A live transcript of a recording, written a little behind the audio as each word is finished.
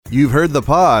You've heard the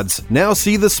pods, now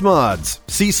see the smods.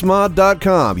 See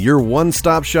smod.com, your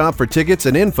one-stop shop for tickets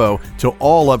and info to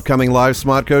all upcoming live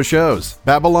Smodco shows.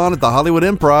 Babylon at the Hollywood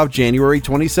Improv, January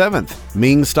 27th.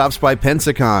 Ming stops by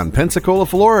Pensacon, Pensacola,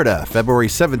 Florida, February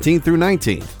 17th through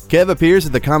 19th. Kev appears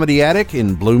at the Comedy Attic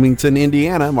in Bloomington,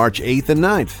 Indiana, March 8th and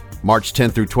 9th. March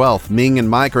 10th through 12th, Ming and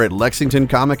Mike are at Lexington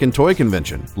Comic and Toy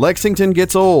Convention. Lexington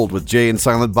Gets Old with Jay and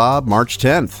Silent Bob, March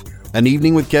 10th. An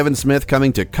Evening with Kevin Smith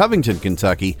coming to Covington,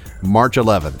 Kentucky, March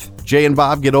 11th. Jay and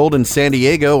Bob Get Old in San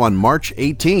Diego on March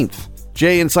 18th.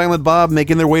 Jay and Silent Bob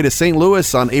making their way to St.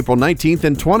 Louis on April 19th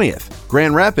and 20th.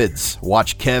 Grand Rapids,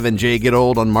 watch Kev and Jay Get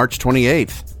Old on March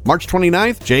 28th. March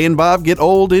 29th, Jay and Bob Get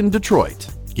Old in Detroit.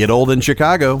 Get Old in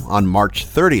Chicago on March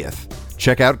 30th.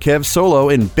 Check out Kev's solo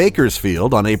in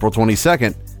Bakersfield on April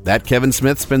 22nd. That Kevin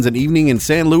Smith spends an evening in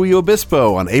San Luis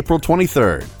Obispo on April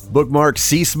 23rd. Bookmark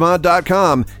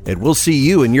csmod.com, and we'll see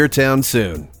you in your town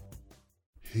soon.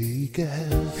 Hey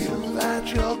guys, you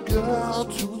invite your girl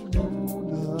to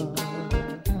Luna.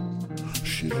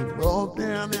 She broke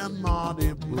down and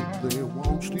naughty, but they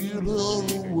won't steal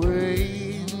her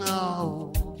away.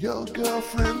 No, your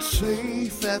girlfriend's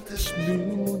safe at this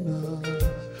Luna.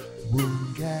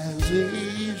 One guy's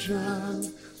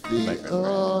Asian, the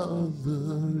other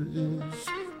is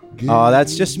gay. Oh,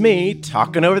 that's just me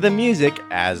talking over the music,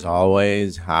 as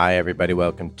always. Hi, everybody.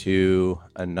 Welcome to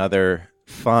another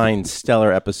fine,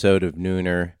 stellar episode of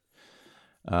Nooner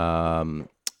on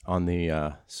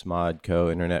the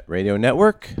Smodco Internet Radio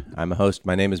Network. I'm a host.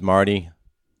 My name is Marty.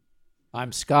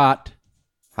 I'm Scott.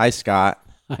 Hi, Scott.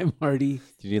 I'm Marty.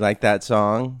 Did you like that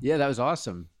song? Yeah, that was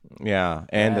awesome. Yeah,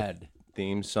 and Bad. the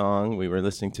theme song. We were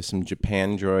listening to some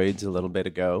Japan Droids a little bit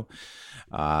ago.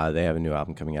 They have a new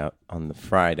album coming out on the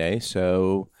Friday,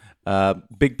 so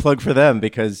big plug for them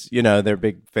because, you know, they're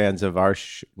big fans of our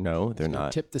No, they're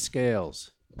not. Tip the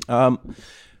scales.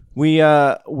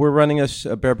 We're running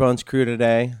a bare bones crew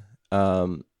today.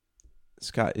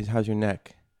 Scott, how's your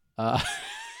neck?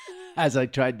 As I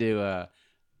tried to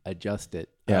adjust it,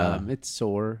 Yeah. it's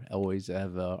sore. I always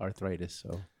have arthritis,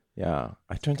 so Yeah,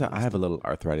 it turns out I have a little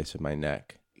arthritis in my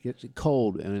neck. it gets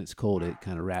cold, and when it's cold, it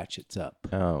kind of ratchets up.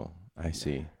 Oh, I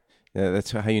see. Yeah,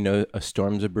 that's how you know a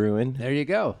storm's a brewing. There you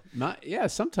go.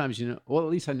 Sometimes, you know, well,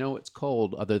 at least I know it's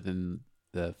cold other than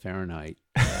the Fahrenheit.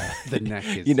 The neck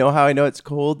is... You know how I know it's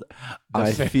cold?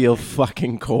 I feel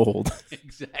fucking cold.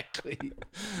 Exactly.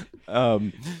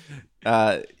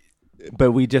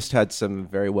 But we just had some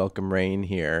very welcome rain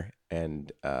here,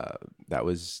 and that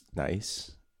was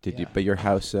nice. Did you? But your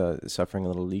house suffering a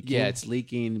little leaking? Yeah, it's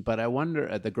leaking, but I wonder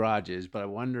at the garages. But I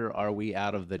wonder, are we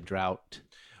out of the drought?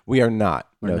 We are not.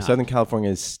 We're not. Southern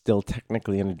California is still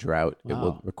technically in a drought. It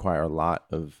will Wow. require a lot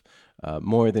of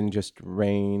more than just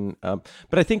rain. But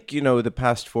I think, you know, the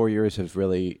past 4 years have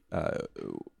really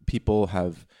people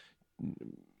have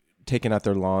taken out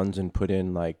their lawns and put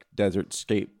in like desert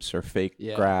scapes or fake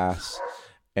grass.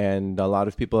 And a lot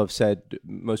of people have said,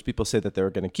 most people say that they're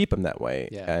going to keep them that way.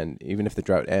 Yeah. And even if the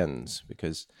drought ends,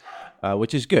 because,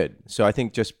 which is good. So I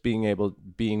think just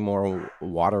being more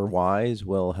water wise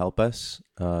will help us.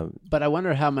 But I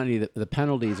wonder how many the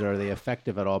penalties are they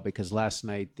effective at all? Because last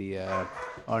night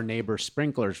our neighbor's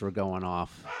sprinklers were going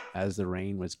off as the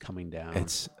rain was coming down.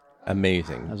 It's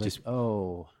amazing. I was Just, like,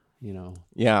 oh, you know.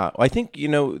 yeah, I think, you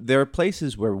know, there are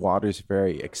places where water is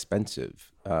very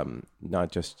expensive,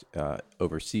 not just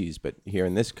overseas, but here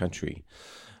in this country.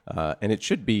 And it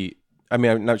should be, I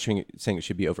mean, I'm not saying it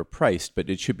should be overpriced, but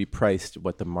it should be priced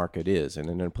what the market is. And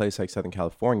in a place like Southern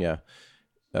California,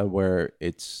 where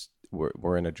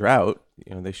we're in a drought,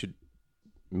 you know, they should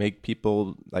make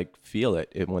people like feel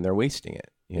it when they're wasting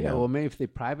it. You know? Well, maybe if they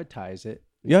privatize it.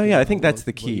 Yeah, I think that's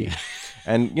the key.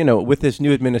 And, you know, with this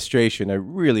new administration, I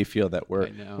really feel that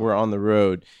we're on the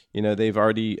road. You know, they've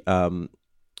already,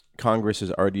 Congress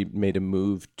has already made a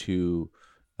move to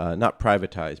not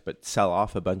privatize, but sell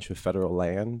off a bunch of federal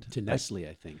land. To Nestle,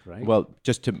 I think, right? Well,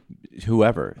 just to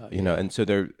whoever, you know, and so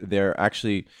they're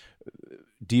actually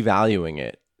devaluing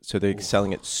it. So they're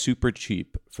selling it super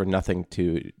cheap for nothing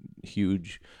to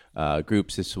huge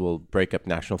groups. This will break up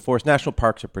national forest. National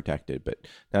parks are protected, but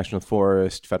national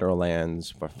forest, federal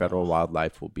lands, federal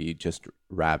wildlife will be just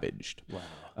ravaged.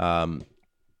 Wow.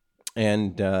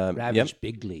 Ravaged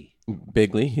bigly.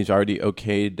 Bigly. He's already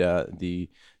okayed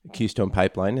the Keystone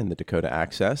Pipeline and the Dakota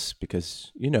Access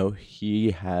because, you know,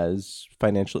 he has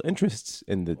financial interests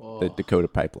in the Dakota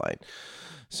Pipeline.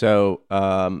 So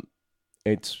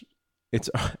it's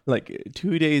like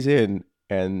 2 days in,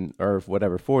 or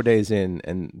whatever, 4 days in,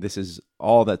 and this is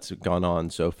all that's gone on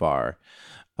so far.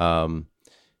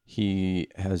 He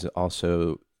has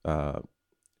also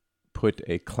put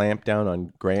a clamp down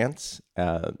on grants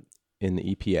in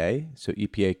the EPA, so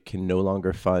EPA can no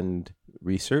longer fund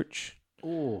research.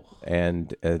 Oh,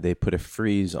 And they put a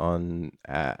freeze on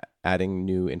adding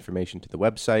new information to the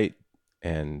website,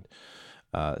 and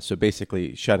so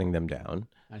basically shutting them down.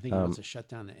 I think it wants to shut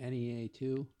down the NEA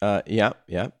too. Yeah.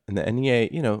 And the NEA,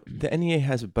 the NEA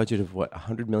has a budget of what,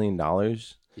 $100 million?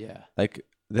 Yeah. Like,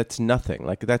 that's nothing.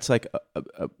 Like, that's like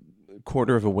a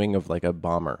quarter of a wing of like a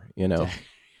bomber,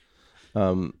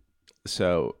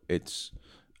 So it's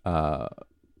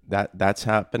that's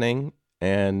happening,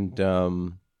 and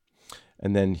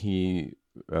then he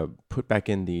put back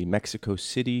in the Mexico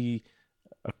City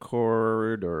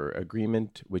Accord or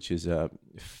Agreement, which is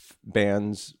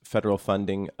bans federal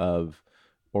funding of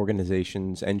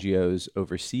organizations, NGOs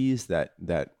overseas that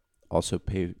also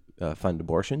fund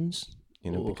abortions.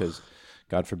 Because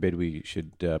God forbid we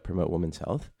should promote women's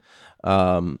health.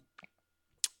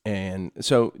 And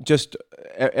so just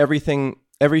every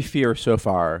fear so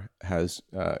far has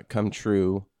come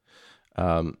true.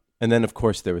 And then, of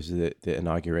course, there was the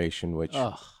inauguration, which...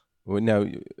 Now,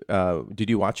 did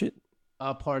you watch it?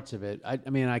 Parts of it. I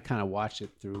mean, I kind of watched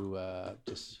it through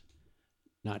just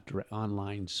not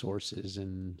online sources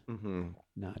and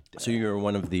not... So you're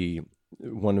one of the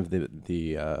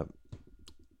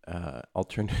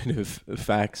alternative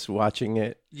facts watching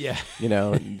it. Yeah.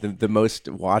 The most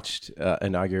watched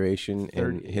inauguration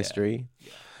in history.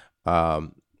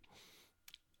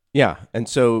 Yeah. And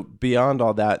so beyond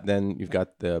all that, then you've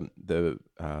got the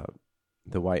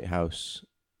White House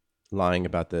lying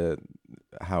about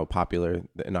how popular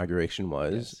the inauguration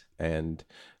was, and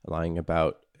lying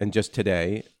about, and just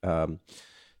today there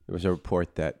was a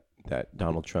report that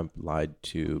Donald Trump lied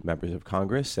to members of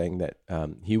Congress, saying that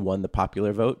he won the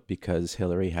popular vote because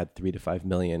Hillary had 3 to 5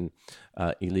 million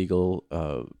illegal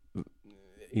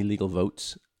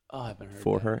votes I haven't heard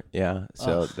for that. her. Yeah,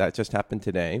 so that just happened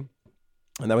today,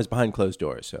 and that was behind closed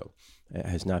doors, so it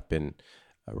has not been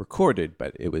recorded,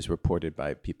 but it was reported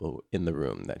by people in the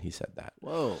room that he said that.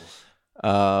 Whoa.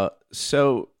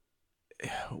 So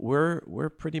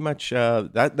we're pretty much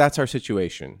that's our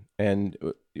situation. And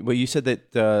well, you said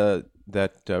that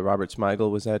Robert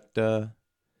Smigel was at isn't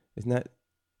that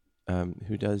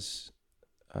who does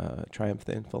Triumph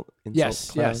the Insult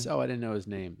Yes. Clown? Yes. Oh, I didn't know his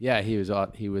name. Yeah, he was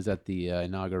at the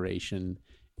inauguration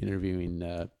interviewing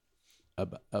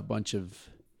a bunch of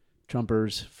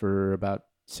Trumpers for about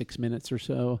 6 minutes or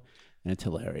so, and it's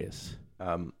hilarious.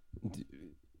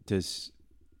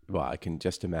 Well, I can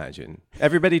just imagine.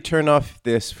 Everybody turn off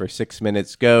this for 6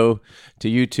 minutes. Go to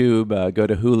YouTube, go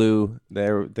to Hulu,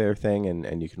 their thing,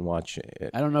 and you can watch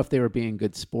it. I don't know if they were being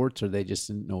good sports or they just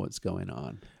didn't know what's going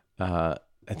on.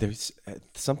 There's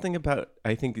something about,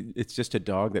 I think it's just a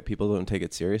dog that people don't take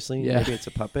it seriously. Yeah. Maybe it's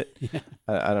a puppet. Yeah.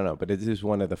 I don't know, but it is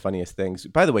one of the funniest things.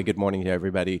 By the way, good morning to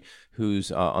everybody who's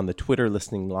on the Twitter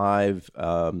listening live.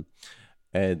 And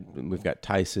we've got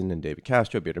Tyson and David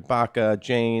Castro, Beata Baca,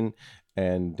 Jane,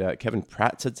 and Kevin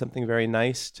Pratt said something very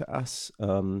nice to us.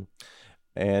 And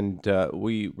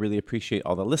we really appreciate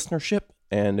all the listenership.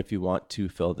 And if you want to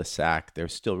fill the sack,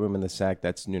 there's still room in the sack.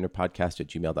 That's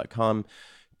noonerpodcast@gmail.com.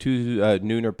 To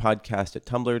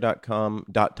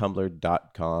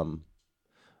noonerpodcast@tumblr.com.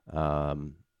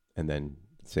 And then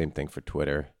same thing for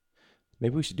Twitter.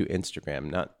 Maybe we should do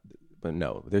Instagram. But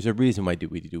no, there's a reason why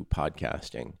we do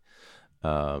podcasting.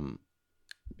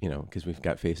 Because we've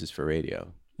got faces for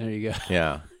radio. There you go.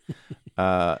 Yeah.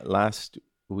 Last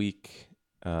week.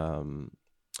 So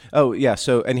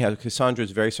anyhow, Cassandra's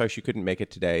very sorry she couldn't make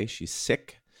it today. She's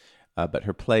sick, but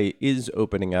her play is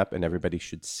opening up, and everybody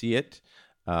should see it.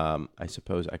 I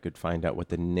suppose I could find out what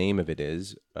the name of it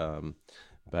is, but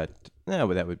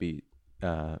that would be.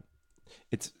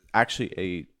 It's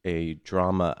actually a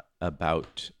drama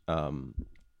about a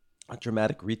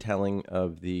dramatic retelling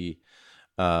of the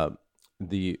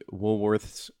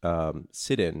Woolworths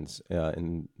sit-ins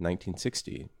in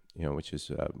 1960. Which is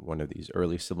one of these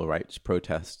early civil rights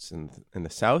protests in the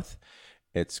South.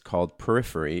 It's called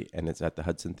Periphery, and it's at the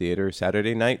Hudson Theater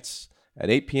Saturday nights at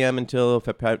 8 p.m. until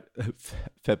February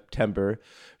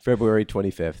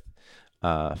 25th.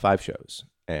 5 shows,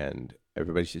 and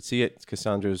everybody should see it. It's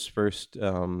Cassandra's first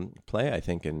play, I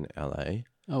think, in L.A.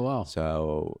 Oh, wow.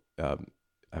 So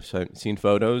I've seen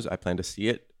photos. I plan to see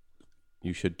it.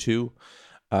 You should too.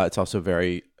 It's also a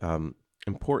very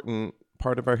important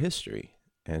part of our history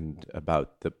and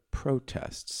about the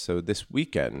protests. So this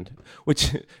weekend,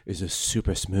 which is a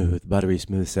super smooth, buttery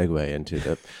smooth segue into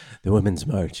the Women's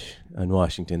March on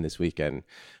Washington this weekend,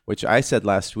 which I said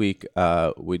last week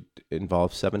would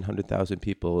involve 700,000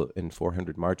 people in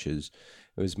 400 marches.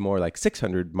 It was more like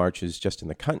 600 marches just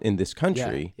in this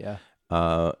country. Yeah.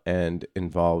 and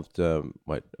involved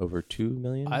over 2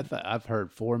 million. I've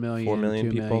heard 4 million, 4 million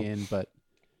 2 people. million, but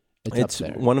It's up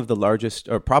there. one of the largest,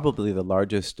 or probably the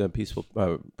largest peaceful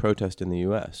protest in the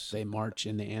U.S. They march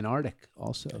in the Antarctic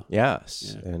also.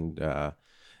 Yes, Yeah. and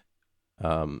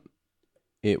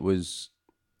it was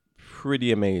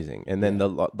pretty amazing. And then the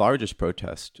largest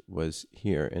protest was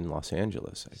here in Los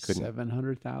Angeles. I couldn't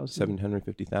 700,000.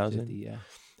 750,000. Yeah.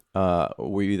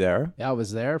 Were you there? Yeah, I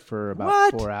was there for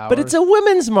about 4 hours. But it's a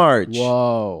women's march.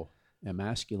 Whoa,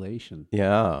 emasculation.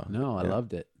 Yeah. No, I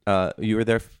loved it. You were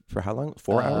there for how long?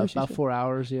 4 hours? About 4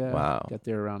 hours. Yeah. Wow. Got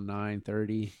there around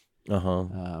 9:30.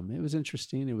 Uh-huh. It was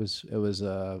interesting. It was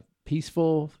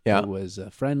peaceful. Yeah. It was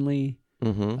friendly.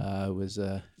 Mm-hmm. It was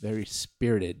very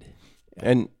spirited.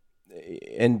 And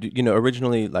you know,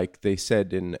 originally, like they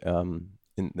said in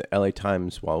the LA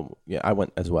Times, I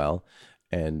went as well,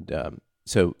 and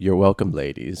so you're welcome,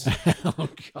 ladies. Oh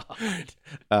God.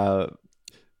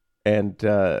 And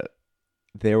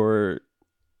there were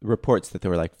reports that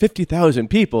there were like 50,000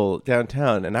 people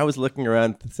downtown, and I was looking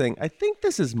around saying, I think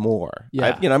this is more.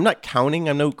 Yeah. I'm not counting.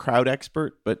 I'm no crowd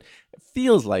expert, but it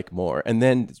feels like more. And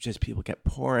then just people kept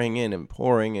pouring in and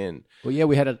pouring in. Well, yeah,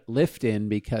 we had a lift in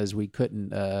because we couldn't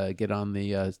get on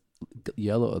the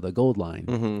the gold line.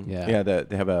 Mm-hmm. Yeah.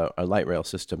 They have a light rail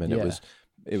system, and Yeah.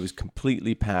 it was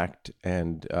completely packed.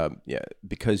 And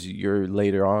because you're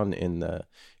later on in the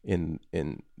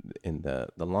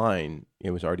line,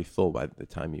 it was already full by the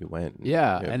time you went.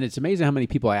 Yeah, and it's amazing how many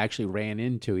people I actually ran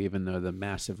into, even though the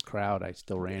massive crowd, I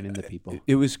still ran into people.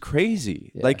 It was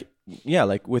crazy. Yeah.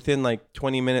 Like within like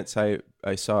 20 minutes, I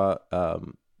saw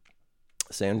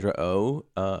Sandra Oh.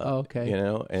 Okay. You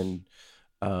know, and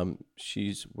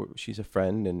she's a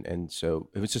friend, and so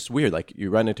it was just weird. Like you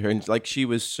run into her, and like she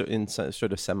was in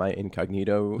sort of semi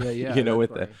incognito. Yeah, you know,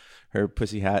 that's with right. her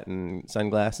pussy hat and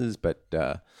sunglasses, but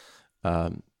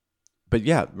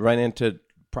yeah, ran into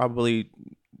probably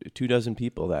 24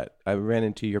 people that I ran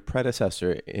into your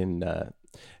predecessor in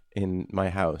my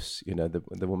house. You know,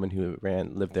 the woman who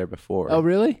lived there before. Oh,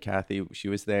 really? Kathy, she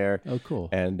was there. Oh, cool.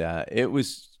 And it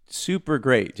was super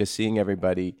great just seeing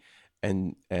everybody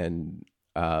and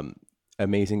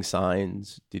amazing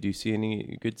signs. Did you see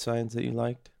any good signs that you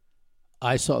liked?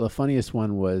 I saw the funniest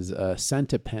one was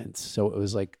Centipence. So it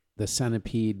was like the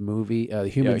Centipede movie,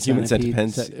 Human Centipede.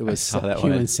 Centipede. It was I saw that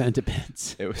Human one.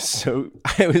 Centipence. It was so.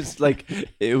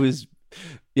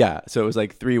 Yeah. So it was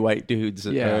like 3 white dudes,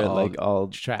 Yeah, all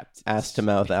trapped. ass to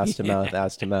mouth, ass to mouth,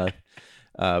 ass to mouth.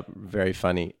 Very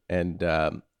funny. And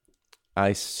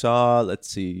I saw. Let's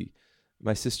see.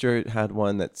 My sister had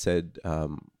one that said,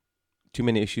 "Too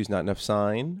many issues, not enough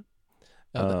sign."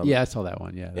 Yeah, I saw that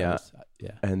one. Yeah.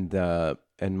 Yeah.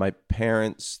 And my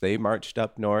parents, they marched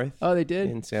up north. Oh, they did?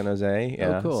 In San Jose.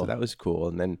 Yeah. cool. So that was cool.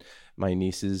 And then my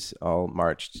nieces all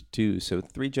marched too. So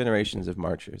 3 generations of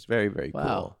marchers. Very, very Wow.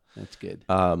 cool. That's good.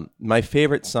 My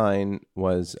favorite sign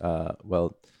was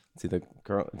let's see,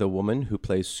 the woman who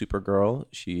plays Supergirl.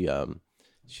 She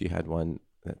had one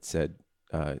that said,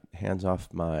 "Hands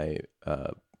off my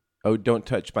don't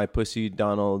touch my pussy,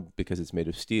 Donald, because it's made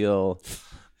of steel."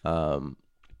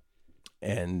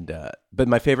 But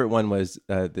my favorite one was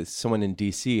someone in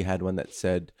DC had one that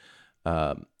said,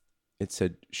 it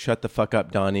said, "Shut the fuck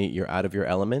up, Donnie. You're out of your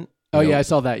element." Oh, yeah, I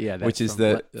saw that. Yeah. Which is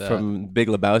from from Big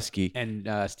Lebowski. And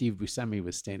Steve Buscemi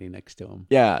was standing next to him.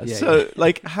 Yeah. Yeah, So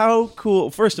like, how cool.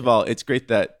 First of all, it's great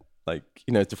that, like,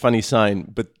 you know, it's a funny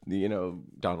sign, but, you know,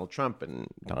 Donald Trump and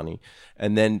Donnie,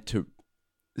 and then to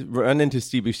run into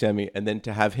Steve Buscemi and then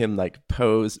to have him like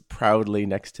pose proudly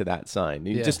next to that sign.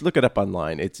 You just look it up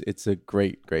online. It's a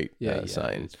great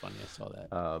sign. It's funny. I saw that.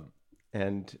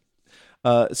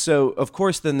 So of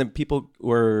course then the people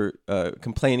were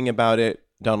complaining about it.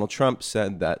 Donald Trump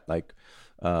said that like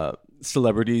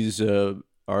celebrities are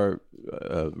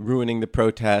ruining the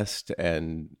protest,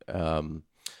 and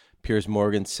Piers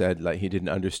Morgan said like he didn't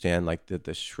understand like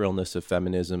the shrillness of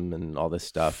feminism and all this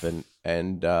stuff, and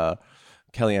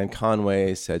Kellyanne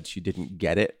Conway said she didn't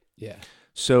get it. Yeah.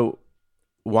 So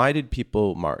why did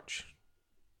people march?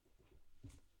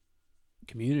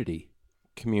 Community.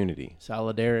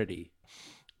 Solidarity.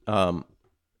 And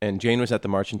Jane was at the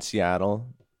march in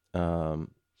Seattle. Hi,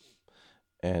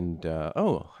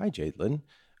 Jadlin.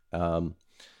 And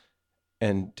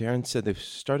Darren said they've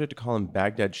started to call him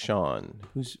Baghdad Sean.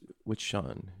 Which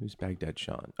Sean? Who's Baghdad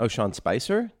Sean? Oh, Sean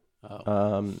Spicer?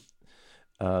 Oh.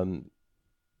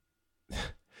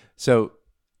 So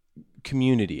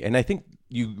community. And I think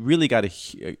you really got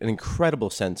an incredible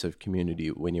sense of community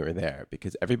when you were there,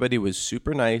 because everybody was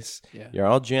super nice. Yeah. You're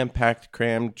all jam-packed,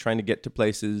 crammed, trying to get to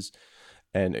places.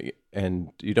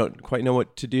 and you don't quite know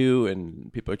what to do,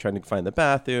 and people are trying to find the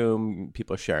bathroom,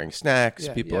 people are sharing snacks,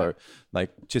 people are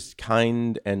like just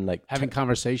kind and like having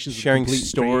conversations, sharing with complete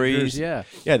stories.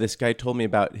 strangers. Yeah. This guy told me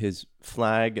about his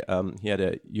flag. He had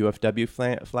a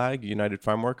UFW flag, United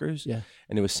Farm Workers. Yeah.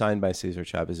 And it was signed by Cesar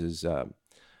Chavez's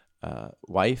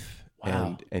wife.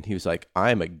 Wow. And he was like,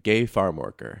 I'm a gay farm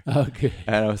worker. Okay.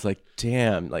 And I was like,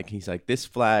 damn. Like, he's like, this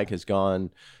flag has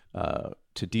gone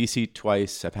to DC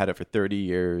twice. I've had it for 30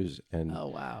 years. And Oh,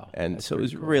 wow. And That's so it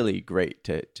was pretty cool. really great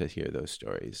to hear those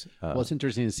stories. Well, it's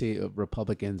interesting to see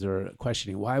Republicans are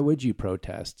questioning, why would you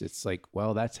protest? It's like,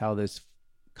 well, that's how this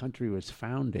country was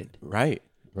founded. Right.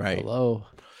 Hello.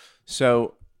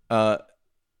 So,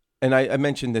 and I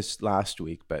mentioned this last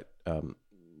week, but the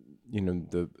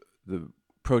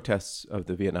protests of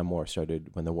the Vietnam War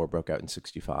started when the war broke out in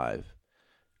 '65,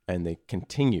 and they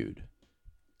continued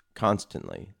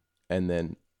constantly. And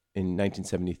then in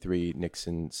 1973,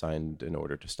 Nixon signed an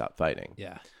order to stop fighting.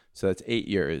 Yeah. So that's 8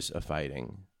 years of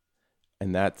fighting,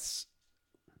 and that's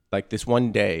like this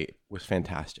one day was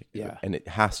fantastic. Yeah. And it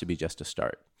has to be just a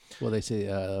start. Well, they say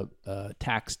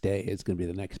tax day is going to be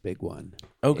the next big one.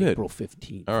 Oh, good. April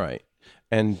 15th. All right.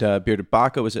 And Bearded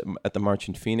Baca was at the march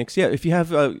in Phoenix. Yeah, if you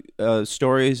have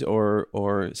stories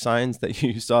or signs that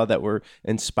you saw that were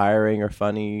inspiring or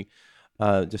funny,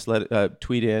 just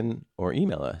tweet in or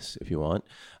email us if you want.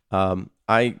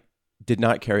 I did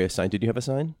not carry a sign. Did you have a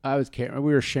sign? I was carrying.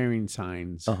 We were sharing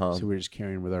signs, Uh-huh. so we were just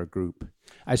carrying with our group.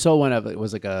 I saw one of it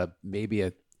was like maybe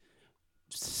a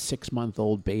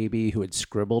 6-month-old baby who had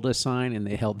scribbled a sign, and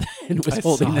they held and was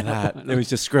holding that. It was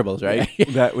just scribbles, right? Yeah.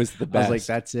 That was the I best. was like,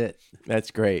 "That's it.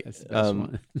 That's great. That's the best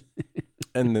one."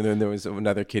 And then there was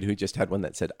another kid who just had one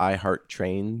that said, I heart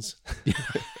trains.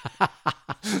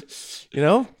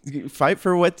 You fight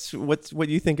for what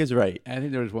you think is right. I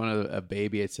think there was one of a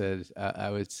baby. It says,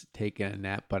 "I was taking a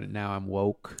nap, but now I'm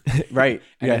woke." Right.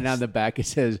 And then on the back it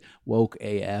says, "Woke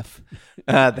AF."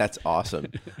 That's awesome.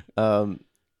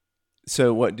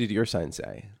 So what did your sign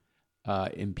say?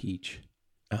 Impeach.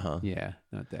 Uh-huh. Yeah,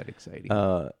 not that exciting.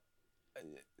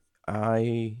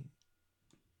 ITMFA.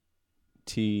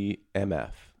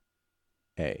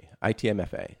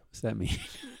 What's that mean?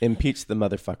 Impeach the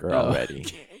motherfucker already.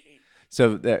 Okay.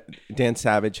 So Dan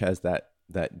Savage has that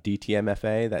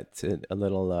DTMFA. That's a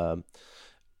little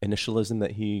initialism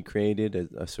that he created,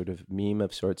 a sort of meme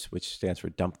of sorts, which stands for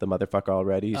dump the motherfucker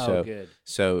already. Oh, good.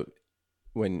 So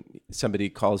when somebody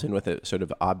calls in with a sort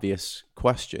of obvious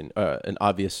question, an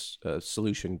obvious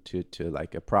solution to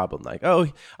like a problem, like, oh,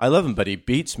 I love him, but he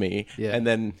beats me. Yeah. And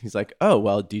then he's like, oh,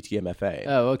 well, DTMFA.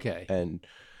 Oh, okay. And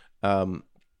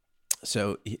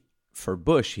so for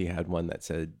Bush, he had one that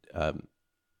said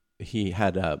he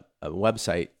had a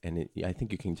website, and I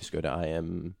think you can just go to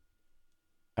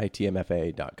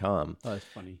itmfa.com. Oh, that's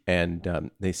funny. And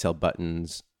they sell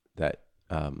buttons that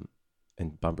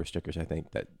and bumper stickers, I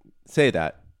think, that say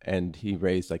that. And he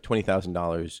raised like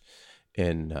 $20,000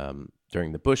 in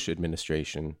during the Bush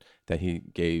administration that he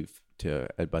gave to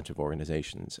a bunch of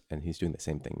organizations, and he's doing the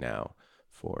same thing now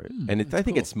for it. And I think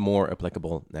cool. it's more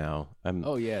applicable now.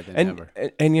 Oh yeah, than and, ever.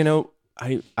 and you know,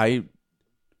 I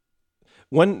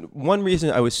one reason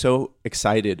I was so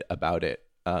excited about it,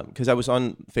 because I was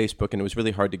on Facebook, and it was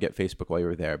really hard to get Facebook while you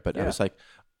were there. But I was like,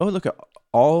 oh, look at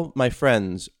all my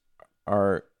friends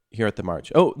are here at the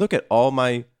march. Oh, look at all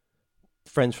my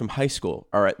friends from high school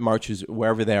are at marches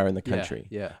wherever they are in the country.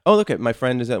 Yeah. Oh, look at my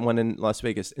friend is at one in Las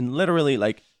Vegas, and literally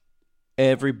like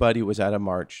everybody was at a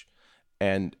march,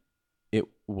 and it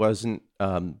wasn't.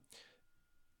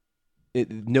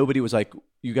 Nobody was like,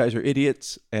 you guys are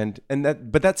idiots, and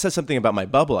that says something about my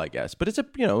bubble, I guess. But it's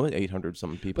 800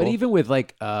 some people. But even with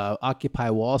like Occupy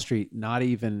Wall Street, not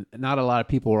a lot of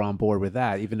people were on board with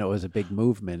that, even though it was a big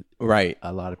movement. Right.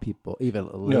 A lot of people, even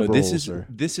liberals. No,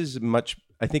 this is much.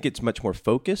 I think it's much more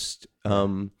focused.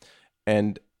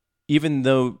 And even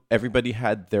though everybody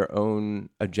had their own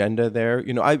agenda there,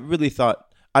 I really thought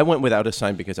I went without a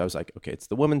sign because I was like, okay, it's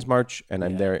the Women's March, and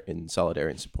I'm there in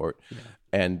solidarity and support. Yeah.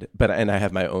 And I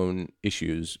have my own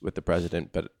issues with the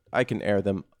president, but I can air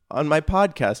them on my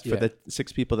podcast for the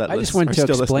 6 people that I just want to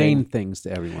explain things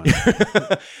to everyone.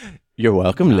 You're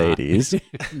welcome, ladies.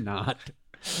 Not.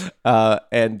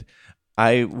 And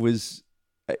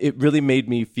it really made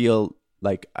me feel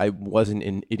like I wasn't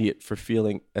an idiot for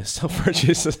feeling as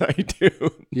self-righteous as I do.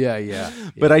 Yeah.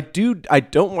 But I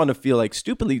don't want to feel like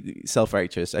stupidly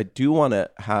self-righteous. I do want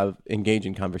to have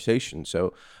engaging conversation.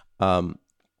 So,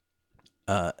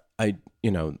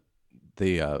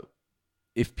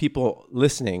 if people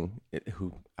listening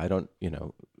who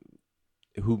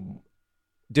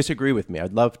disagree with me,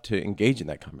 I'd love to engage in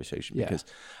that conversation because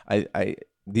I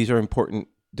these are important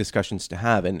discussions to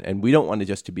have, and we don't want to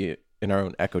just to be in our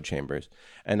own echo chambers.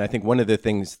 And I think one of the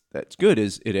things that's good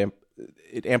is it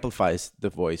amplifies the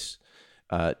voice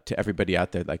to everybody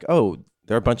out there. Like, oh,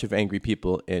 there are a bunch of angry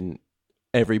people in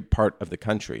every part of the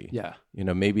country. Yeah. You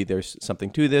know, maybe there's something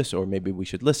to this, or maybe we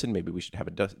should listen. Maybe we should have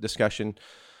a discussion.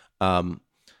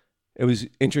 It was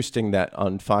interesting that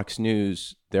on Fox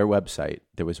News, their website,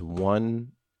 there was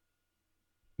one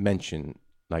mention,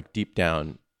 like deep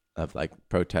down, of like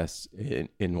protests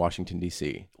in Washington,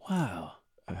 D.C. Wow.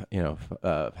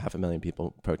 500,000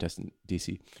 people protest in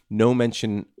D.C. No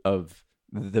mention of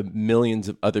the millions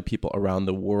of other people around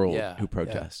the world who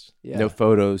protest. Yeah. No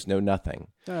photos, no nothing.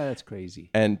 Oh, that's crazy.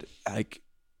 And like,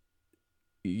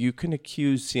 you can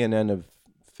accuse CNN of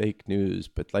fake news,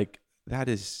 but like that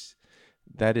is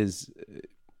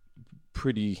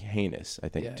pretty heinous, I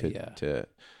think, to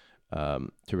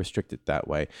restrict it that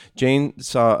way. Jane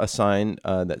saw a sign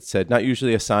that said, not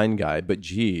usually a sign guy, but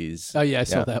geez. Oh yeah, I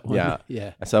saw that one.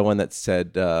 Yeah. I saw one that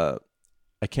said,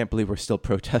 I can't believe we're still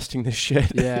protesting this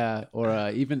shit. Yeah, or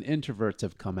even introverts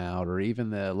have come out, or even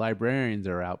the librarians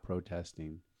are out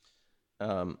protesting.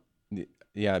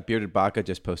 Bearded Baca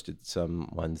just posted some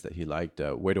ones that he liked.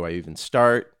 Where do I even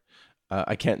start?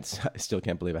 I still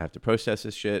can't believe I have to protest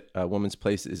this shit. Woman's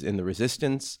place is in the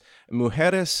resistance.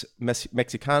 Mujeres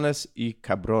mexicanas y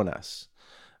cabronas.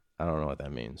 I don't know what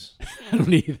that means. I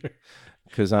don't either.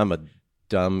 Because I'm a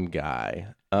dumb guy.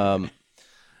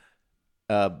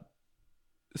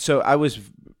 So I was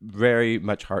very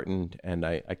much heartened, and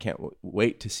I can't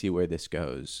wait to see where this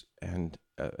goes, and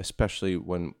especially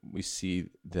when we see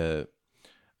the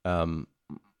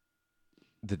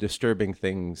disturbing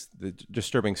things, the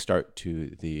disturbing start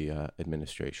to the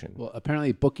administration. Well,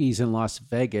 apparently bookies in Las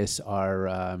Vegas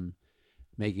are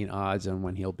making odds on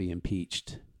when he'll be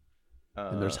impeached.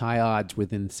 And there's high odds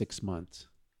within 6 months.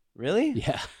 Really?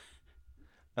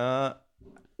 Yeah.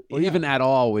 Even at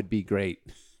all would be great.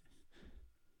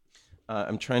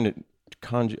 I'm trying to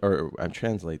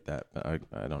translate that, but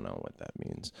I don't know what that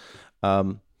means.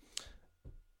 Yeah.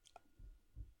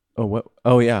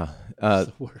 It's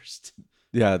the worst.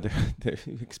 Yeah,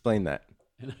 explain that.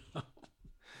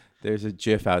 There's a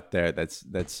GIF out there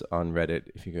that's on Reddit.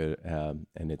 If you go,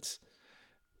 and it's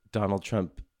Donald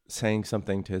Trump saying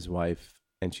something to his wife,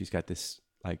 and she's got this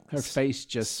like her face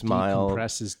just smile,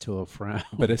 compresses to a frown.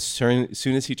 But as soon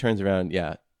as he turns around,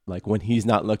 like when he's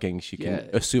not looking, she can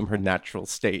assume her natural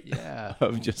state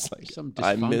of just like, some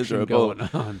I'm miserable. Going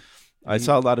on. I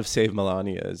saw a lot of Save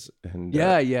Melanias, and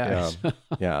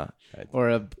yeah. Or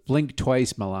a blink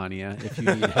twice, Melania, if you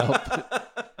need help.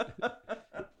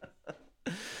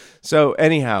 So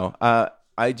anyhow,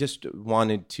 I just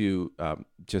wanted to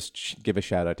just give a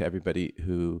shout out to everybody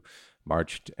who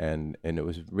marched, and it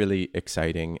was really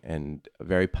exciting and a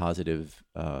very positive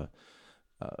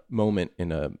moment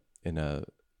in a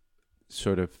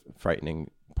sort of frightening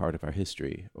part of our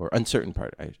history, or uncertain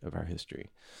part of our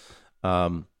history.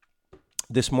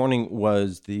 This morning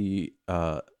was the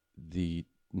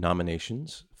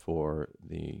nominations for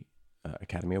the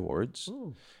Academy Awards.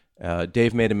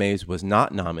 Dave Made a Maze was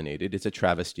not nominated. It's a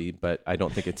travesty, but I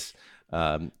don't think it's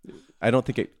I don't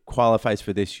think it qualifies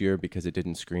for this year because it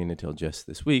didn't screen until just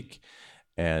this week,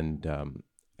 and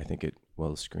I think it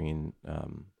will screen.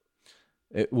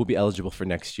 It will be eligible for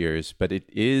next year's, but it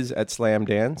is at Slam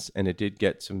Dance, and it did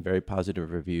get some very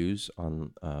positive reviews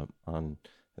on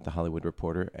the Hollywood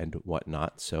Reporter and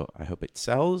whatnot. So I hope it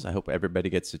sells. I hope everybody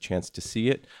gets a chance to see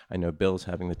it. I know Bill's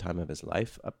having the time of his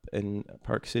life up in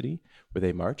Park City, where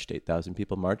they marched. 8,000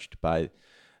 people marched by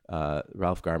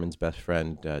Ralph Garman's best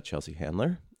friend, Chelsea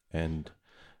Handler, and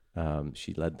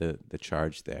she led the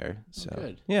charge there. So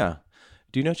good. Yeah.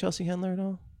 Do you know Chelsea Handler at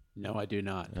all? No, I do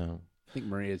not. No. I think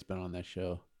Maria's been on that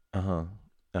show.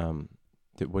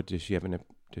 What does she have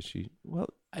does she? Well,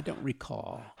 I don't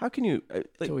recall. How can you?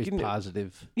 It's always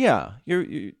positive. Yeah,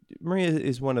 Maria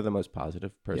is one of the most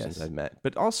positive persons I've met.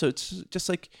 But also, it's just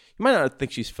like, you might not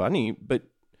think she's funny, but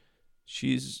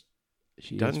she is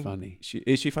funny.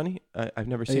 Is she funny? I've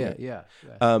never seen her. Yeah.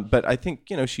 But I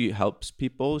think she helps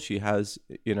people. She has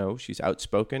she's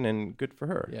outspoken, and good for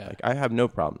her. Yeah. Like, I have no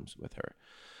problems with her.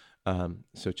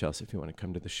 So Chelsea, if you want to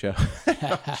come to the show.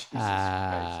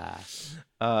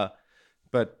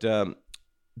 But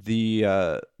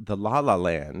the La La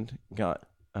Land got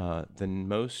the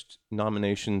most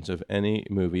nominations of any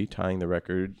movie, tying the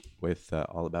record with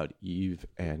All About Eve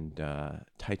and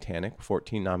Titanic.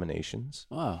 14 nominations.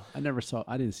 Wow, I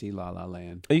didn't see La La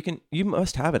Land. You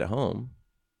must have it at home.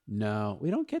 No,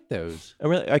 we don't get those. Oh,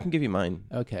 really? I can give you mine.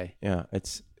 Okay. Yeah,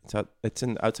 it's It's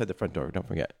outside the front door. Don't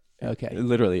forget. Okay. It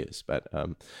literally is. But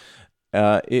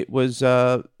it was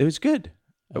good.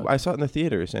 Okay. I saw it in the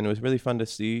theaters, and it was really fun to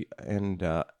see. And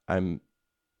I'm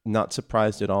not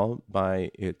surprised at all by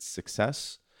its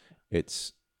success.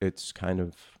 It's kind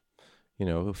of,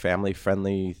 a family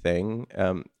friendly thing.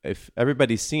 If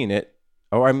everybody's seen it,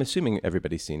 or I'm assuming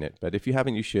everybody's seen it, but if you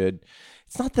haven't, you should.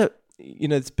 It's not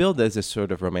it's billed as a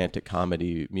sort of romantic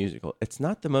comedy musical. It's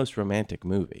not the most romantic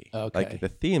movie. Okay. Like the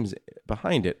themes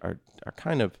behind it are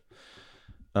kind of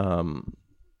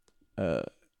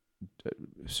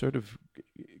sort of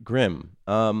grim.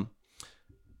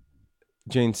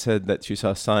 Jane said that she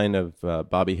saw a sign of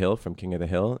Bobby Hill from King of the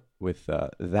Hill with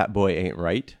 "That Boy Ain't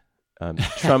Right."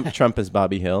 Trump is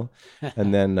Bobby Hill.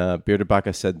 And then Bearded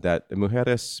Baca said that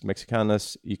 "Mujeres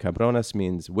Mexicanas y Cabronas"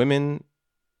 means women,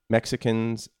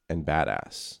 Mexicans, and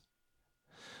badass.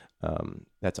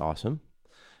 That's awesome.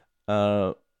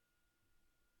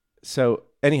 So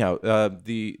anyhow,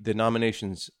 the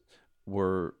nominations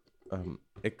were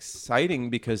exciting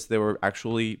because there were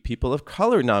actually people of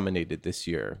color nominated this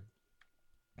year.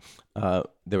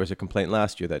 There was a complaint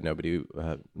last year that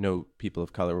no people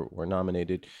of color were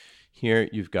nominated. Here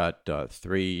you've got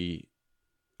 3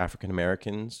 African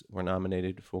Americans were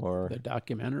nominated for The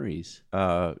documentaries.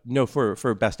 No,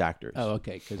 for best actors. Oh,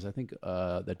 okay. Because I think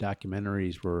the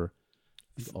documentaries were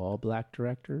all black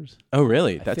directors. Oh,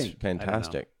 really? I That's think.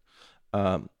 fantastic.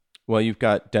 Well, you've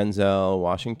got Denzel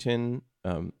Washington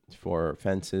for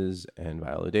Fences and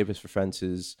Viola Davis for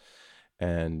Fences,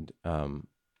 and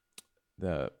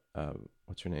the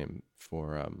what's her name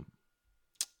for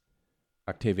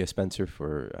Octavia Spencer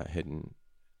for Hidden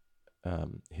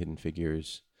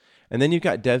Figures, and then you've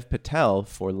got Dev Patel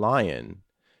for Lion.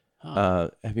 Huh.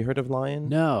 Have you heard of Lion?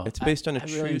 No, It's based on a I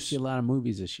true. really didn't see a lot of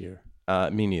movies this year.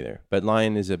 Me neither. But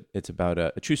Lion it's about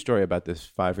a true story about this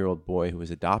 5-year-old boy who was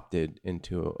adopted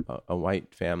into a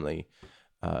white family.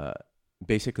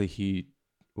 Basically,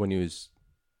 when he was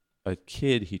a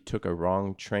kid, he took a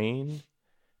wrong train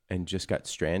and just got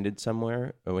stranded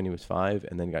somewhere when he was 5,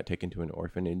 and then got taken to an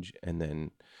orphanage, and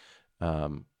then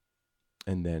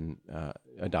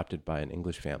adopted by an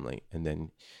English family, and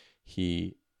then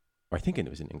I think it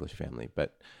was an English family,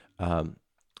 but and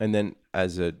then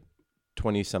as a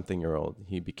 20-something-year-old,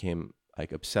 he became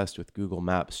like obsessed with Google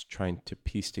Maps, trying to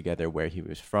piece together where he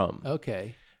was from.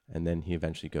 Okay. And then he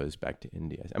eventually goes back to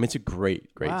India. I mean, it's a great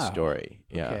Wow. story.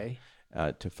 Yeah. Okay.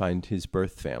 To find his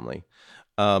birth family.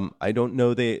 I don't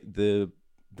know the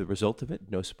result of it.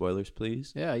 No spoilers,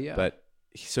 please. Yeah, yeah. But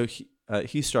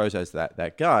he stars as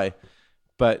that guy,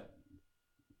 but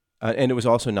and it was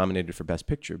also nominated for Best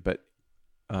Picture. But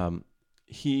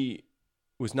he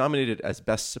was nominated as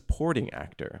Best Supporting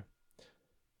Actor,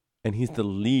 and he's the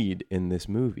lead in this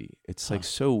movie. It's like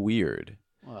so weird.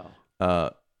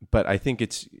 Wow. But I think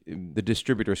it's the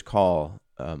distributor's call,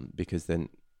 because then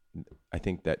I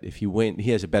think that if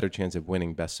he has a better chance of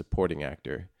winning Best Supporting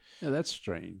Actor. Yeah, that's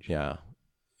strange. Yeah.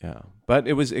 But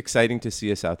it was exciting to see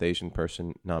a South Asian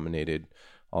person nominated,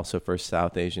 also for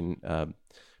South Asian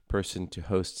person to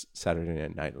host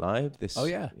Saturday Night Live this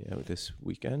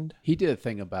weekend. He did a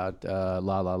thing about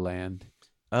La La Land.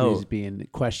 Oh. He's being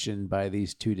questioned by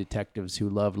these 2 detectives who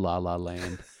love La La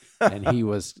Land, and he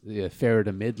was fair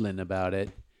to Midland about it.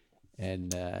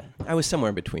 And I was somewhere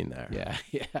in between there. yeah.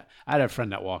 I had a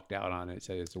friend that walked out on it,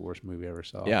 said it's the worst movie I ever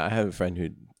saw. Yeah, I have a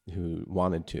friend who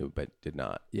wanted to but did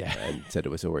not. Yeah. And said it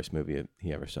was the worst movie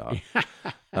he ever saw.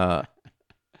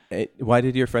 Why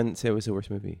did your friend say it was the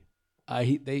worst movie?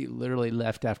 They literally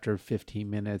left after 15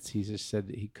 minutes. He just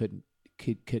said he could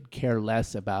care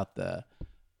less about the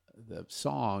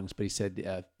songs, but he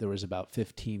said there was about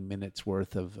 15 minutes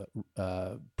worth of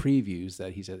previews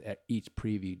that he said each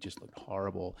preview just looked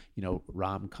horrible,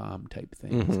 rom-com type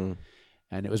things. Mm-hmm.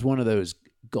 And it was one of those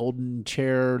golden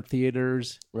chair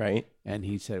theaters, Right. and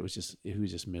he said he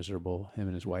was just miserable. Him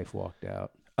and his wife walked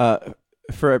out.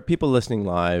 For people listening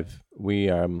live, we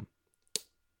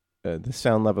the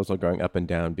sound levels are going up and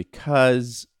down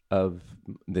because of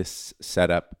this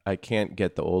setup. I can't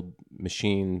get the old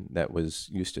machine that was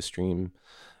used to stream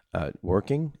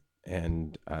working,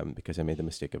 and because I made the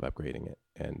mistake of upgrading it.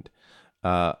 And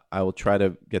I will try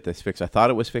to get this fixed. I thought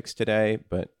it was fixed today,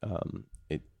 but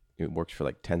it works for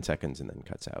like 10 seconds and then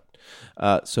cuts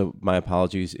out. So my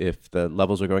apologies if the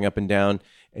levels are going up and down.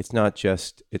 It's not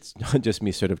just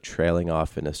me sort of trailing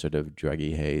off in a sort of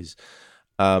druggy haze.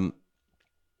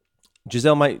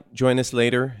 Giselle might join us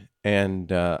later,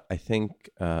 and I think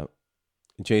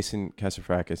Jason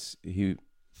Kasafrakis, he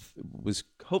was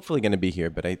hopefully going to be here,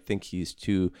 but I think he's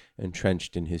too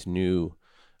entrenched in his new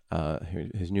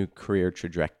career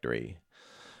trajectory.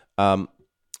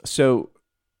 So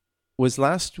was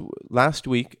last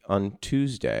week on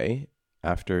Tuesday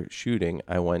after shooting,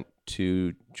 I went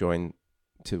to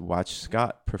watch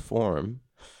Scott perform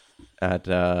at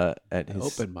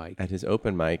his Open mic. at his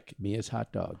open mic Mia's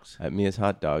Hot Dogs. at Mia's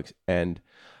Hot Dogs, and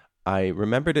I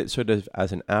remembered it sort of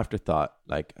as an afterthought,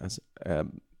 like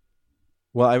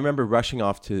well, I remember rushing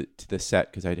off to the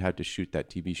set because I'd had to shoot that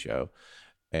TV show,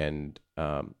 and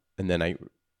then I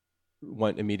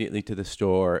went immediately to the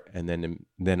store and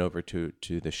then over to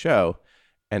the show,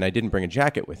 and I didn't bring a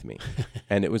jacket with me,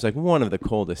 and it was like one of the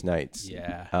coldest nights.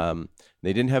 Yeah.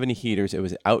 They didn't have any heaters. It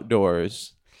was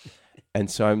outdoors, and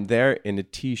so I'm there in a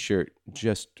t-shirt,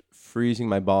 just freezing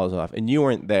my balls off, and you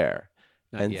weren't there.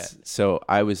 Not yet. So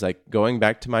I was like going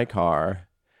back to my car,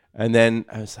 and then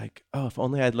I was like, oh, if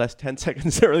only I had left 10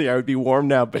 seconds earlier, I would be warm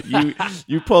now. But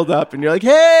you pulled up and you're like,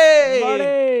 hey!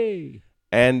 Money!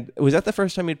 And was that the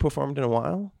first time you'd performed in a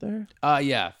while there?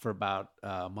 Yeah, for about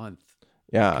a month.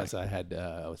 Yeah. Because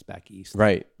I was back east.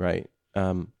 Right.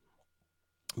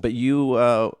 But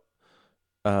you,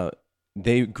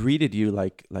 they greeted you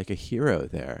like a hero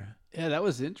there. Yeah, that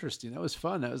was interesting. That was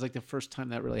fun. That was like the first time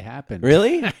that really happened.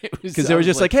 Really? Because they were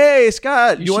just like, "Hey,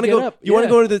 Scott, you want to should go? get up." You want to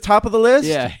Yeah. go to the top of the list?"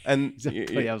 Yeah, and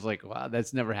exactly. I was like, wow,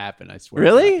 that's never happened. I swear.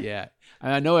 Really? Yeah.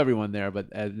 I know everyone there, but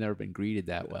I've never been greeted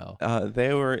that well.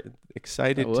 they were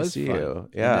excited It to was see fun. you. And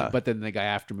Yeah, but then the guy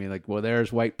after me, like, well,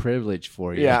 there's white privilege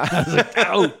for you. Yeah. I was like,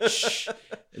 ouch.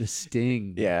 The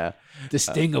sting. yeah, The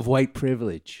sting of white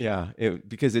privilege. yeah.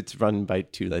 Because it's run by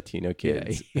two Latino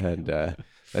kids, Yeah. and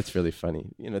that's really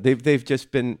funny. You know, they've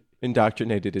just been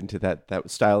indoctrinated into that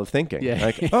style of thinking. Yeah.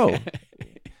 Like, oh,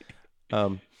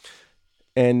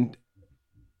 and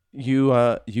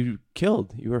you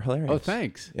killed. You were hilarious. Oh,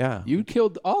 thanks. Yeah. You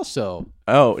killed also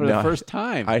Oh for no. the first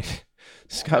time.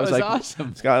 Scott That was was like,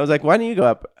 awesome. Scott was like, why don't you go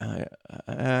up?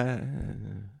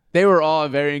 They were all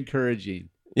very encouraging.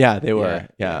 Yeah, they were.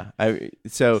 Yeah. Yeah.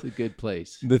 So It's a good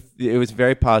place. it was a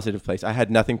very positive place. I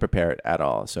had nothing prepared at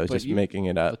all, so I was But just you making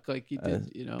it up Looked like you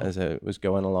did, you know. as I was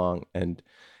going along. And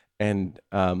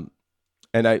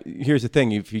I here's the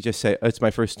thing: if you just say, oh, "It's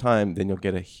my first time," then you'll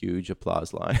get a huge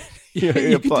applause line. You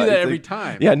can do that every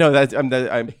time. Yeah, no,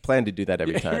 I plan to do that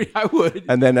every time. I would.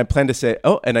 And then I plan to say,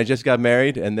 "Oh, and I just got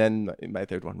married," and then my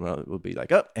third one will be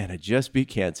like, "Oh, and I just beat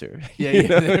cancer." Yeah, You yeah.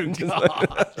 know? There we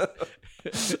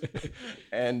Just go.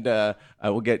 And I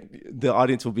will get the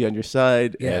audience will be on your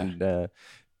side. Yeah. And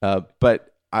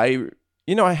but I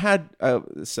had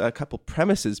a couple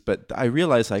premises, but I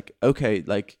realized like, okay,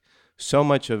 like so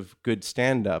much of good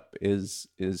stand up is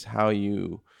how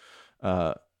you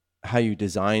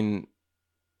design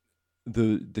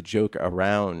the joke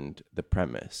around the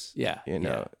premise. Yeah, You know,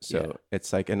 yeah, so yeah.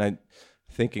 it's like, and I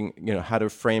thinking, how to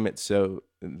frame it so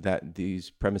that these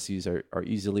premises are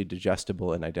easily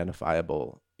digestible and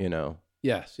identifiable,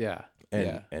 Yes, yeah.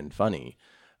 and funny.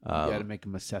 You got to make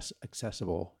them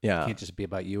accessible. Yeah. It can't just be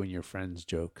about you and your friends'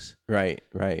 jokes. Right.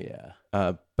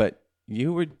 Yeah. But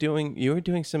you were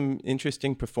doing some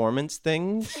interesting performance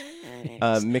things,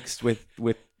 mixed with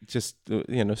just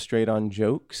straight on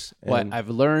jokes. What I've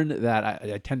learned that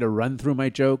I tend to run through my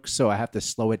jokes, so I have to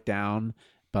slow it down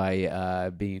by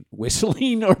being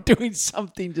whistling or doing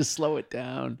something to slow it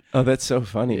down. Oh, that's so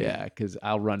funny. Yeah, because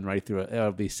I'll run right through it.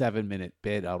 It'll be 7-minute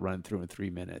bit. I'll run through in 3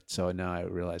 minutes. So now I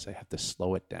realize I have to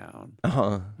slow it down.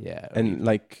 Yeah. And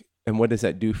what does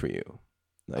that do for you?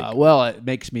 Like, Well, it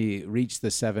makes me reach the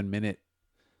 7-minute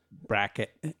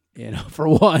bracket, for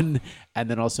one, and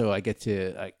then also I get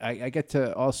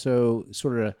to also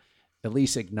sort of at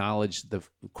least acknowledge the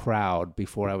crowd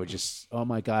before I would just, oh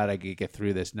my God, I could get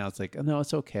through this. Now it's like, oh, no,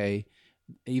 it's okay.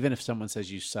 Even if someone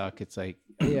says you suck, it's like,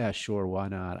 yeah, sure, why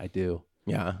not? I do.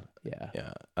 yeah.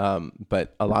 Yeah.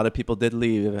 But a lot of people did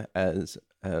leave as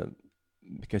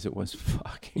because it was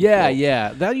fucking Yeah, cool.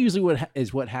 yeah. That usually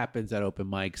what happens at open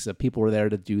mics. People are there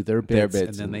to do their bits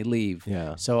and then they leave.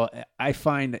 Yeah. So I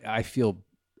feel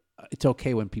it's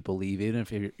okay when people leave, even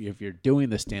if you're doing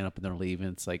the stand up and they're leaving.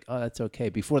 It's like, oh, that's okay.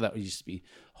 Before that, it used to be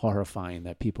horrifying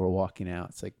that people were walking out.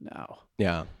 It's like, no.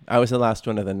 Yeah, I was the last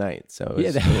one of the night, so it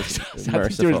was, That it was, was there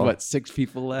was merciful. 6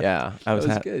 people left. Yeah, I was,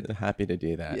 was good. happy to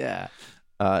do that. Yeah.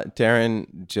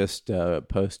 Darren just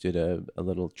posted a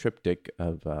little triptych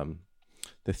of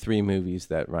the 3 movies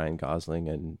that Ryan Gosling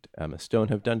and Emma Stone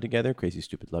have done together: Crazy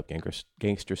Stupid Love,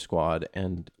 Gangster Squad,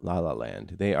 and La La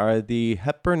Land. They are the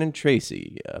Hepburn and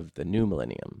Tracy of the new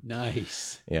millennium.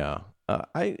 Nice. Yeah.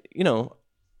 I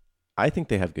think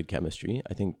they have good chemistry.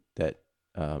 I think that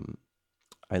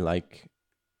I like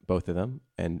both of them,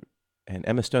 and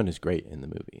Emma Stone is great in the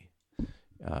movie.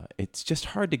 It's just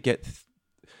hard to get.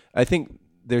 I think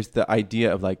there's the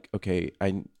idea of like, okay,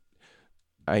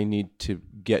 I need to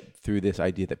get through this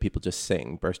idea that people just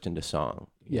sing, burst into song.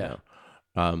 You Yeah.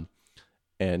 know?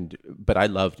 But I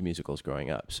loved musicals growing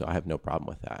up, so I have no problem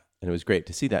with that. And it was great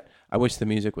to see that. I wish the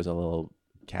music was a little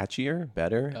catchier,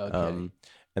 better. Okay.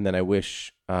 And then I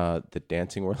wish the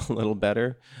dancing were a little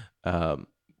better.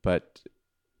 But,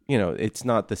 you know, it's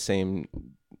not the same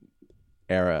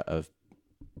era of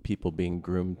people being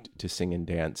groomed to sing and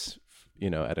dance, you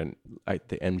know, at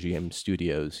the MGM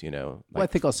studios, you know. Well, I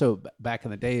think also back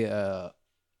in the day,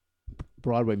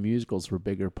 Broadway musicals were a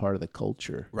bigger part of the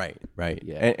culture. Right.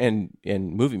 Yeah. And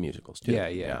movie musicals too.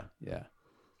 Yeah.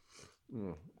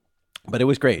 But it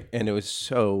was great, and it was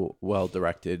so well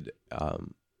directed.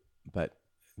 But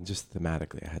just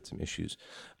thematically, I had some issues.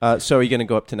 So are you going to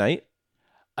go up tonight?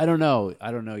 I don't know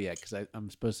yet because I'm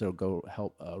supposed to go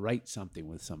help write something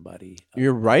with somebody.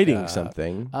 You're writing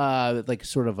something. Like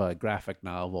sort of a graphic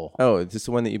novel. Oh, is this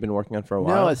the one that you've been working on for a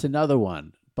while? No, it's another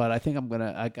one. But I think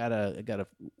I gotta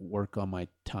work on my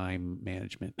time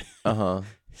management. Uh-huh.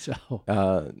 So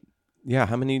yeah.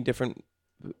 How many different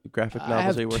graphic I novels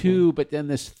have are you working on? 2, but then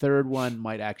this third one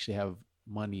might actually have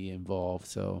money involved.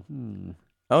 So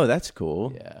Oh, that's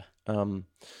cool. yeah.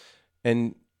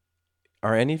 And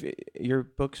are any of your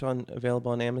books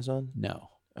available on Amazon? No,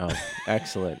 Oh,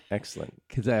 excellent.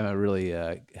 because I really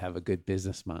have a good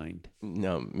business mind.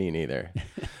 No, me neither.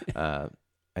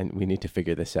 And we need to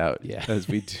figure this out. Yeah. as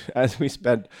we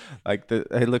spend I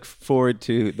look forward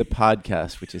to the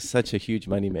podcast, which is such a huge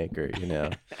moneymaker, you know.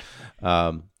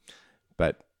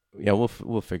 But yeah,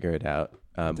 we'll figure it out.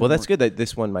 Well, that's good that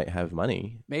this one might have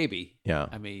money. Maybe. Yeah.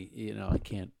 I mean, you know, I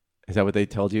can't. Is that what they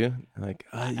told you? Like,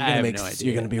 you're I gonna have make, no idea.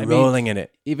 you're gonna be I mean, rolling in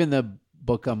it. Even the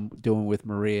book I'm doing with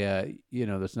Maria, you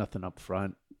know, there's nothing up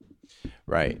front.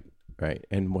 Right.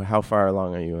 And how far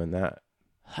along are you in that?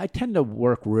 I tend to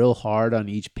work real hard on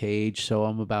each page, so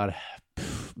I'm about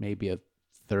maybe a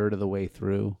third of the way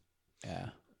through. Yeah.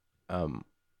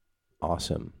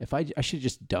 Awesome. If I should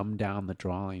just dumb down the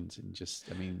drawings and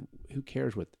I mean, who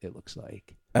cares what it looks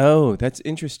like? Oh, that's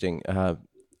interesting.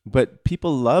 But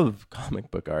people love comic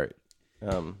book art.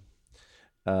 Hold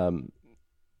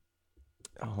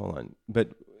on. But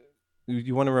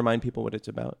you want to remind people what it's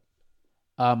about?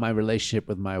 My relationship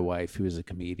with my wife, who is a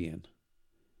comedian,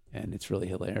 and it's really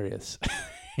hilarious.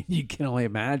 You can only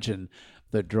imagine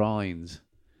the drawings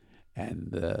and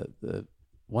the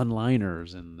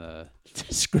one-liners and the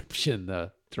description,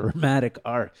 the dramatic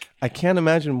arc. I can't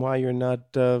imagine why you're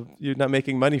not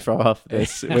making money off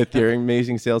this with your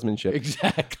amazing salesmanship.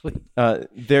 Exactly.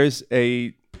 There's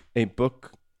a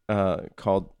book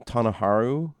called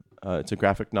Tanaharu. It's a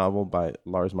graphic novel by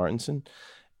Lars Martinson,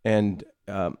 and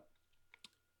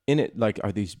in it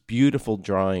are these beautiful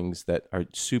drawings that are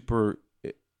super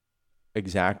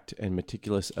exact and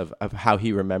meticulous of how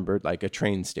he remembered a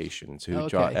train station. So he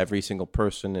draw every single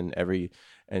person and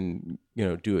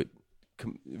do it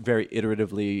very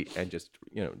iteratively and just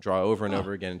draw over and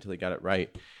over again until he got it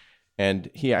right. And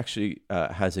he actually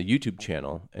has a YouTube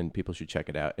channel, and people should check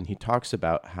it out. And he talks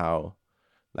about how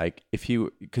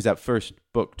because that first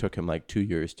book took him 2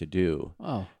 years to do.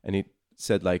 Oh. And he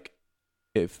said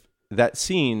if that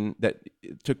scene that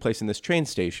took place in this train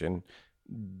station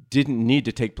didn't need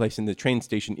to take place in the train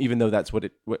station, even though that's where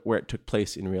it took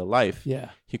place in real life. Yeah.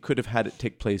 He could have had it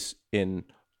take place on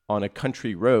a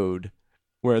country road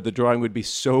where the drawing would be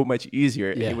so much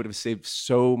easier, and he would have saved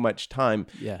so much time,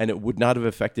 and it would not have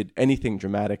affected anything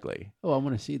dramatically. Oh, I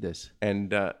want to see this.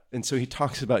 And so he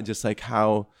talks about just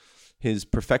how his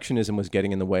perfectionism was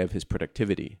getting in the way of his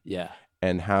productivity. Yeah.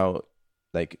 And how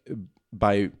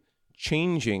by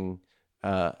changing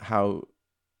how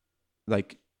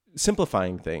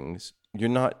simplifying things, you're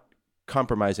not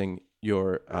compromising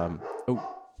your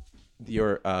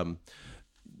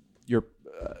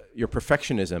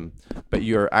perfectionism, but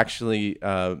you're actually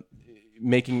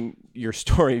making your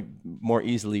story more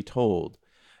easily told.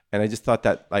 And I just thought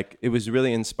that it was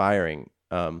really inspiring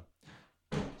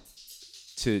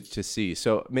to see.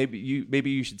 So maybe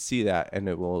you should see that, and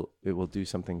it will do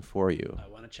something for you. I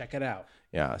want to check it out.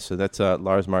 Yeah, so that's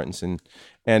Lars Martinson,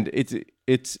 and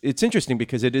it's interesting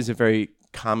because it is a very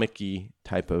comic-y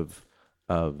type of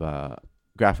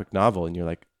graphic novel, and you're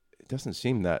it doesn't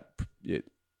seem that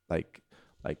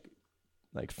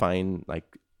fine,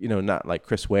 not like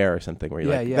Chris Ware or something where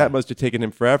you're that must have taken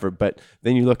him forever. But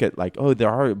then you look at there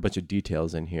are a bunch of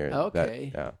details in here.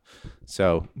 Okay.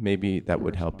 So maybe that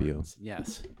would help you.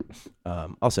 Yes.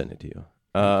 I'll send it to you.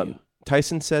 Thank you.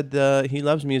 Tyson said he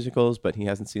loves musicals, but he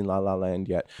hasn't seen La La Land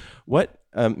yet. What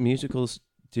musicals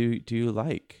do you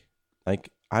like?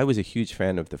 I was a huge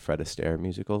fan of the Fred Astaire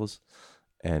musicals,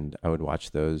 and I would watch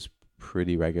those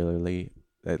pretty regularly.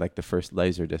 like the first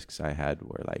laser discs I had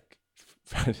were like,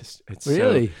 it's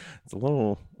Really? So, it's a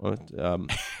little.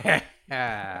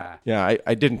 Yeah,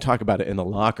 I didn't talk about it in the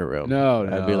locker room. No,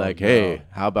 I'd be no, like, hey, no.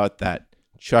 how about that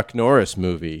Chuck Norris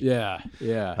movie? Yeah.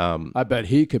 I bet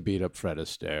he could beat up Fred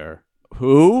Astaire.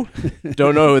 Who?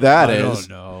 Don't know who that I is.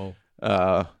 don't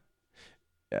know.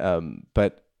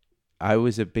 But I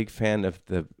was a big fan of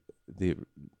the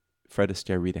Fred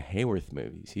Astaire, Rita Hayworth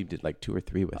movies. He did like 2 or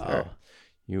 3 with her.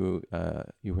 You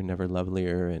were never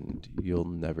lovelier, and you'll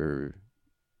never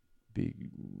be.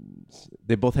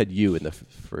 They both had you in the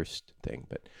first thing,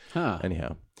 but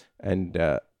anyhow, and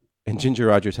Ginger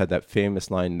Rogers had that famous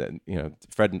line that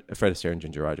Fred Astaire and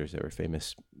Ginger Rogers, they were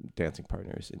famous dancing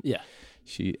partners, and Yeah.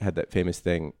 she had that famous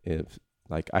thing of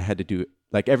like, I had to do,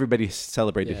 like, everybody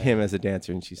celebrated him as a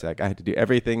dancer, and she's like, I had to do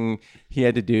everything he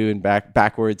had to do in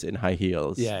backwards in high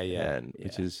heels.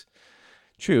 Which is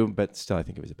true, but still I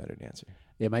think it was a better dancer.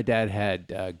 Yeah, my dad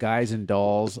had Guys and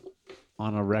Dolls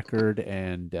on a record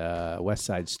and West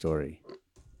Side Story.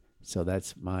 So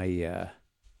that's my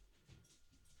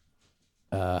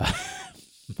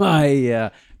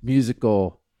my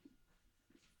musical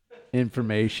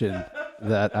information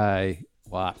that I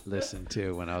listened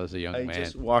to when I was a young man. I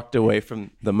just walked away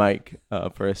from the mic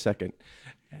for a second,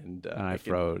 and I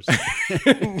froze.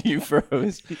 You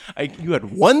froze. You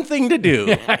had one thing to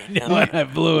do. I know, and I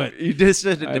blew it. You just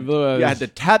had I blew it. You had to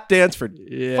tap dance for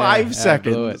 5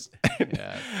 seconds. I blew it.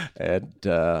 Yeah. And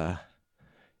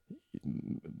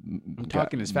I'm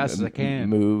talking as fast as I can.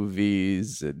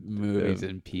 Movies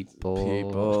and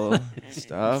people,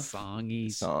 stuff,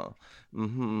 songies. Song.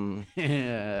 Mm-hmm.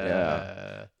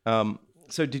 Yeah.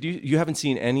 So did you haven't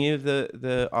seen any of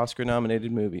the Oscar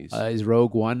nominated movies? Is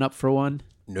Rogue One up for one?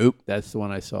 Nope. That's the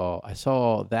one I saw. I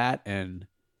saw that, and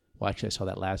actually I saw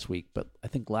that last week. But I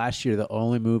think last year the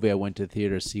only movie I went to the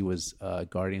theater to see was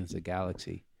Guardians of the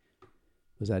Galaxy.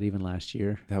 Was that even last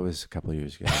year? That was a couple of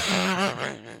years ago.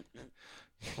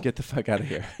 Get the fuck out of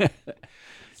here.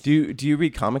 Do you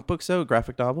read comic books though?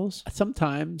 Graphic novels?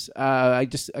 Sometimes. I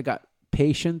got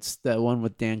Patience, the one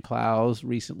with Dan Clowes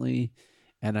recently,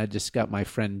 and I just got my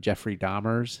friend Jeffrey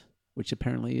Dahmer's, which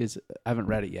apparently is, I haven't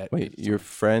read it yet. Wait, your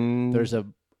friend? There's a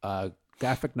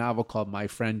graphic novel called My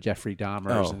Friend Jeffrey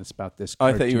Dahmer's, and it's about this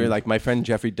I thought you were like, my friend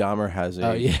Jeffrey Dahmer has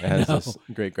this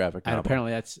great graphic novel. And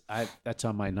apparently that's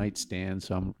on my nightstand,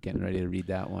 so I'm getting ready to read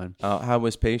that one. How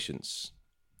was Patience?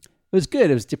 It was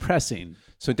good. It was depressing.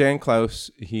 So Dan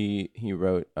Clowes, he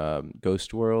wrote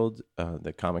Ghost World,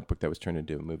 the comic book that was turned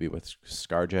into a movie with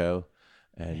ScarJo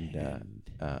and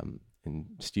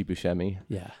Steve Buscemi.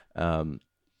 Yeah.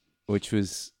 Which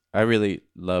was, I really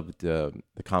loved the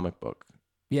comic book.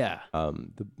 Yeah.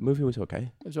 The movie was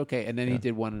okay. It was okay. And then he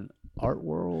did one in Art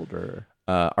World or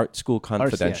Art School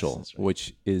Confidential, yes, right.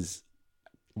 which is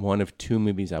one of 2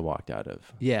 movies I walked out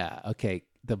of. Yeah. Okay.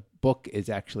 The book is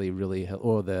actually really,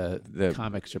 or the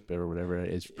comic strip or whatever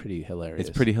is pretty hilarious.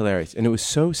 It's pretty hilarious, and it was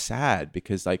so sad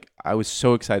because like I was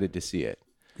so excited to see it.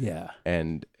 Yeah.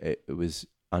 And it was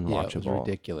unwatchable. Yeah, it was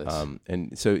ridiculous.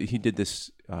 And so he did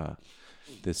this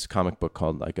this comic book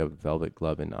called like a Velvet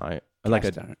Glove and Iron, like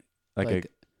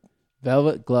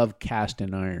Velvet Glove Cast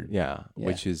in Iron. Yeah,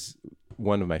 which is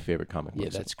one of my favorite comic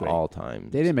books that's of great. all time.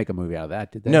 They didn't make a movie out of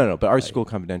that, did they? No, but Art School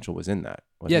Confidential was in that.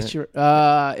 Wasn't it? Sure.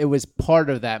 It was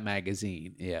part of that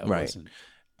magazine. Yeah, it wasn't.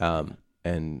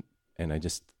 And I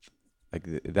just like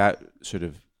that sort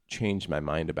of changed my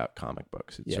mind about comic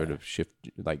books. It sort of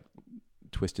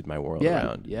twisted my world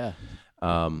around. Yeah.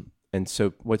 And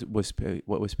so what was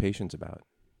Patience about?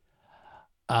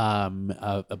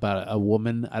 About a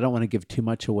woman. I don't want to give too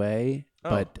much away,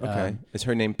 but okay. Is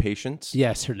her name Patience?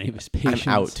 Yes, her name is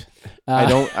Patience.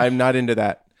 I'm out. I'm not into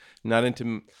that. Not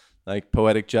into like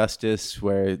poetic justice,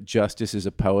 where justice is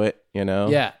a poet.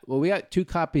 Yeah. Well, we got 2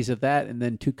 copies of that, and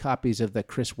then 2 copies of the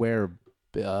Chris Ware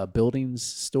buildings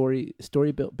story.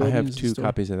 Buildings. I have 2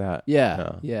 copies of that.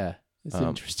 Yeah. Yeah. It's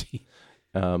interesting.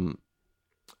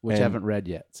 Which I haven't read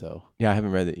yet. So yeah, I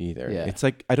haven't read it either. Yeah. It's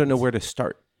like I don't know where to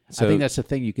start. So, I think that's the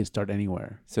thing. You can start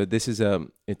anywhere. So this is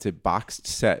it's a boxed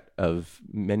set of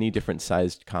many different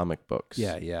sized comic books.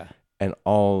 Yeah. And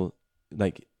all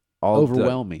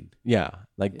overwhelming.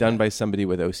 Done by somebody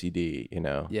with OCD,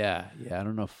 Yeah. I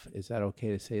don't know is that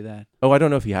okay to say that? Oh, I don't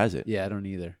know if he has it. Yeah, I don't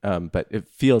either. But it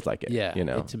feels like it. Yeah,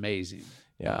 it's amazing.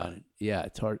 Yeah.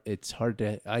 It's hard. It's hard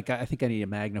to. I think I need a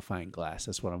magnifying glass.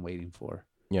 That's what I'm waiting for.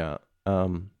 Yeah.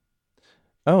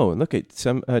 Oh, look at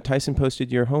Tyson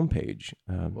posted your homepage,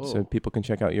 so people can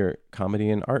check out your comedy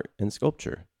and art and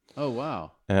sculpture. Oh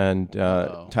wow! And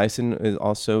Tyson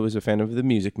was a fan of The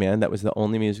Music Man. That was the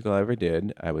only musical I ever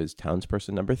did. I was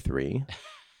townsperson number 3.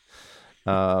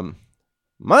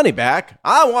 Money back?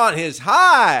 I want his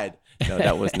hide. No,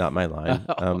 that was not my line.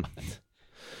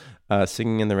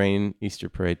 Singing in the Rain, Easter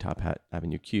Parade, Top Hat,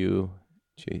 Avenue Q,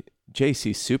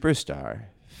 JC Superstar,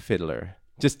 Fiddler.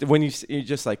 Just when you're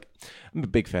just like, I'm a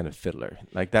big fan of Fiddler.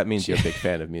 Like that means you're a big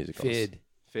fan of musicals.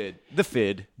 The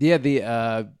Fid. Yeah,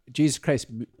 the Jesus Christ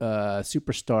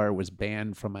Superstar was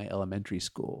banned from my elementary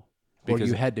school. Because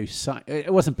you had to sign.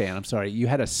 It wasn't banned. I'm sorry. You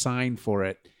had to sign for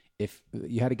it. If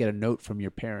you had to get a note from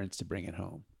your parents to bring it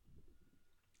home.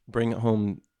 Bring it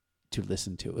home to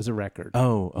listen to. It was a record.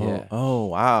 Oh,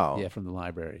 wow. Yeah, from the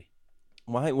library.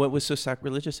 Why? What was so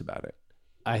sacrilegious about it?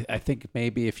 I think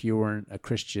maybe if you weren't a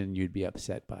Christian, you'd be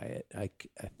upset by it. I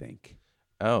think.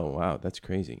 Oh, wow. That's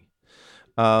crazy.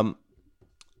 And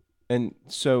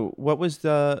so what was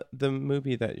the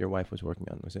movie that your wife was working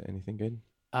on? Was it anything good?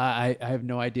 I have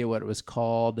no idea what it was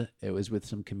called. It was with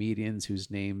some comedians whose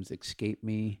names escape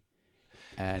me.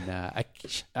 And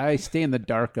I stay in the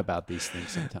dark about these things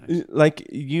sometimes. Like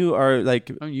you are like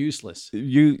I'm useless.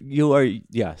 You are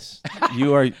yes.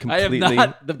 You are completely I am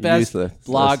not the best useless.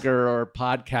 blogger or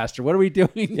podcaster. What are we doing?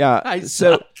 Yeah.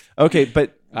 So okay,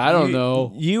 but I don't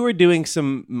know. You were doing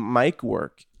some mic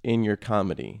work in your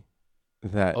comedy.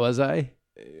 That was I?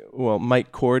 Well,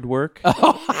 mic cord work.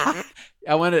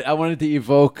 I wanted to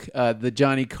evoke the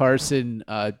Johnny Carson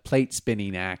plate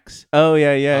spinning acts. Oh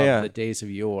yeah. The days of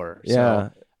yore. Yeah.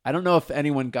 So I don't know if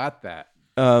anyone got that.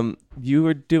 You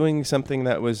were doing something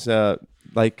that was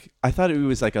like I thought it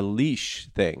was like a leash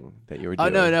thing that you were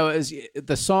doing. Oh no! It was,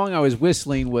 the song I was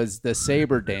whistling was the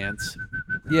Saber Dance.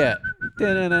 Yeah,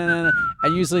 and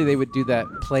usually they would do that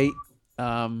plate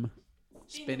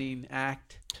spinning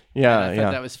act. Yeah, I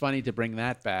thought that was funny to bring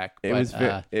that back. It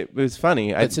was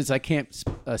funny. But since I can't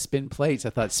spin plates, I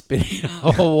thought spinning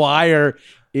a wire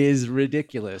is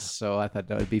ridiculous. So I thought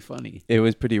that would be funny. It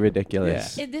was pretty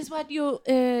ridiculous. Is this what you was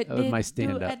did my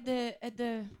stand-up. at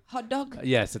the hot dog?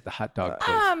 Yes, at the hot dog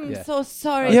place. I'm so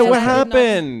sorry. Yeah, that what I did not-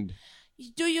 happened?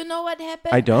 Do you know what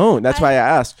happened? I don't. That's why I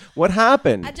asked. What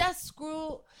happened? I just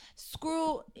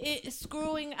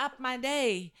screwing up my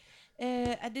day.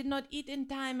 I did not eat in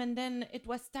time, and then it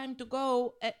was time to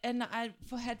go, and I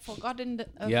had forgotten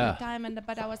the time,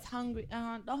 but I was hungry.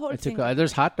 The whole thing.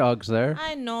 There's hot dogs there.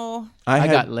 I know. I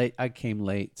got late. I came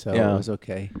late, so it was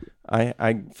okay.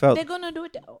 I felt They're gonna do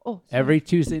it. Oh, every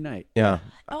Tuesday night. Yeah.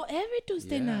 Oh, every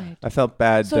Tuesday night. I felt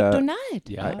bad. So tonight.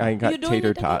 Yeah. I got You doing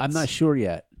tater it again? tots. I'm not sure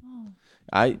yet.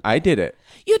 I did it.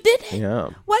 You did it? Yeah.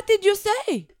 What did you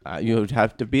say? You would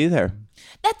have to be there.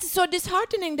 That's so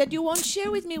disheartening that you won't share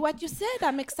with me what you said.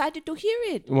 I'm excited to hear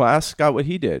it. Well, ask Scott what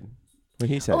he did. What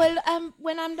he said. Well,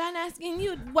 when I'm done asking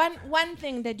you, one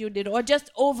thing that you did, or just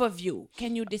overview,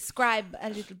 can you describe a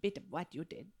little bit of what you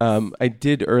did? I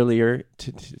did earlier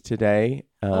today.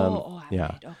 I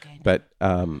yeah. read. Okay.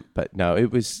 But no,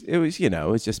 it was it was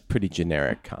just pretty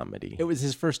generic comedy. It was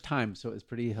his first time, so it was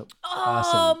pretty Oh,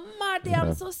 awesome. Marty,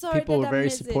 I'm so sorry. People that were I very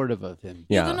missed it. supportive of him.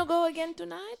 Yeah. You're gonna go again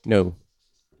tonight? No,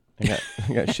 I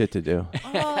got shit to do.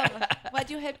 Oh, what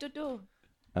you have to do?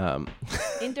 Um,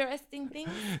 Interesting things.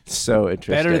 so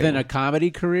interesting. Better than a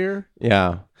comedy career?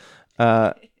 Yeah.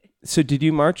 So did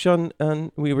you march on?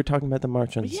 We were talking about the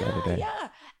march on Saturday. Yeah.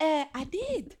 I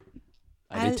did.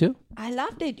 I did too. I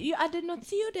loved it. I did not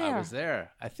see you there. I was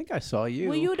there. I think I saw you.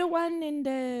 Were you the one in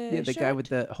the the guy with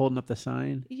the holding up the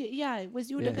sign? Yeah,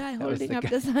 was you the Yeah, guy that was holding the up guy.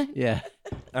 the sign? Yeah.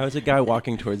 I was a guy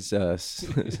walking towards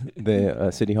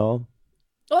the city hall.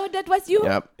 Oh, that was you?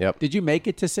 Yep. Did you make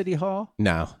it to City Hall?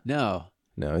 No, No.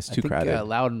 it's too crowded.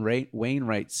 Loudon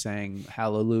Wainwright sang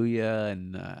Hallelujah,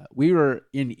 and we were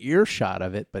in earshot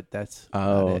of it, but that's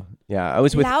about it. yeah. I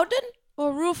was with. Loudon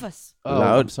or Rufus? Oh,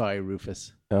 Loud- I'm sorry,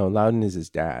 Rufus. No, Loudon is his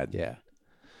dad. Yeah.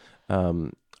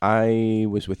 I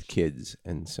was with kids,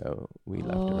 and so we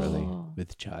left early.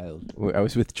 With child. I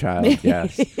was with child.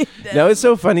 Yes. No, it's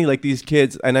so funny. Like these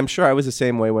kids, and I'm sure I was the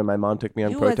same way when my mom took me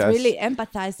on You was protests. really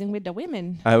empathizing with the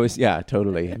women. I was, yeah,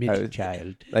 totally. I was,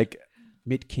 Mid-child. like,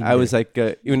 Mid-kinder. I was like,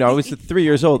 I was 3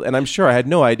 years old, and I'm sure I had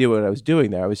no idea what I was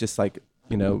doing there. I was just like,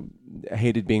 I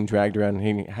hated being dragged around,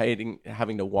 hating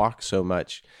having to walk so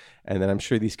much. And then I'm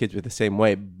sure these kids were the same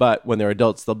way. But when they're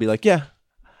adults, they'll be like, yeah,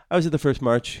 I was at the first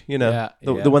march,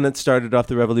 the one that started off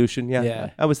the revolution.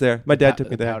 Yeah. I was there. My dad took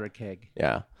me there. Powder keg.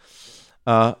 Yeah.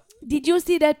 Did you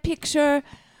see that picture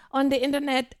on the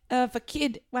internet of a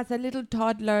kid with a little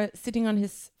toddler sitting on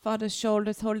his father's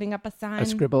shoulders holding up a sign? A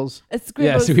Scribbles. A Scribbles.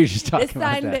 Yeah, so we were just A talking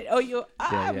about sign that.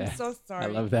 I'm so sorry. I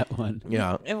love that one.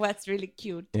 Yeah. It was really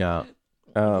cute. Yeah.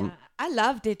 Yeah, I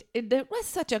loved it. It was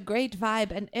such a great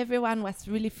vibe, and everyone was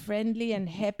really friendly and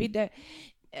happy.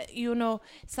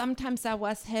 sometimes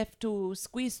I have to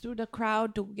squeeze through the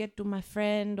crowd to get to my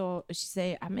friend, or she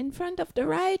say, I'm in front of the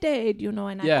Rite Aid,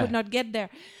 and I could not get there.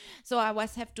 So I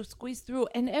have to squeeze through,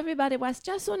 and everybody was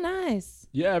just so nice.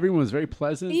 Yeah, everyone was very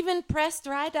pleasant. Even pressed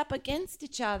right up against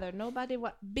each other. Nobody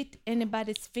bit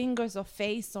anybody's fingers or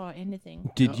face or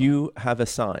anything. Did you have a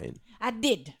sign? I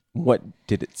did. What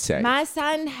did it say? My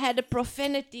sign had a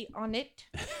profanity on it.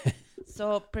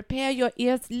 So prepare your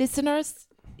ears, listeners.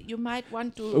 You might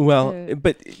want to... Well,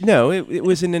 but no, it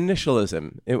was an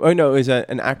initialism. It was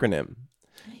an acronym.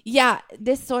 Yeah,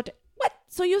 this sort of... What?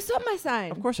 So you saw my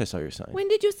sign? Of course I saw your sign. When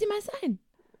did you see my sign?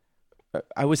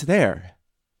 I was there.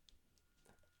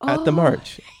 At the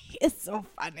march. It's so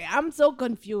funny. I'm so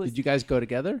confused. Did you guys go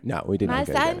together? No, we didn't. My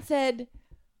sign said...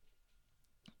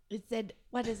 It said...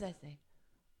 What does that say?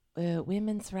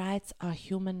 Women's rights are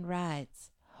human rights.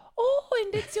 Oh,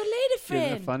 and it's your lady friend.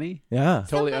 Isn't that funny? Yeah.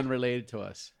 Totally unrelated to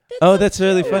us. That's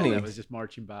really funny. That was just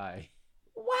marching by.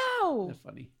 Wow. Isn't that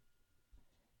funny?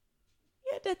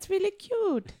 Yeah, that's really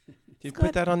cute. You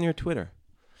put that on your Twitter.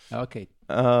 Okay.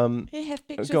 He have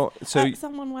pictures.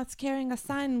 Someone was carrying a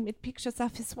sign with pictures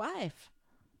of his wife.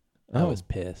 I was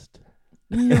pissed.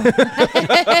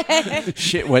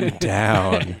 Shit went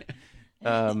down.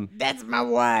 That's my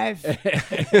wife.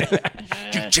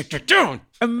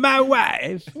 My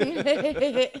wife.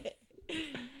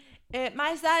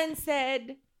 My sign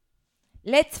said,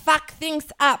 "Let's fuck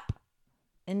things up,"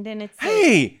 and then it said,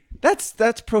 "Hey,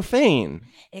 that's profane."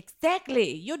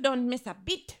 Exactly. You don't miss a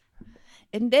bit.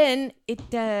 And then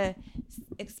it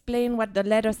explained what the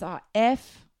letters are.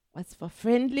 F was for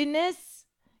friendliness.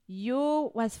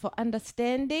 U was for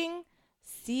understanding.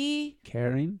 C,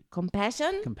 caring.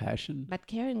 Compassion. But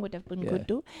caring would have been good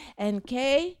too. And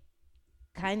K,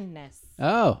 kindness.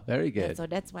 Oh, very good. So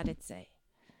that's what it say.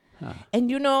 Huh. And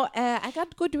I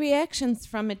got good reactions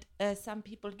from it. Some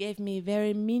people gave me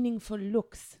very meaningful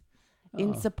looks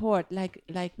in support, like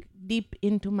deep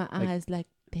into my eyes, like,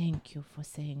 thank you for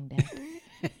saying that.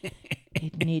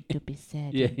 It need to be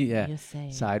said. Yeah. You say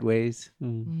sideways.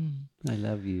 I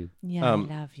love you. Yeah, I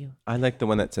love you. I like the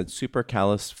one that said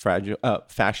fascist,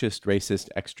 racist,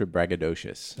 extra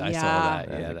braggadocious. I saw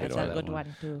that. Yeah, that's a good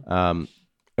one too.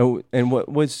 And what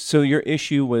was so your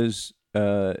issue was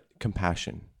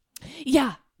compassion.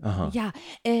 Yeah. Yeah.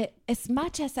 As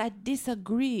much as I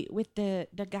disagree with the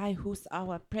guy who's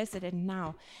our president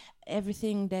now,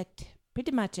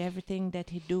 pretty much everything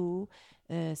that he do,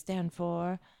 stand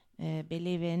for,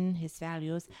 believe in, his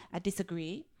values, I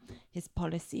disagree, his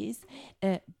policies.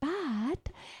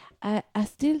 But I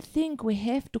still think we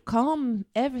have to calm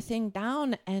everything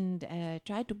down and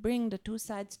try to bring the two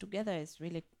sides together is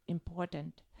really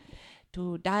important.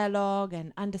 To dialogue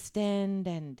and understand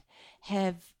and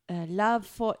have love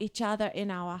for each other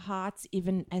in our hearts,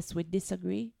 even as we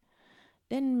disagree.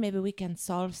 Then maybe we can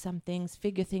solve some things,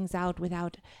 figure things out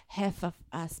without half of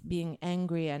us being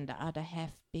angry and the other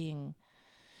half being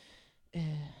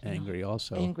angry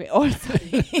also.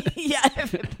 Yeah,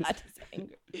 everybody's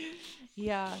angry.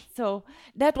 Yeah, so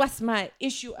that was my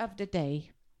issue of the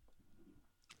day.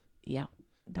 Yeah.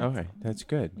 Okay, that's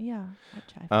good. Yeah, I'll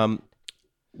try.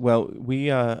 Well, we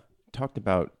talked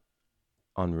about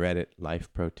on Reddit life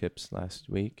pro tips last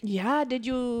week. Yeah, did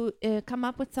you come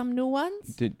up with some new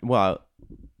ones?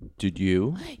 Did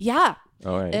you? Yeah.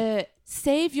 All right.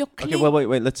 Save your Okay, well,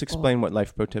 wait. Let's explain what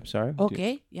life pro tips are.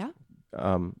 Okay, yeah.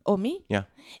 Me? Yeah.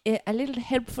 A little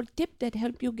helpful tip that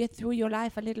help you get through your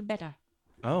life a little better.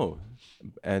 Oh,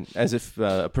 and as if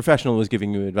a professional was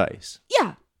giving you advice.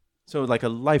 Yeah. So like a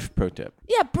life pro tip.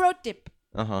 Yeah, pro tip.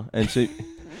 And so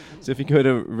if you go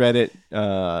to Reddit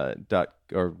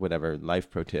or whatever, life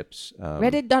pro tips.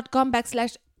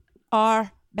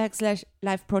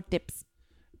 Reddit.com/r/life pro tips.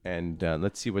 And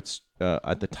let's see what's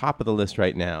at the top of the list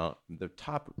right now. The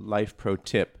top life pro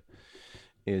tip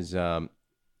is,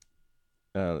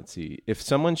 let's see. If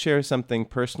someone shares something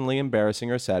personally embarrassing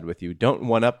or sad with you, don't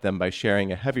one-up them by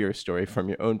sharing a heavier story from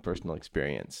your own personal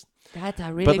experience. That's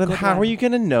a really good one. But then how are you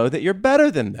going to know that you're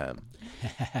better than them?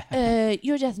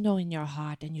 You just know in your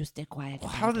heart and you stay quiet. Well,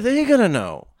 how are they going to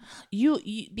know? You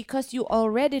because you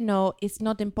already know, it's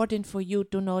not important for you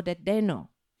to know that they know.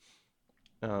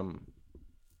 How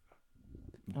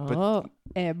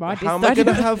am I going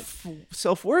to have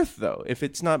self-worth, though, if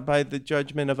it's not by the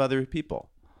judgment of other people?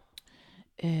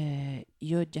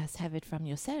 You just have it from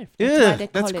yourself.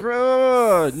 That's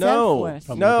gross.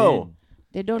 No.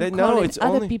 They don't call it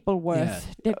other people worth. Yeah.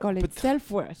 They call it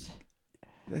self-worth.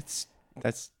 That's.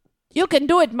 You can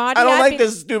do it, Marty. I don't like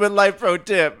this stupid life pro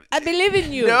tip. I believe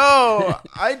in you. No,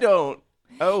 I don't.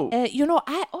 Oh.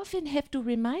 I often have to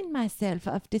remind myself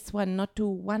of this one, not to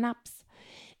one-ups.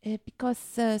 because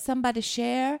somebody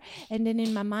share, and then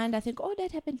in my mind I think, oh,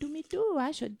 that happened to me too.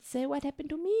 I should say what happened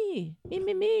to me.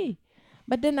 Me.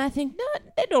 But then I think, no,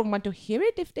 they don't want to hear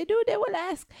it. If they do, they will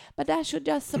ask. But I should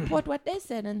just support what they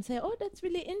said and say, oh, that's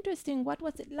really interesting. What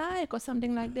was it like? Or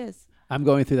something like this. I'm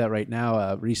going through that right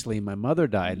now. Recently, my mother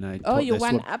died, and I. Oh, you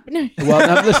won up. Well,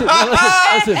 no, listen.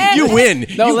 You win.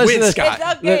 No, you listen win, to this. Scott.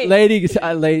 It's okay.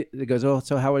 Lady goes, oh,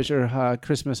 so how was your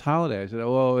Christmas holiday? I said,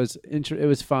 oh, well, it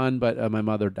was fun, but my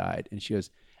mother died. And she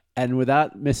goes, and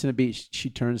without missing a beat, she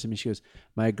turns to me. She goes,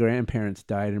 my grandparents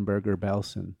died in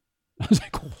Bergen-Belsen. I was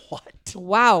like, what?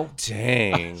 Wow. I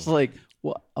Dang. was like,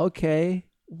 well, okay.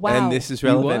 Wow. And this is You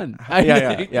relevant. won.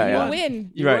 Yeah. You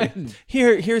win. You're right. win.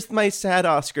 Here's my sad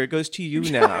Oscar. It goes to you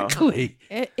now. Exactly.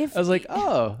 If I was like,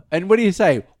 oh. And what do you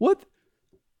say?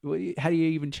 How do you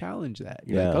even challenge that?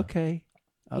 You're like, Yeah. okay.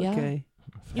 Yeah.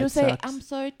 you That say, sucks. I'm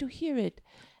sorry to hear it.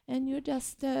 And you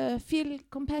just feel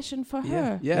compassion for Yeah,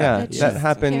 her. Yeah, That that she's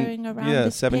happened. carrying around Yeah,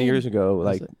 this 7 pain. years ago.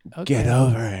 Like, okay. get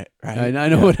over it. Right? I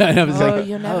know what I was Oh, like.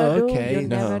 you never do. okay. You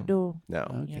never No. do.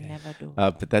 No. You Okay. never do.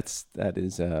 But that's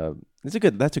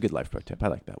a good life pro tip. I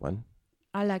like that one.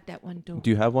 I like that one too. Do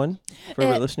you have one for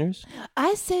our Uh, listeners?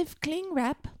 I save cling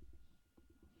wrap.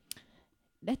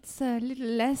 That's a little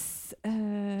less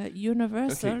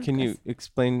universal. Okay, can you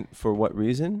explain for what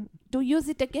reason? to use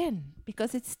it again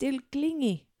because it's still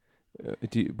clingy.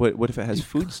 What if it has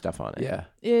food stuff on it?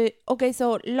 Yeah. Okay,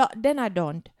 so then I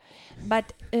don't.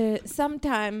 But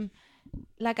sometime,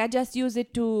 like I just use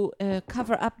it to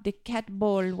cover up the cat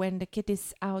bowl when the kid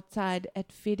is outside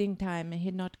at feeding time and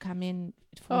he not come in.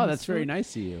 For Oh, his that's very food.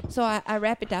 nice of you. So I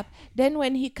wrap it up. Then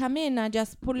when he come in, I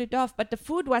just pull it off. But the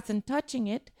food wasn't touching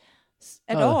it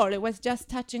at Oh. all. It was just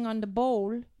touching on the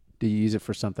bowl. Do you use it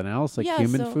for something else, like Yeah,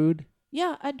 human so- food?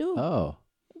 Yeah, I do. Oh.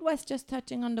 It was just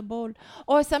touching on the bowl.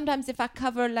 Or sometimes if I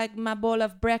cover like my bowl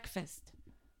of breakfast,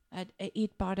 I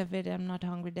eat part of it. I'm not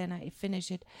hungry. Then I finish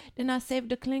it. Then I save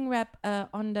the cling wrap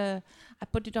on the. I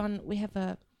put it on. We have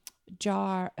a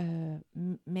jar,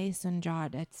 mason jar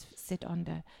that's sit on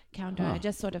the counter. I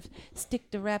just sort of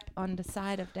stick the wrap on the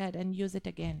side of that and use it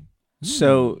again.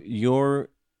 So your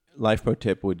life pro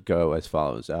tip would go as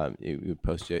follows. You would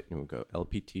post it and it would go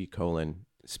LPT :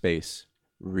 space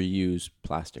reuse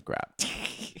plastic wrap.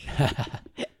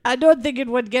 I don't think it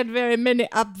would get very many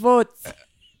upvotes.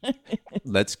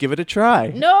 Let's give it a try.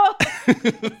 No.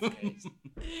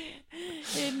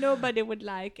 Nobody would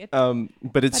like it. But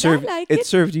it But I served like it it.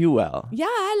 served you well. Yeah,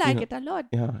 I like it a lot.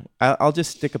 Yeah, I'll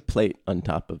just stick a plate on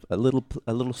top of a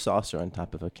little saucer on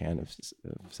top of a can of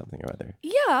something or other.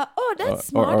 Yeah. Oh, that's Or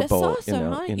smart. a A bowl, saucer,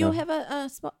 huh? you You know. have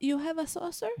you have a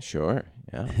saucer? Sure.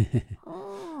 Yeah.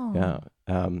 Oh.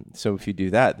 Yeah. So if you do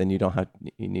that, then you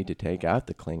need to take out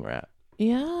the cling wrap.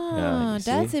 Yeah, you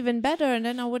that's see? even better. And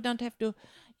then I would not have to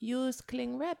use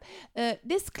cling wrap.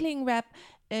 This cling wrap,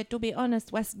 to be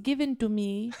honest, was given to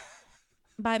me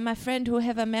by my friend who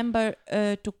have a member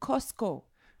to Costco.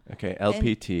 Okay,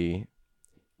 LPT.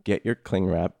 Get your cling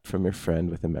wrap from your friend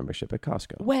with a membership at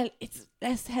Costco. Well,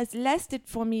 this has lasted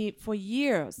for me for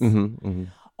years. Mm-hmm.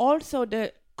 Also,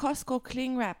 the Costco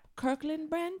cling wrap, Kirkland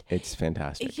brand. It's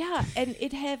fantastic. Yeah, and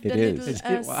it have It the is.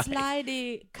 little Why?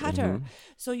 slidey cutter,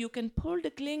 so you can pull the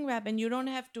cling wrap, and you don't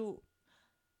have to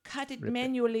cut it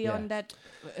manually yeah. on that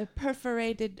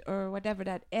perforated or whatever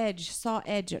that edge, saw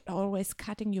edge, always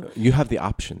cutting you. You have the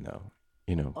option though,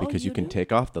 because you you can do?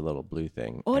 take off the little blue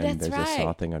thing. Oh, and that's there's a saw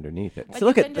right. thing underneath it. But So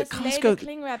look you at can the just lay Costco. the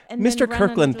cling wrap and Mr. then run a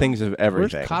Kirkland little- thinks of Where's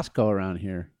everything. Costco around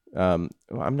here? Well,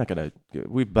 I'm not gonna.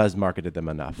 We buzz marketed them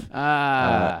enough.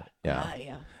 Ah. Yeah. Ah,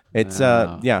 yeah. It's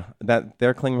Wow. that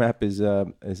their cling wrap is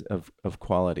of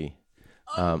quality.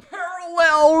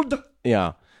 Paralleled.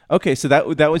 Yeah. Okay, so that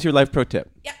was your life pro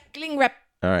tip. Yeah, cling wrap.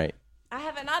 All right. I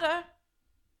have another.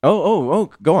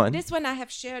 Oh, go on. This one I have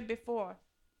shared before.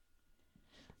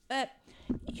 But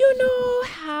you know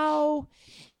how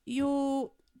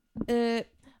you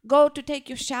go to take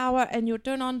your shower and you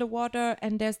turn on the water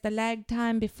and there's the lag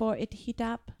time before it heat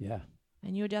up Yeah.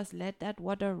 and you just let that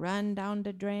water run down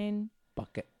the drain?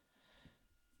 Bucket.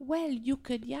 Well, you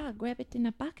could, grab it in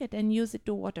a bucket and use it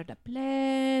to water the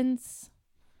plants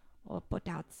or put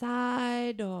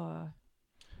outside or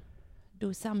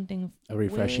do something. A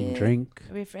refreshing with- drink.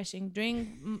 A refreshing drink,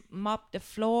 mop the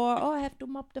floor. Oh, I have to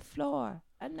mop the floor.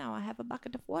 And now I have a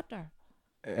bucket of water.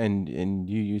 And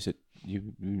you use it.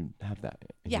 You have that.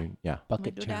 in Yeah. Yeah.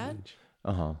 Bucket do that? challenge.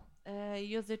 Uh-huh.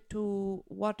 Use it to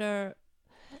water.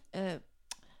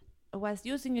 I was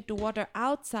using it to water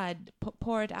outside,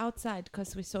 pour it outside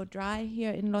because we're so dry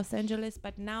here in Los Angeles.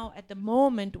 But now at the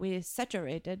moment we're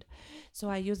saturated, so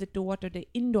I use it to water the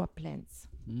indoor plants.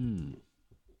 Mm.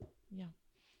 Yeah.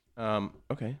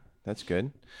 Okay, that's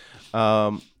good.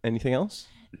 Anything else?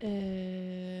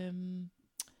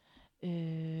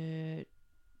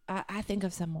 I think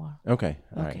of some more. Okay,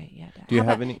 all right. Okay, yeah. Do you How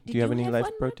have about- any? did Do you have any have life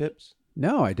one, pro Marty? tips?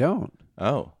 No, I don't.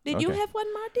 Oh, Did you okay. have one,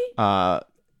 Marty?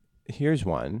 Here's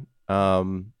one.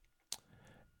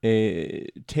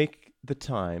 Take the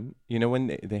time. You know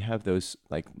when they have those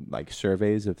like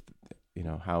surveys of,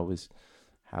 how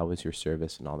was your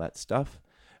service and all that stuff.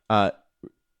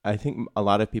 I think a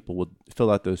lot of people will fill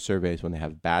out those surveys when they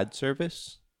have bad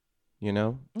service.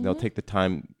 They'll take the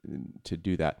time to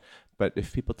do that. But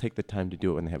if people take the time to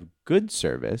do it when they have good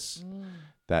service,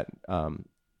 that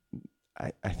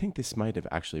I think this might have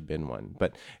actually been one.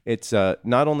 But it's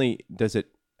not only does it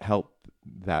help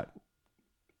that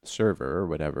server or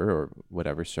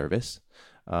whatever service,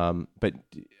 but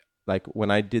like when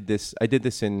I did this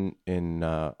in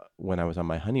when I was on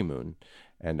my honeymoon,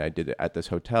 and I did it at this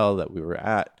hotel that we were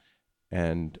at,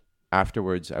 and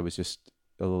afterwards I was just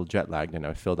a little jet lagged, and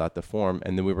I filled out the form,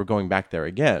 and then we were going back there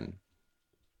again,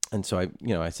 and so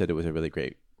I said it was a really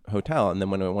great hotel, and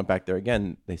then when I went back there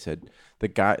again, they said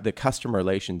the customer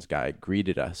relations guy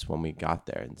greeted us when we got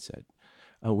there and said,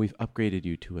 "Oh, we've upgraded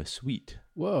you to a suite."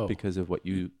 Whoa. Because of what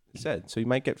you said, so you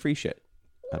might get free shit.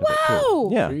 Out Wow. Of it too.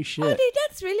 Yeah. Free shit. Marty,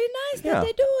 that's really nice Yeah. that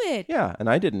they do it. Yeah, and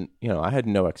I didn't, I had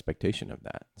no expectation of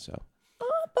that. So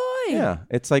Oh boy. yeah,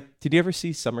 it's like, did you ever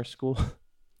see Summer School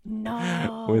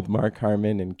No. with Mark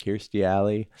Harmon and Kirstie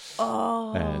Alley?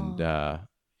 Oh. And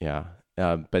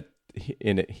but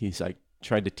in it, he's like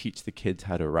tried to teach the kids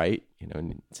how to write,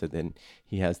 and so then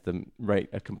he has them write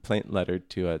a complaint letter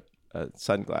to a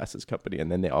sunglasses company,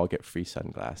 and then they all get free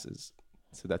sunglasses.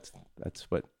 So that's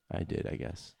what I did, I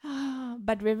guess.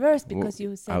 But reverse, because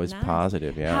you said I was nice.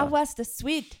 positive, yeah. How was the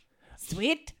suite?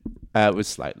 Sweet? It was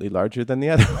slightly larger than the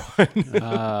other one.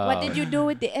 What did you do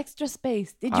with the extra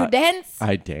space? Did you dance?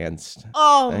 I danced.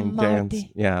 Oh, I Marty.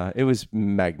 danced. Yeah, it was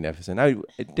magnificent. I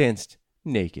danced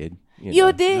naked.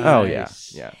 You did? Oh,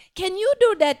 Nice. yeah. Can you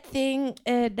do that thing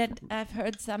that I've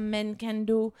heard some men can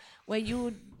do, where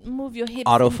you move your hips?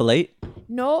 Autofilate?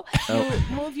 No, you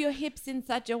move your hips in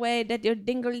such a way that your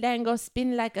dingle dangle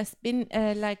spin like a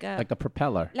Like a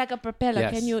propeller. like a propeller.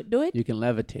 Yes. Can you do it? You can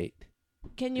levitate.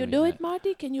 Can you doing do that. it,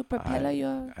 Marty? Can you propeller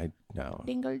your I no.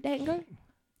 dingle dangle?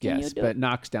 Can you Yes, do but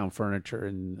knocks down furniture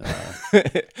and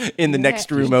In the Yeah. next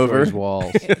room over. destroys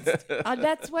walls.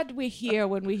 That's what we hear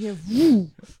when we hear woo,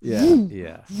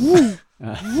 yeah.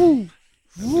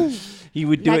 You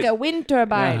would do like it. a wind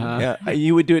turbine. Uh-huh. Yeah,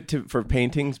 you would do it for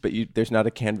paintings, but there's not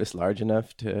a canvas large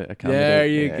enough to accommodate. There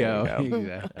you Yeah,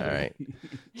 go. All right.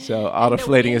 So And the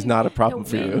autoflating is wind- not a problem the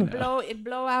for you. wind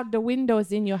blow out the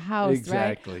windows in your house,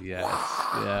 Exactly. Yes.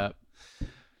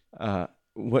 Yeah.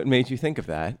 What made you think of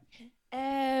that?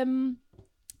 right?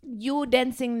 You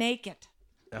dancing naked.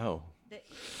 Oh,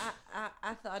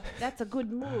 I thought that's a good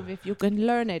move. If you can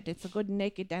learn it, it's a good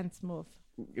naked dance move.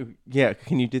 yeah.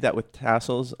 Can you do that with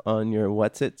tassels on your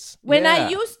what's-its? When I Yeah.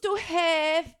 used to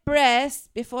have breasts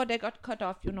before they got cut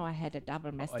off, I had a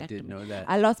double mastectomy. I didn't know that.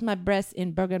 I lost my breasts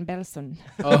in Bergen-Belsen.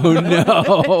 Oh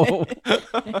no.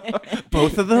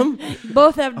 Both of them?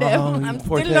 Both of them. Oh, you I'm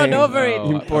poor still not thing. over it.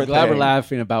 Oh, poor I'm glad we're thing.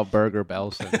 laughing about Burger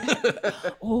Belson.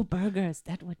 Oh, burgers.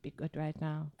 That would be good right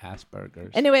now.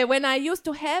 Asperger's. Anyway, when I used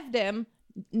to have them,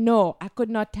 no, I could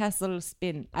not tassel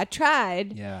spin. I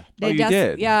tried. Yeah. Oh, you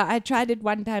did? Yeah, I tried it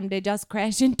one time. They just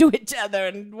crashed into each other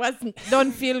and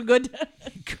don't feel good.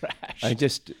 Crash.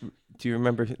 Do you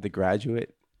remember The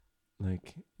Graduate?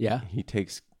 Like, Yeah. he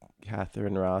takes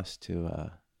Catherine Ross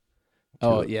to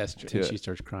Oh to- yes. to- And she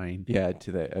starts crying.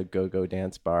 to a go-go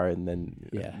dance bar, and then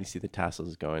Yeah. you see the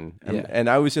tassels going. Yeah. And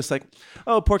I was just like,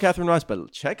 oh, poor Catherine Ross, but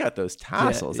check out those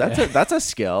tassels. yeah. That's a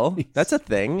skill. That's a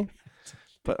thing.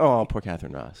 But oh, poor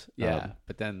Catherine Ross. Yeah.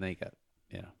 But then they got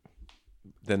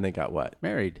Then they got what?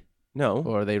 married No.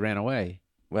 or they ran away.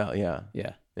 Well, yeah.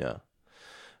 Yeah. Yeah.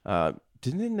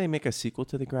 Didn't they make a sequel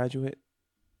to The Graduate?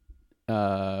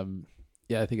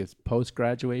 Yeah, I think it's post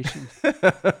graduation.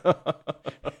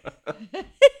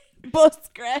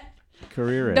 Post-grad.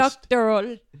 Careerist.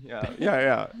 Doctoral. Yeah,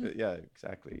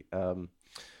 exactly.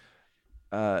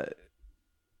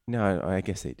 No, I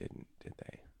guess they didn't, did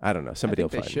they? I don't know. Somebody I will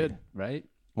think find they should, me. right?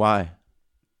 Why?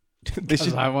 They 'Cause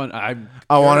should. I want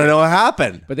to know what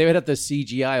happened. But they would have to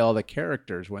CGI all the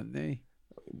characters, wouldn't they?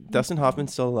 Dustin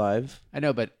Hoffman's still alive. I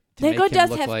know, but to They make could him just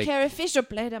look have like, Carrie Fisher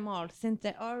play them all, since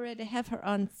they already have her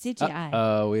on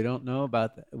CGI. we don't know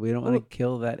about that. We don't want to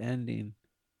kill that ending.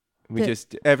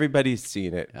 Everybody's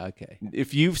seen it. Okay.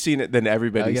 If you've seen it, then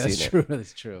everybody's that's seen true. it.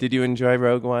 That's true. Did you enjoy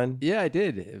Rogue One? Yeah, I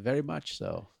did very much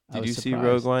so. I Did was you see surprised.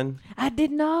 Rogue One? I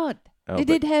did not. Oh, Did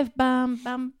but- it have bum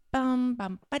bum bum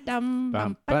bum ba-dum Bum,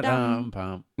 bum ba-dum, ba-dum.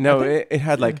 bum. No, it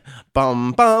had like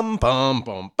bum bum bum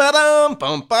bum ba-dum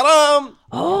bum ba-dum.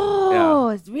 Oh,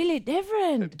 it's really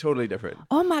different. Totally different.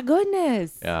 Oh my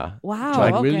goodness. Yeah. Wow.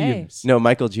 John okay. Williams. No,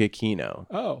 Michael Giacchino.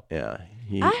 Oh. Yeah.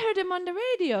 He, I heard him on the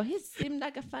radio. He seemed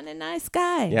like a funny, nice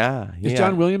guy. yeah. Is yeah.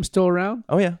 John Williams still around?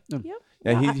 Oh yeah. Yep.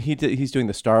 Yeah, he's doing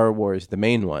the Star Wars, the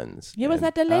main ones. He was And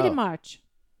at the Lady Oh. March.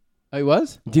 Oh, he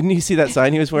was? didn't you see that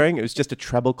sign he was wearing? It was just a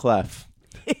treble clef.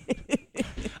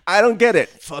 I don't get it.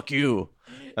 Fuck you.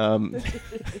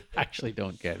 Actually,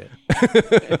 don't get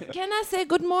it. Can I say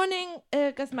good morning?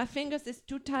 Because my fingers is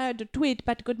too tired to tweet.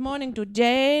 But good morning to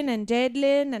Jane and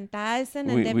Jadlyn and Tyson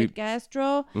and David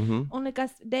Castro. Only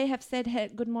because they have said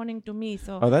good morning to me.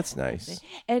 So. Oh, that's nice.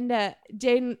 And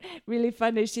Jane, really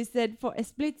funny. She said, for a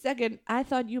split second, I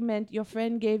thought you meant your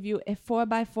friend gave you a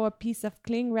 4x4 piece of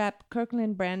cling wrap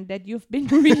Kirkland brand that you've been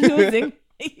reusing.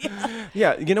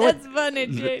 Yeah, you know what? That's funny,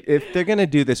 Jane. If they're gonna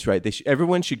do this right,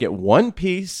 everyone should get one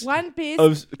piece. One piece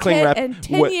of cling wrap. and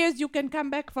 10 years you can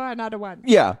come back for another one.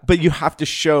 Yeah, but you have to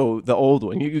show the old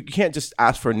one. You can't just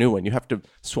ask for a new one. You have to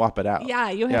swap it out.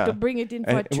 Yeah, you have to bring it in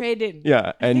for a trade-in.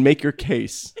 Yeah, and make your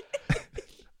case.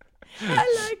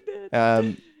 I like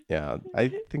that. Yeah, I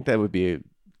think that would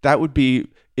be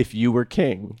if you were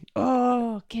king.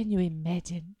 Oh, can you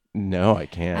imagine? No, I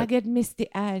can't. I get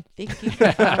misty-eyed thinking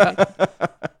about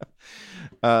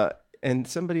it. And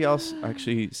somebody else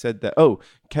actually said that. Oh,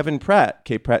 Kevin Pratt,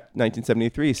 K. Pratt,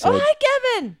 1973 said. Oh, hi,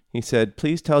 Kevin. He said,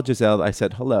 "Please tell Giselle I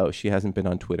said hello. She hasn't been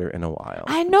on Twitter in a while."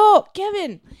 I know,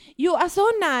 Kevin. You are so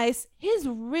nice. He's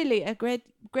really a great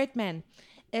man.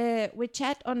 We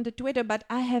chat on the Twitter, but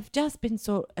I have just been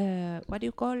so what do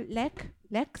you call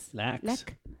lax? I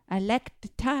lacked the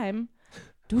time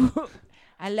to.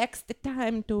 I lacked the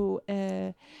time to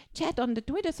chat on the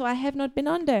Twitter, so I have not been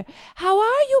on there. How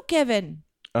are you, Kevin?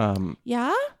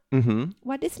 Yeah? Mm-hmm.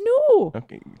 What is new?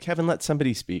 Okay, Kevin, let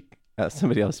somebody speak.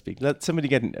 Somebody else speak. Let somebody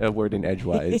get a word in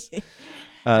edgewise.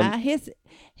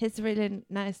 He's really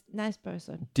nice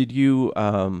person. Did you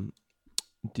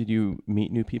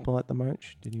meet new people at the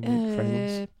march? Did you meet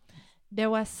friends? There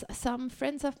was some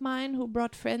friends of mine who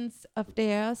brought friends of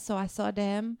theirs, so I saw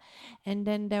them. And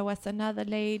then there was another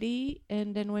lady,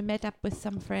 and then we met up with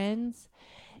some friends,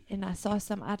 and I saw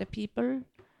some other people.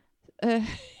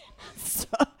 It's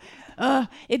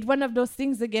one of those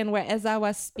things again where as I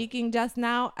was speaking just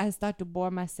now, I start to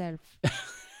bore myself.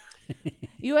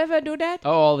 You ever do that?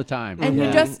 Oh, all the time. And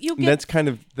you get That's kind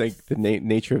of like the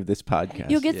nature of this podcast.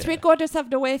 you get 3/4 of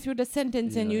the way through the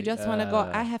sentence and you just want to go,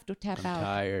 I have to tap out.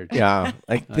 Tired. Yeah,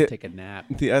 like I'll take a nap.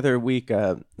 the other week,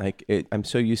 I'm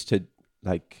so used to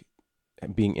like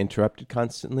being interrupted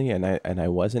constantly, and I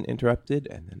wasn't interrupted,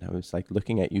 and then I was like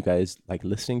looking at you guys like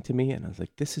listening to me, and I was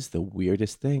like, this is the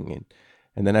weirdest thing,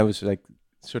 and then I was like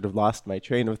sort of lost my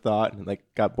train of thought and like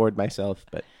got bored myself,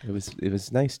 but it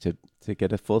was nice to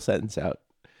get a full sentence out.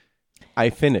 I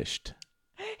finished.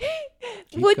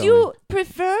 Would you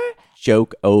prefer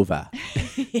Joke over.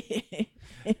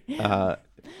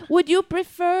 Would you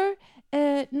prefer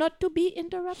not to be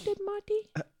interrupted, Marty?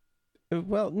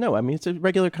 Well, no, I mean, it's a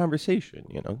regular conversation,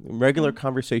 you know. Regular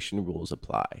conversation rules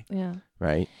apply, Yeah.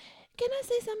 right? Can I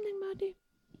say something, Marty?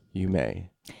 You may.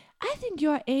 I think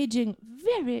you are aging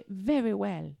very, very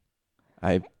well.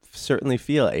 I certainly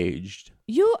feel aged.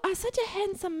 You are such a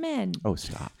handsome man. Oh,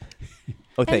 stop.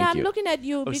 Oh, thank and I'm you. looking at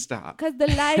you stop. because the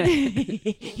light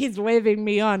he's waving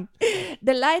me on.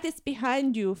 The light is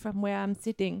behind you from where I'm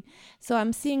sitting, so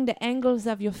I'm seeing the angles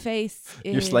of your face.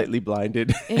 You're slightly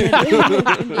blinded. in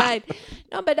light.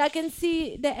 No, but I can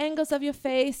see the angles of your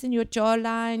face and your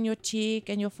jawline, your cheek,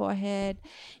 and your forehead.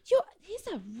 He's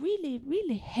a really,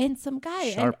 really handsome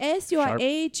guy. Sharp, and as you are sharp.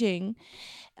 aging,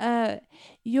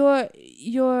 you're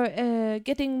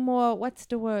getting more. What's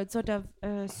the word? Sort of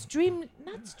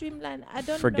not streamlined. I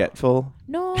don't Forgetful.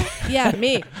 know. No, yeah,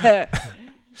 me.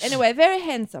 Anyway, very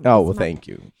handsome. Oh, is well, my- thank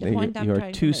you. the point I'm You are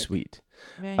trying to too make. sweet.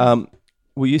 very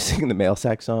Will you sing the mail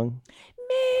sack song?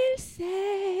 Mail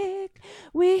sack,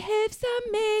 we have some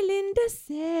mail in the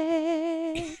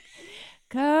sack.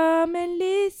 Come and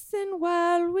listen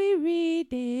while we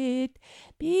read it.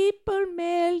 People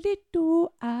mailed it to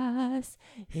us.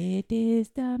 It is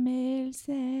the mail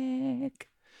sack.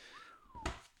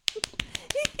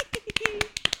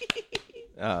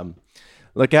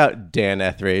 Look out, Dan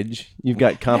Etheridge. You've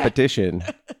got competition.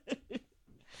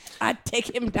 I'd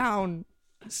take him down.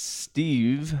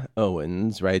 Steve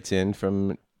Owens writes in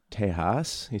from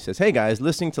Tejas. He says, "Hey guys,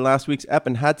 listening to last week's ep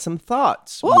and had some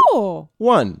thoughts. Oh,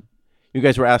 1. You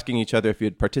guys were asking each other if you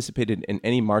had participated in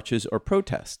any marches or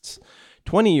protests.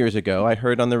 20 years ago, I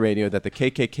heard on the radio that the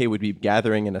KKK would be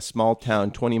gathering in a small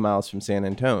town 20 miles from San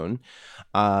Antonio.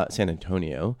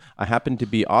 I happened to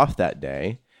be off that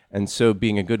day. And so,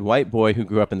 being a good white boy who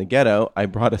grew up in the ghetto, I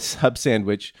brought a sub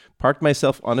sandwich, parked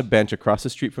myself on a bench across the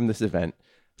street from this event.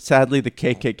 Sadly, the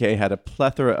KKK had a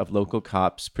plethora of local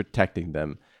cops protecting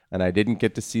them, and I didn't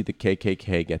get to see the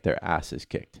KKK get their asses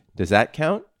kicked. Does that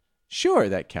count? Sure,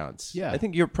 that counts. Yeah. I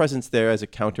think your presence there as a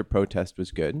counter protest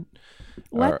was good.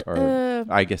 What, Or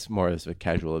I guess more as a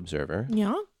casual observer.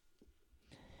 Yeah.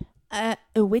 A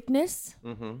witness,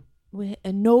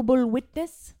 a noble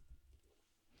witness.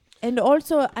 And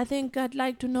also, I think I'd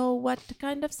like to know what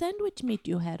kind of sandwich meat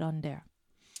you had on there.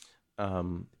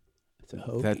 It's a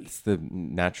hoagie. That's the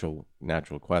natural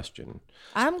question.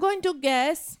 I'm going to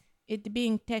guess, it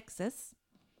being Texas,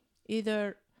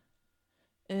 either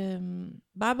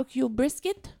barbecue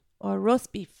brisket or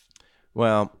roast beef.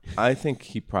 Well, I think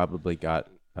he probably got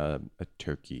a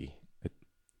turkey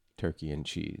and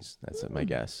cheese. That's my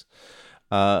guess.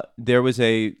 There was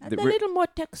a little more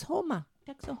Texahoma.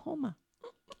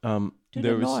 To the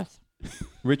there was north.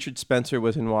 Richard Spencer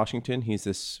was in Washington. He's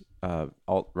this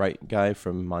alt-right guy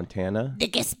from Montana.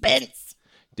 Dickie Spence.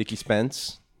 Dickie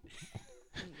Spence.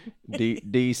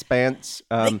 D. Spence.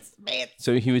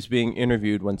 So he was being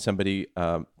interviewed when somebody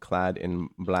clad in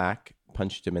black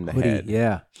punched him in the head.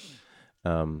 Yeah.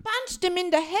 Punched him in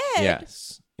the head.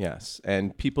 Yes.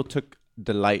 And people took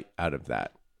delight out of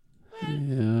that.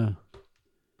 Yeah.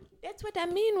 That's what I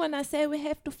mean when I say we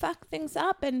have to fuck things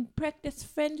up and practice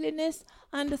friendliness,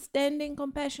 understanding,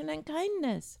 compassion, and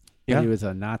kindness. Yeah. He was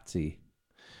a Nazi.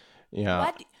 Yeah.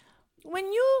 But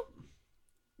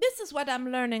this is what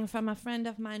I'm learning from a friend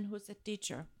of mine who's a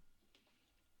teacher.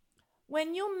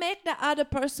 When you make the other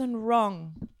person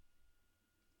wrong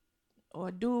or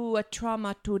do a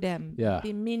trauma to them,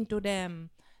 be mean to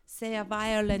them, say a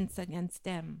violence against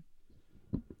them,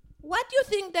 what do you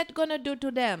think that's going to do to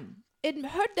them? It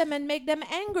hurt them and make them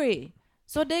angry.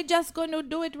 So they're just going to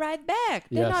do it right back.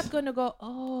 They're not going to go,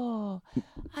 oh,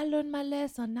 I learned my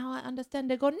lesson. Now I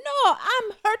understand. They go, no,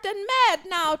 I'm hurt and mad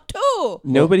now too.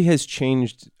 Nobody has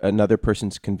changed another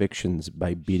person's convictions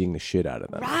by beating the shit out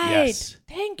of them. Right. Yes.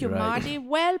 Thank you, Right. Marty.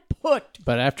 Well put.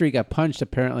 But after he got punched,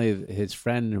 apparently his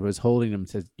friend who was holding him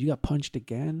says, "You got punched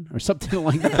again?" or something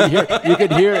like that. You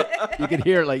could hear it. You could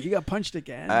hear it like, "You got punched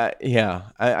again." Yeah.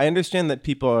 I understand that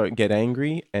people get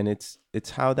angry, and it's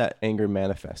how that anger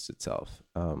manifests itself.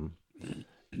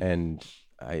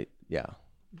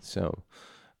 So,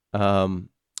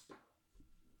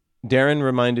 Darren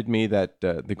reminded me that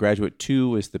The Graduate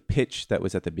 2 is the pitch that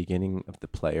was at the beginning of The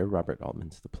Player. Robert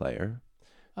Altman's The Player.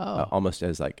 Almost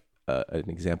as like an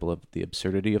example of the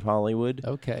absurdity of Hollywood.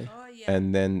 Okay. Oh, yeah.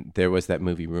 And then there was that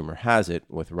movie Rumor Has It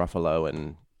with Ruffalo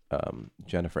and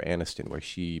Jennifer Aniston, where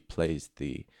she plays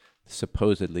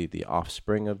supposedly the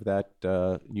offspring of that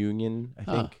union.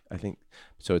 I think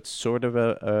so. It's sort of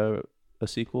a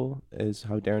sequel, is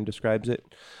how Darren describes it.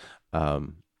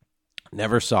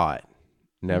 Never saw it.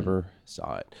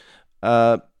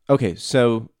 Okay,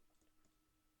 so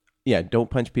yeah, don't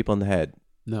punch people in the head.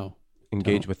 No.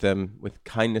 Engage with them with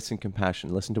kindness and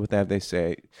compassion. Listen to what they have to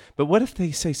say. But what if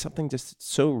they say something just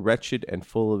so wretched and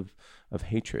full of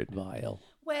hatred? Vile.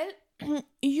 Well,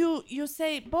 you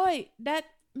say, boy, that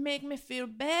make me feel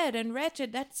bad and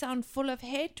wretched. That sound full of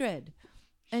hatred.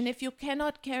 And if you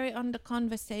cannot carry on the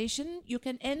conversation, you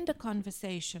can end the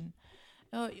conversation.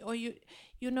 Or you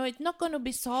know, it's not going to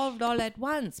be solved all at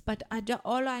once. But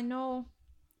all I know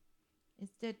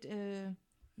is that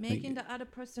making the other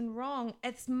person wrong,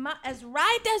 as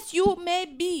right as you may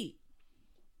be,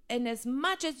 and as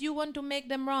much as you want to make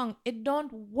them wrong, it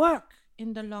don't work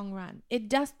in the long run. It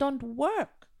just don't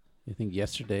work. I think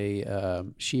yesterday,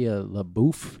 Shia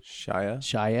LaBeouf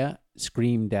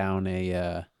screamed down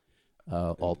a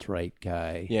alt-right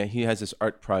guy. Yeah, he has this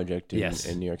art project Yes.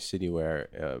 in New York City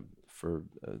where for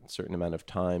a certain amount of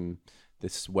time,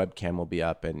 this webcam will be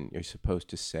up and you're supposed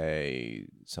to say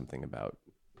something about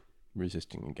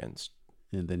resisting against.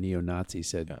 And the neo-Nazi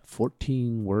said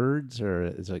 14 words,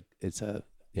 or he said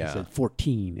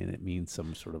 14, and it means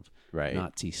some sort of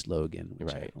Nazi slogan,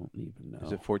 which I don't even know.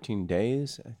 Is it 14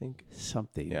 days, I think?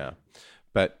 Something. Yeah.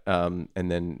 But, and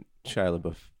then Shia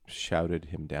LaBeouf shouted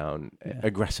him down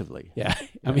aggressively. Yeah.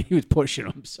 I mean, he was pushing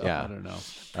him, so Yeah. I don't know.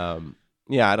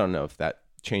 I don't know if that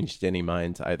changed any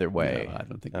minds either way. No, I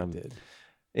don't think it did.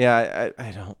 Yeah,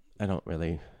 I don't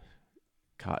really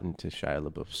cotton to Shia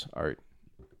LaBeouf's art.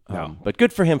 No. But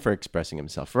good for him for expressing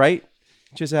himself, right,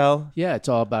 Giselle? Yeah, it's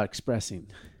all about expressing.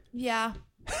 Yeah.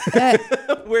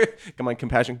 Come on,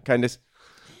 compassion, kindness.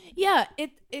 Yeah,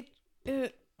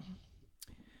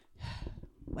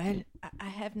 Well, I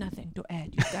have nothing to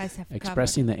add. You guys have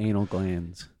Expressing the anal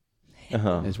glands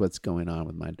Uh-huh. is what's going on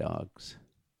with my dogs.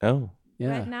 Oh.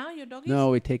 Yeah. Right now, your doggies? No,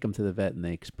 we take them to the vet and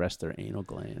they express their anal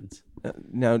glands.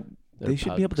 Now, They're they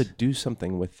should be able to pugs. do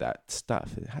something with that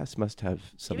stuff. It must have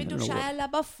Give something. it to Shia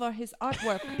LaBeouf for his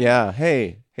artwork. Yeah.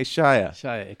 Hey, Shia.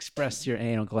 Shia, express your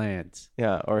anal glands.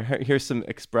 Yeah. Or here's some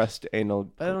expressed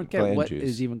anal. I don't get gland what juice.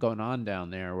 is even going on down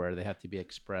there where they have to be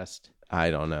expressed. I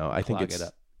don't know. I think Clog it's it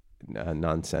up.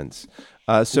 nonsense.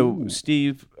 So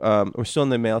Steve, we're still in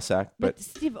the mail sack, but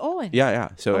Steve Owen. yeah.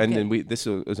 So and Okay. then this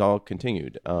is all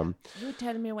continued. You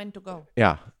tell me when to go.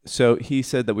 Yeah. So he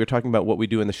said that we were talking about What We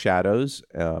Do in the Shadows.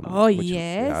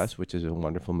 Yes. Which is a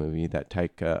wonderful movie that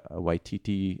Taika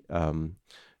Waititi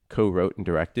co-wrote and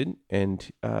directed.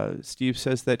 And Steve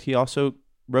says that he also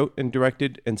wrote and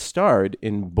directed and starred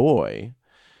in Boy,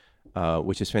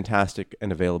 which is fantastic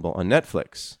and available on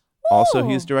Netflix. Also,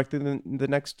 he's directing the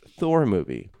next Thor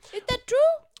movie. Is that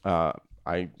true?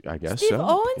 I guess Steve so.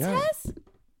 Owens Yeah. has?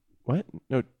 What?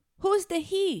 No, Who's the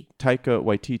he? Taika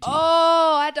Waititi.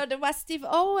 Oh, I thought it was Steve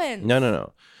Owens.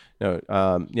 No.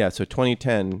 Yeah. So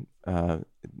 2010,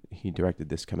 he directed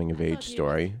this coming of age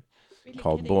story Really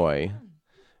called getting Boy,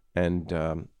 it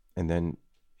done. and then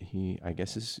he, I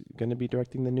guess, is going to be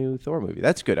directing the new Thor movie.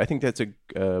 That's good. I think that's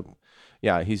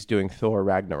he's doing Thor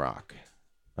Ragnarok.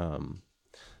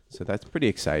 So that's pretty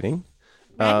exciting.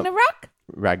 Ragnarok?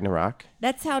 Ragnarok.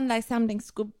 That sounds like something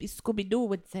Scooby-Doo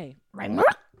would say.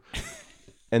 Ragnarok?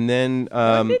 And then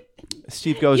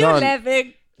Steve goes You're on.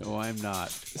 laughing. No, I'm not.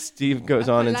 Steve goes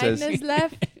on and says, Politeness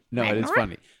laugh. No, it is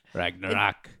funny.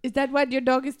 Ragnarok. Is that what your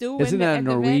doggies do? Isn't when they're that a at the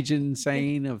vet? Norwegian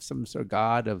saying of some sort of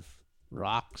god of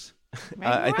rocks?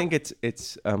 I think it's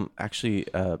actually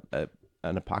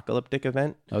an apocalyptic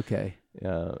event. Okay.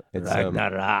 It's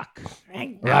Ragnarok.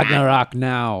 Ragnarok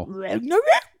now.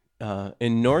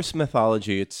 in Norse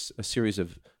mythology, it's a series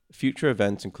of future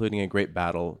events, including a great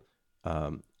battle,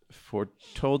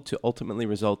 foretold to ultimately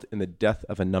result in the death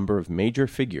of a number of major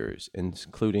figures,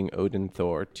 including Odin,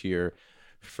 Thor, Tyr,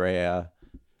 Freya,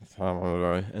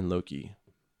 and Loki.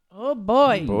 Oh,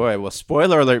 boy. Boy, well,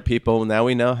 spoiler alert, people. Now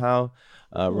we know how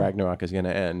Ragnarok is going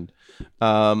to end.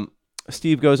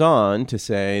 Steve goes on to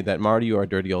say that Marty, you are a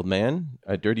dirty old man,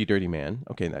 a dirty, dirty man.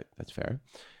 Okay, that's fair.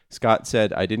 Scott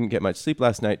said, I didn't get much sleep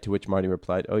last night, to which Marty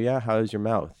replied, oh, yeah, how's your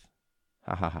mouth?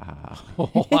 Ha, ha, ha, ha, ha.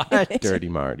 What? Dirty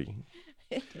Marty.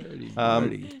 Dirty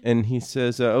Marty. And he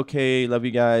says, okay, love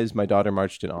you guys. My daughter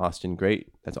marched in Austin. Great.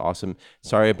 That's awesome.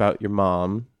 Sorry about your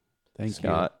mom, Thank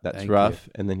Scott. you. That's Thank rough.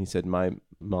 And then he said, my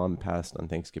mom passed on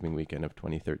Thanksgiving weekend of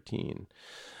 2013.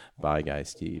 Bye, guys,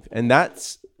 Steve. And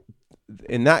that's,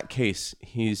 in that case,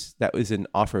 that was an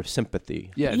offer of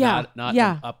sympathy. Yeah, Yeah, not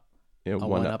yeah. an up.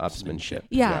 One-upsmanship.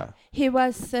 Yeah. He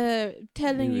was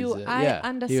telling He you, was, I yeah,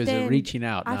 understand. he was reaching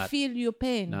out, I not- feel your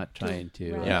pain. not trying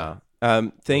to, Right. Yeah.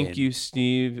 Thank And- you,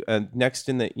 Steve. Next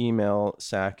in the email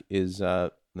sack is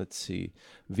let's see,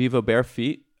 Vivo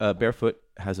Barefoot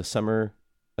has a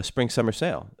spring summer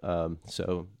sale.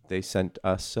 So they send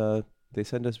us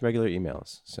regular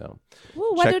emails. So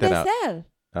Ooh, what check do that they out.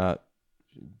 sell?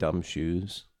 Dumb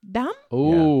shoes. Dumb?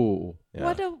 Oh.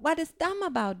 Yeah. What is dumb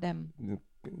about them?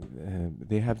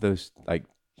 They have those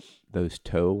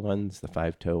toe ones, the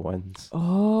 5-toe ones.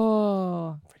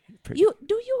 Oh. Pretty-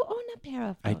 Do you own a pair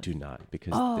of those? I do not,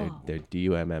 because Oh. they're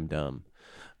DUMM dumb.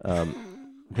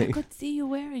 I could see you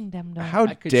wearing them though. How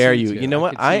I could dare see you? too. You know I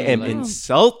what? could I see you am like-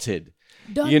 insulted.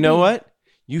 Don't You know be. what?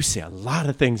 You say a lot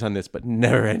of things on this, but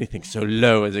never anything so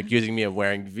low as accusing me of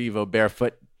wearing Vivo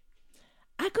Barefoot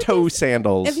I could toe just-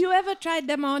 sandals. Have you ever tried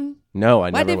them on? No, I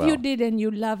What never if will. you did and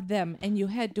you loved them and you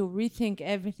had to rethink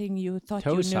everything you thought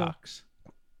you Toe knew? socks.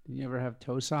 Did you ever have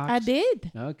toe socks? I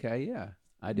did. Okay, yeah.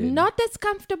 I did. Not as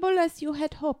comfortable as you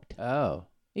had hoped. Oh.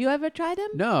 You ever tried them?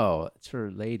 No, it's for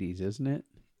ladies, isn't it?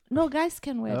 No, guys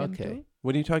can wear them Okay. too.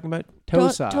 What are you talking about? Toe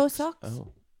socks. Toe socks.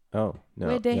 Oh, no.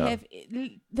 Where they no. have,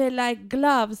 they're like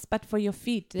gloves, but for your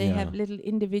feet. They Yeah. have little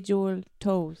individual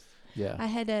toes. Yeah. I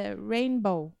had a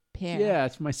rainbow pair. Yeah,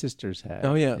 it's my sister's hat.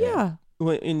 Oh, yeah. Yeah.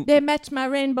 Well, in They match my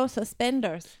rainbow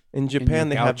suspenders. Japan,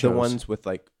 they have the gauchos. ones with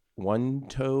like one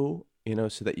toe,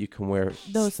 so that you can wear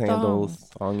Those sandals,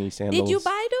 thongy sandals. Did you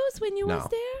buy those when you No. was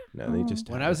there? No, they just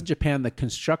When have I was in them. Japan, the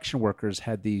construction workers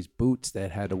had these boots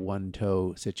that had a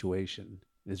one-toe situation.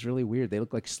 It's really weird. They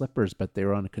look like slippers, but they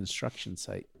were on a construction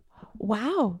site.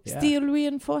 Wow. Yeah. Steel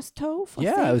reinforced toe for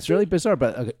Yeah, it was safety? really bizarre,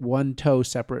 but one toe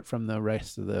separate from the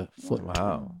rest of the foot.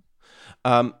 Wow.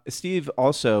 Steve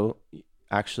also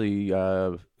actually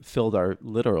filled our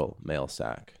literal mail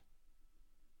sack.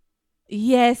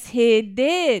 Yes, he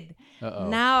did. Uh-oh.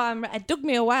 Now it took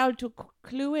me a while to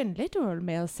clue in, literal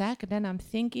mail sack. And then I'm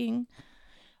thinking,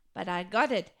 but I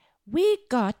got it. We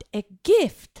got a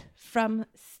gift from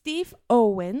Steve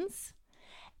Owens,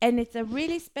 and it's a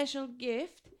really special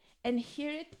gift. And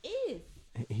here it is.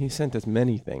 He sent us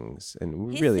many things, and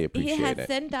we really appreciate He had it.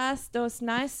 sent us those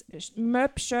nice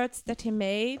MERP shirts that he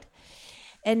made,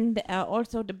 and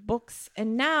also the books.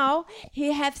 And now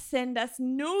he have sent us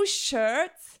new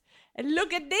shirts. And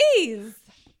look at these.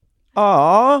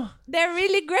 Aw. They're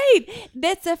really great.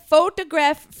 That's a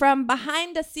photograph from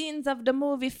behind the scenes of the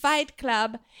movie Fight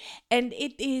Club. And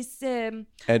it is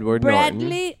Edward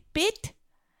Bradley Norton. Pitt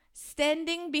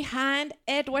standing behind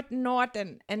Edward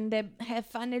Norton. And they have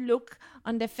funny look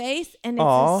on the face. And it's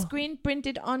Aw. a screen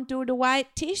printed onto the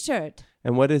white T-shirt.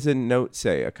 And what does a note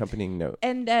say, accompanying note?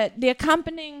 And the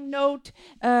accompanying note,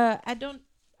 I don't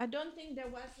think there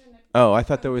was an. Oh, I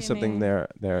thought there was something there.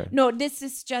 No, this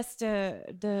is just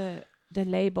the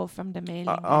label from the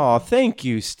mailing. Oh, thank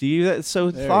you, Steve. That's so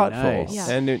Very thoughtful. nice. Yeah.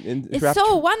 And It's wrapped-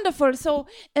 so wonderful. So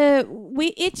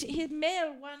we each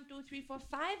mail 1, 2, 3, 4,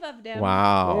 5 of them.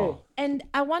 Wow. And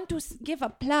I want to give a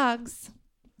plugs.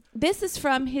 This is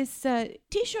from his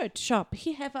T-shirt shop.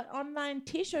 He have an online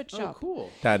T-shirt shop. cool.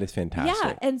 That is fantastic.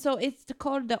 Yeah, and so it's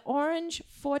called the Orange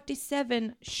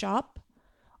 47 shop.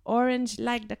 Orange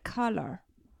like the color.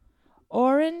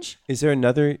 Orange Is there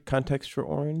another context for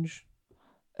orange?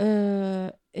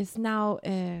 is now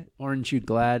Orange, you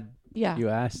glad yeah, you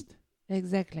asked?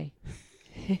 exactly.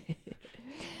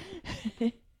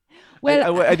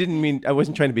 Well, I didn't mean, I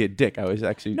wasn't trying to be a dick. I was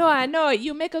actually. no, I know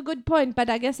you make a good point,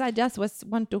 but I guess I just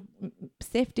want to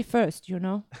safety first, you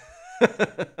know.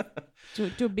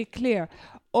 to be clear,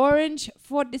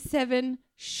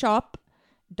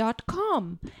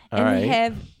 orange47shop.com, and right. he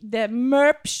have the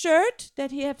MERP shirt that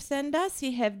he have sent us.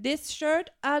 He have this shirt,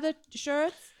 other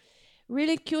shirts,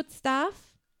 really cute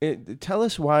stuff. Tell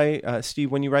us why, Steve,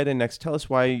 when you write in next, tell us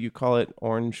why you call it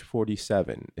Orange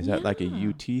 47. Is that like a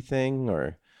UT thing,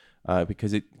 or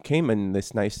because it came in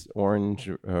this nice orange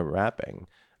wrapping?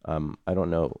 I don't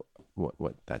know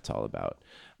what that's all about.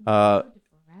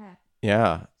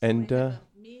 Yeah, and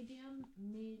Medium.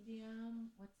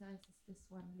 What size is this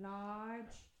one? Large.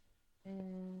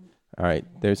 And all right,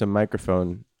 there's a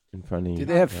microphone in front of you. Do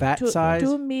they have fat size?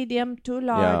 2 medium, 2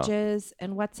 larges,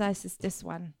 and what size is this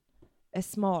one? A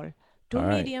small. 2 All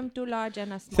right. medium, 2 large,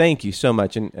 and a small. Thank you so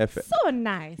much. And if So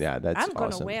nice. Yeah, that's I'm gonna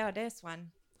awesome. wear this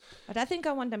one, but I think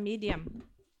I want a medium.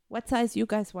 What size you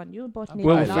guys want? You both need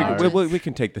we'll a figure, large. we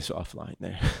can take this offline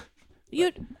there.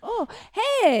 You. Oh,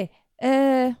 hey.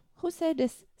 Who said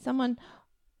this? Someone.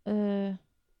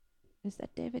 Is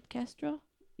that David Castro?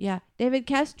 Yeah, David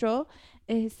Castro.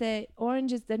 He say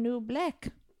orange is the new black.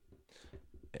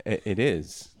 It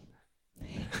is.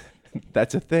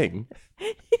 That's a thing.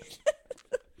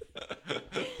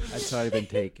 That's already been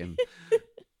taken.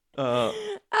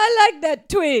 I like that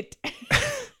tweet.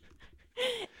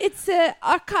 It's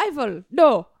archival.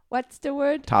 No, what's the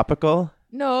word? Topical?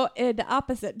 No, the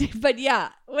opposite. But yeah,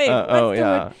 wait. What's oh, the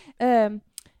yeah. word?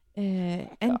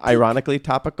 Antique. Ironically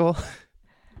topical?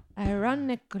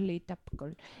 Ironically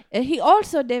topical. He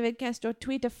also, David Castro,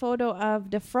 tweeted a photo of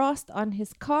the frost on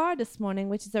his car this morning,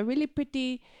 which is a really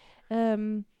pretty.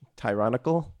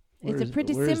 Tyrannical? It's a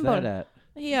pretty where's symbol. that at?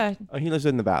 Yeah. Oh, he lives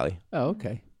in the valley. Oh,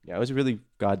 okay. Yeah, it was really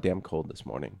goddamn cold this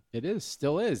morning. It is.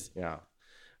 Still is. Yeah.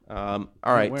 All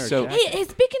right. wear a So jacket. Hey,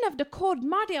 speaking of the cold,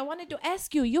 Marty, I wanted to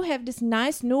ask you. You have this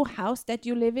nice new house that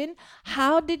you live in.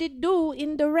 How did it do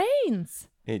in the rains?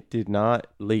 it did not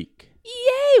leak.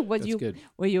 Yay! That's good.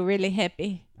 Were you really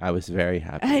happy? I was very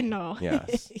happy. I know.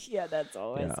 Yes. Yeah, that's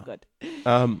always Yeah. good.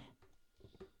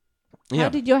 Yeah. How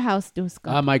did your house do,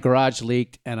 Scott? My garage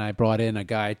leaked, and I brought in a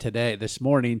guy this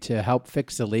morning to help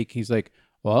fix the leak. He's like,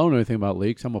 "Well, I don't know anything about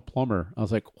leaks. I'm a plumber." I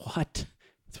was like, "What?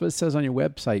 That's what it says on your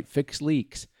website. Fix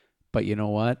leaks." But you know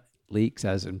what? Leaks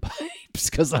as in pipes,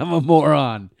 because I'm a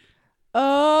moron.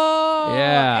 Oh,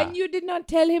 Yeah. And you did not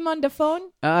tell him on the phone?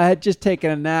 I had just taken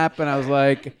a nap, and I was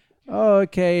like, "Oh,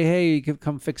 okay. Hey, you can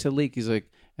come fix a leak." He's like,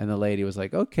 and the lady was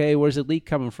like, "Okay, where's the leak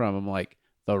coming from?" I'm like,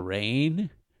 "The rain."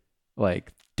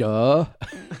 Like, duh.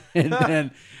 And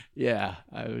then, yeah,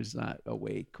 I was not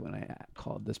awake when I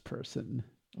called this person,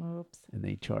 Oops. and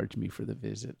they charged me for the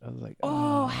visit. I was like,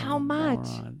 Oh, how much?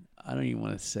 moron. I don't even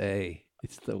want to say.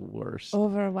 It's the worst.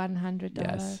 Over $100.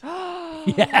 Yes.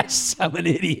 Yes, I'm an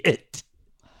idiot.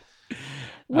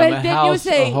 Well, I'm a then you house,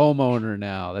 say- a homeowner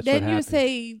now. That's what Then you happened.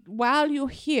 say, while you're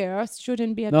here,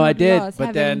 shouldn't be a No, I total did, loss, but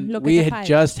having then look we at the had pipes.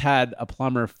 just had a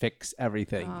plumber fix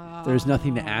everything. There's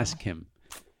nothing to ask him.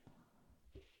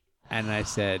 And I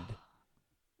said,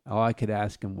 all I could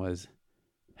ask him was,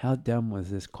 how dumb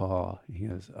was this call? He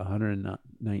goes,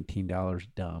 $119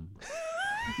 dumb.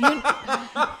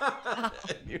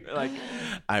 You're like,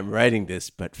 I'm writing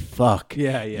this, but fuck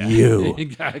Yeah. you.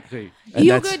 Exactly. And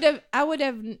You that's- could have. I would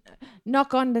have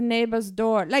knock on the neighbor's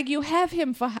door. Like you have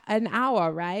him for an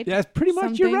hour, right? That's pretty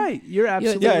much. You're Something. right. You're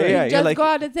absolutely Yeah, right. yeah. You just like- go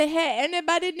out and say, "Hey,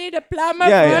 anybody need a plumber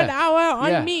Yeah, for yeah. an hour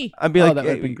on Yeah. me?" I'd be Oh, like, that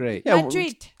would've been great. Yeah, My well,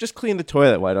 treat. just clean the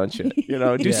toilet. Why don't you?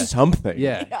 Do Yeah. something.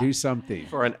 Yeah, do something.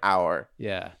 For an hour.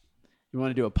 Yeah. You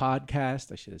want to do a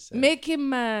podcast? I should have said. Make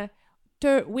him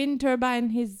wind turbine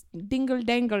his dingle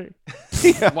dangle.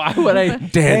 Why would I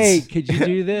Dance. Hey, could you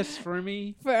do this for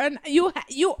me? For you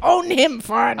own him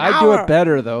for an hour. I do it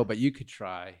better though, but you could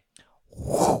try.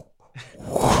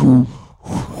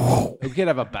 We could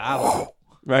have a battle.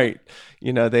 Right.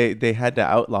 They had to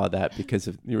outlaw that because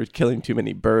you were killing too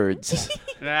many birds.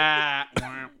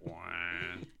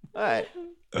 But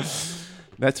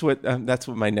that's what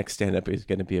my next stand-up is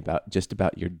going to be about. Just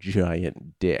about your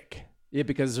giant dick. Yeah,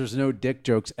 because there's no dick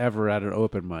jokes ever at an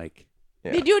open mic.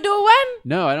 Yeah. Did you do one?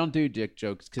 No, I don't do dick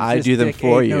jokes. 'Cause I this do them dick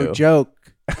for ain't you. No joke.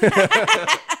 That's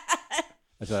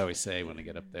what I always say when I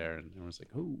get up there, and everyone's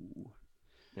like, "Ooh,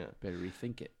 Yeah. better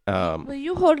rethink it." Will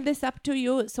you hold this up to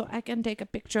you so I can take a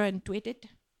picture and tweet it?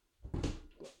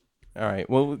 All right.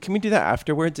 Well, can we do that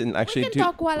afterwards and actually We can do?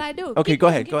 talk while I do. Okay, Keep go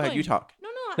going, ahead. keep Go ahead. going. You talk.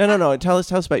 No. No. Tell us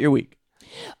about your week.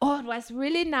 Oh, it was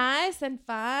really nice and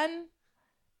fun.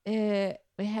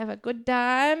 We have a good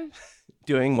time.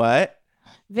 Doing what?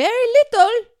 Very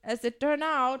little, as it turned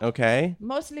out. Okay.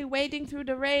 Mostly wading through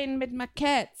the rain with my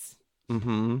cats.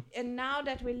 Mm-hmm. And now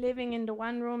that we're living in the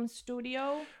one-room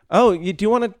studio, Oh, you do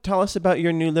want to tell us about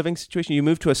your new living situation? You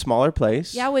moved to a smaller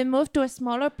place. yeah, we moved to a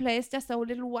smaller place, just a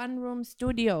little one-room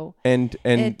studio, And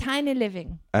tiny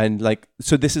living. like,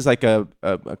 so this is like a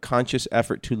conscious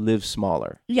effort to live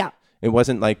smaller. Yeah, It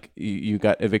wasn't like you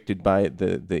got evicted by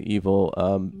the evil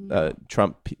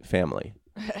Trump family.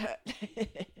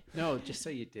 No, just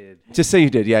say you did. Just say you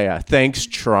did. Yeah. Thanks,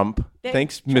 Trump.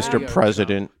 Thanks, Mr. Trump.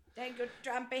 President. thank you,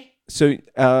 Trumpy.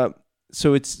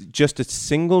 So it's just a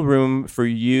single room for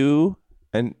you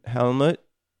and Helmut,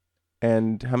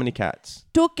 and how many cats?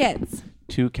 2 cats.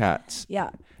 2 cats. Yeah.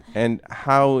 And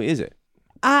how is it?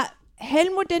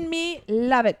 Helmut and me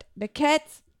love it. The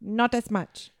cats, not as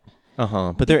much.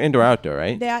 But they're indoor outdoor,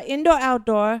 right? They are indoor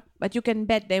outdoor, but you can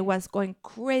bet they was going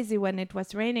crazy when it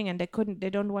was raining and they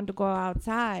don't want to go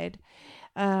outside.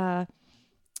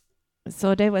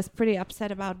 So they was pretty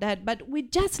upset about that, but we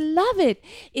just love it.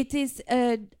 It is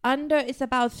it's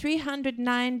about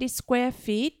 390 square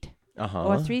feet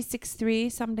or 363,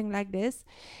 something like this.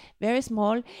 Very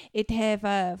small. It have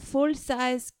a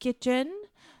full-size kitchen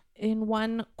in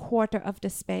 1/4 of the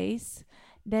space.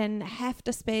 Then half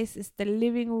the space is the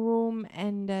living room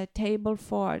and the table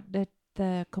for the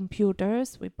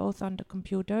computers. We're both on the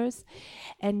computers.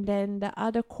 And then the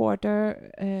other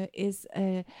quarter is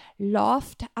a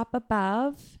loft up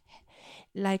above.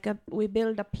 We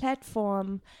build a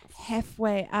platform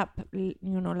halfway up,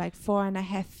 like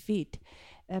 4.5 feet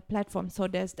platform. So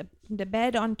there's the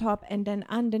bed on top, and then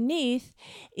underneath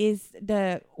is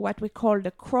what we call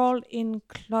the crawl-in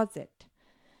closet,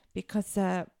 because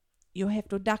you have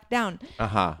to duck down,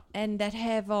 and that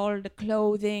have all the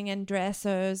clothing and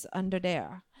dressers under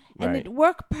there. And Right. it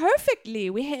worked perfectly.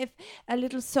 We have a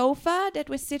little sofa that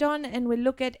we sit on, and we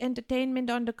look at entertainment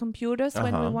on the computers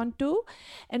when we want to.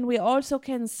 And we also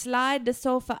can slide the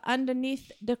sofa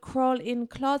underneath the crawl-in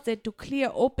closet to clear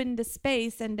open the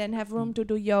space and then have room to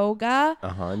do yoga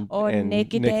or and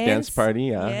naked dance party.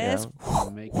 Yeah. Yes. Yeah.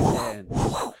 Make it dance.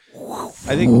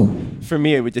 I think for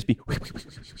me it would just be.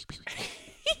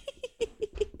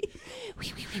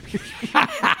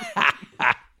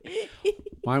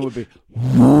 Mine would be.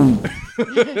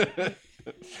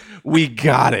 We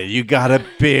got it. You got a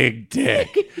big dick.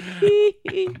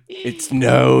 It's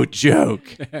no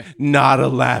joke. Not a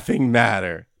laughing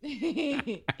matter.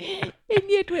 And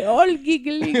yet we're all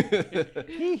giggling. And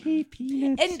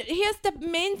here's the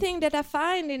main thing that I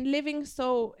find in living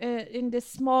so in this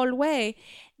small way.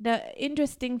 The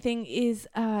interesting thing is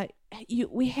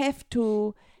we have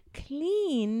to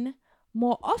clean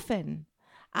more often.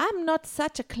 I'm not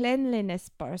such a cleanliness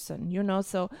person,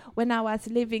 so when I was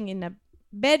living in a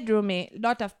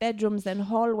lot of bedrooms and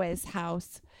hallways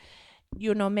house,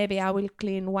 maybe I will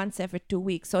clean once every 2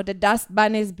 weeks. So the dust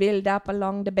bunnies build up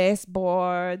along the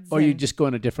baseboards. Or you and- just go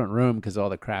in a different room because all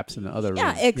the crap's in the other room.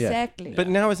 Yeah, exactly. But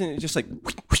now isn't it just like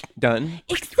done?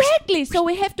 Exactly. So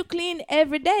we have to clean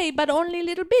every day, but only a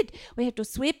little bit. We have to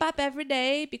sweep up every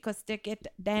day because they get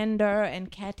dander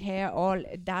and cat hair, all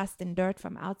dust and dirt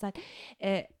from outside.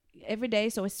 every day,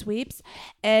 so it sweeps,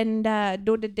 and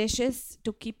do the dishes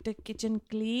to keep the kitchen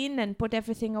clean and put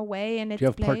everything away in its Do you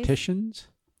have place. partitions?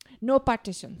 No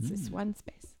partitions. It's one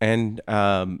space. And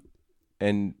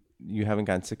you haven't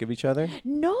gotten sick of each other?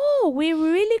 No, we're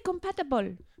really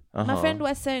compatible. My Uh-huh. friend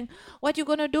was saying, what you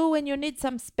gonna do when you need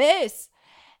some space?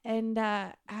 And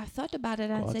I thought about it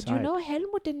and Go I said, outside.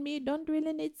 Helmut and me don't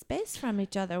really need space from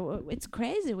each other. It's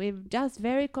crazy. We're just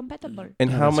very compatible. And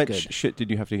Oh, how that's much good. shit did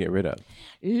you have to get rid of?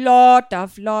 Lot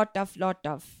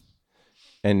of.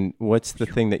 And what's the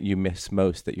thing that you miss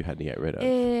most that you had to get rid of?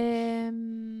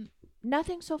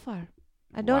 Nothing so far.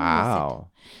 I don't miss it. Wow.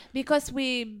 Because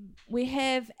we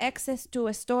have access to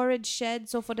a storage shed.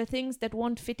 So for the things that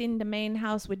won't fit in the main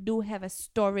house, we do have a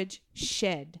storage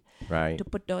shed Right. to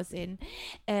put those in.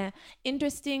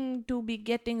 Interesting to be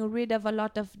getting rid of a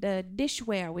lot of the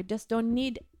dishware. We just don't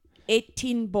need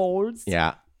 18 bowls.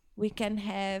 Yeah. We can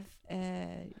have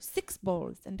 6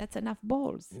 bowls, and that's enough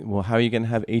bowls. Well, how are you going to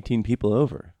have 18 people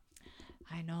over?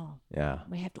 I know. Yeah.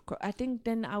 We have to. I think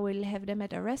then I will have them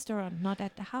at a restaurant, not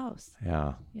at the house.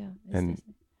 Yeah. Yeah. And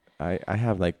I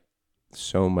have like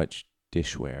so much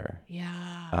dishware.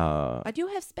 Yeah. But you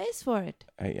have space for it.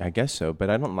 I guess so, but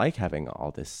I don't like having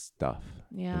all this stuff.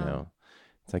 Yeah. You know,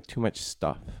 it's like too much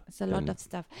stuff. It's a lot And of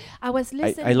stuff. I was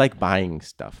listening. I like buying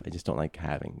stuff. I just don't like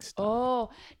having stuff. Oh,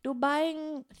 to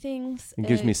buying things. It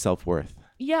gives me self-worth.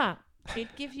 Yeah. It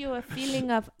gives you a feeling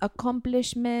of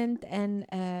accomplishment and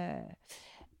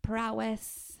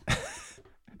prowess,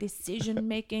 decision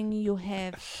making. You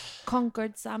have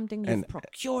conquered something. You've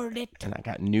procured it. And I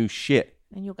got new shit.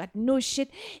 And you got new shit.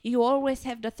 You always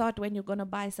have the thought when you're going to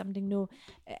buy something new.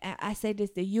 I say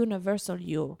this, the universal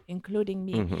you, including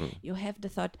me. Mm-hmm. You have the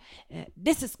thought,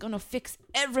 this is going to fix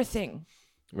everything.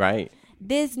 Right.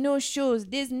 These new shoes,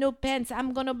 these new pants,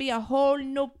 I'm going to be a whole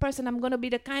new person. I'm going to be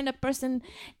the kind of person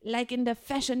like in the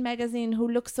fashion magazine who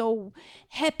looks so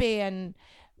happy and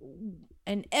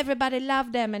everybody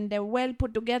love them and they're well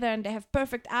put together and they have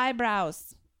perfect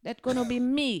eyebrows. That's going to be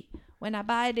me when I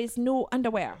buy this new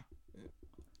underwear.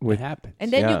 What happens?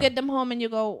 And then Yeah. you get them home and you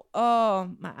go,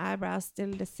 oh, my eyebrows still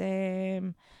the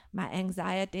same. My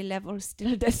anxiety level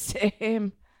still the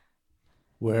same.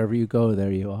 Wherever you go,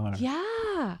 there you are.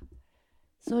 Yeah.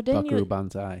 So then Buckaroo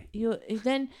Banzai. you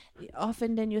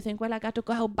often you think, well, I got to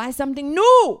go out buy something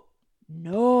new.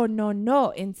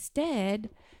 No. Instead,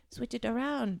 switch it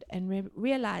around and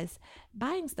realize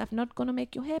buying stuff not gonna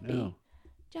make you happy. No.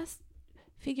 Just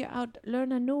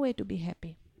learn a new way to be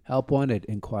happy. Help wanted,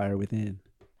 inquire within.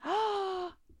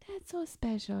 Oh, that's so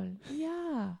special.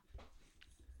 Yeah.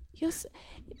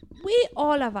 We,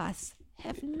 all of us,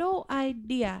 have no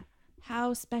idea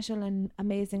how special and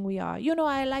amazing we are. You know,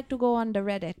 I like to go on the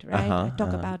Reddit, right? I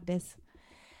talk about this.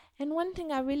 And one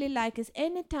thing I really like is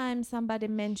anytime somebody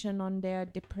mention on their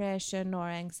depression or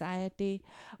anxiety,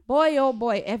 boy, oh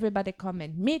boy, everybody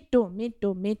comment, me too.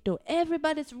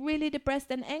 Everybody's really depressed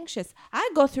and anxious. I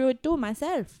go through it too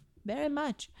myself, very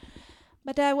much.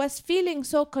 But I was feeling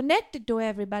so connected to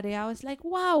everybody. I was like,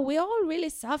 wow, we're all really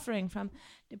suffering from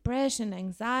depression,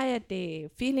 anxiety,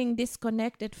 feeling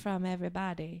disconnected from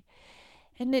everybody.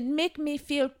 And it made me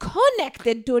feel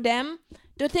connected to them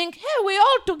to think, hey, we're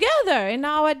all together in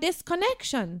our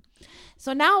disconnection.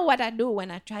 So now what I do when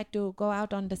I try to go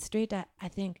out on the street, I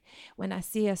think when I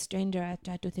see a stranger, I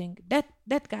try to think,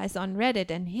 that guy's on Reddit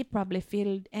and he probably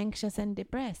feels anxious and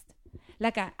depressed.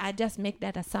 Like I just make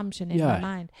that assumption in my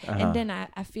mind. And then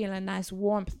I feel a nice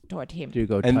warmth toward him. Do you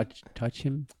go touch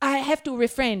him? I have to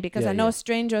refrain because I know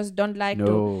strangers don't like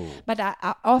to. But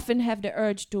I often have the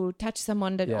urge to touch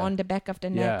someone on the back of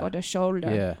the neck or the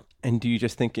shoulder. Yeah. And do you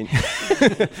just think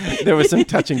there was some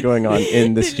touching going on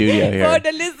in the studio here? For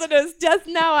the listeners, just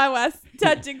now I was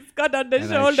touching Scott on the And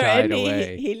I shoulder shied and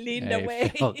away. he leaned I away.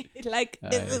 felt- Like,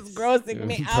 this is It's grossing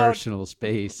me out. Personal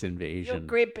space You're invasion.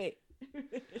 creepy.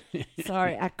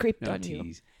 Sorry, I creeped No, on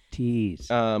you. tease.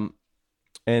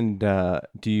 And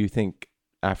do you think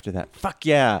after that, fuck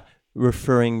yeah,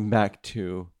 referring back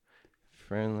to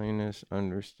friendliness,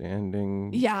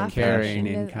 understanding, Yeah, Caring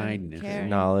compassion, and kindness.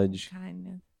 knowledge?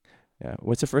 Kindness. Yeah.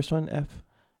 What's the first one? F?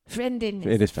 Friendliness.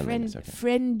 It is friendliness, okay.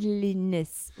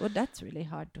 Friendliness. Well, that's really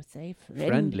hard to say.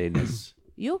 Friendliness.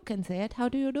 You can say it. How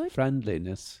do you do it?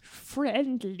 Friendliness.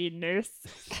 Friendliness.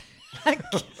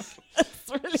 That's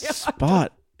really hard.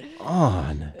 Spot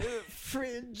on.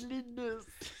 Friendliness.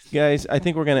 Guys, I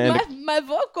think we're going to end My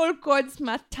vocal cords,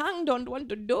 my tongue don't want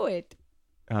to do it.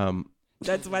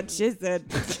 That's what she said.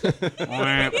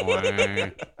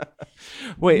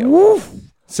 Wait.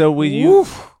 So will you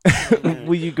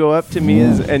will you go up to me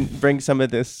and bring some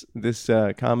of this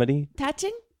comedy?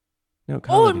 Touching? No, Oh,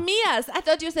 comedy. Mia's. I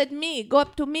thought you said me. Go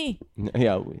up to me.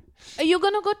 Yeah. Are you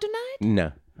gonna go tonight?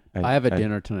 No. I have a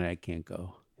dinner tonight. I can't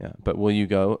go. Yeah, but will you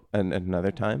go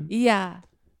another time? Yeah.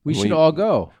 We Will should you- all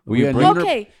go. will you We bring-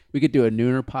 Okay. We could do a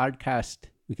nooner podcast.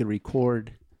 We could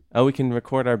record. Oh, we can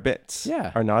record our bits.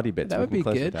 Yeah. Our naughty bits. That We would can be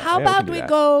close with good. that. How Yeah, about can do we that.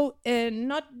 go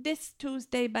not this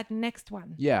Tuesday, but next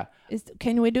one? Yeah.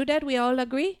 Can we do that? We all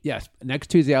agree? Yes. Next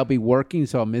Tuesday I'll be working,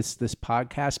 so I'll miss this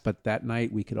podcast. But that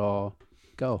night we could all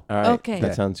go. All right. Okay.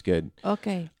 That sounds good.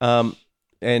 Okay.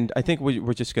 And I think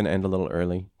we're just going to end a little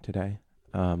early today.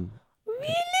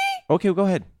 Really? Okay, go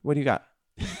ahead. What do you got?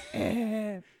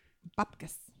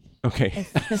 Babkas. Okay.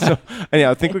 So,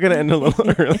 anyhow, I think we're going to end a little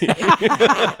early.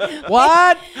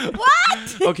 What?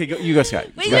 What? Okay, you go, Scott.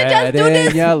 We Go can ahead. just do Red this.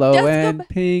 and yellow Just go and back.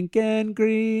 pink and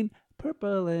green,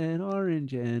 purple and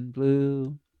orange and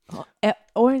blue.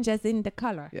 Orange as in the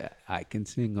color. Yeah, I can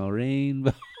sing a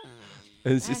rainbow.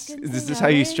 Is I this, can is sing this a how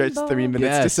you stretch rainbow. 3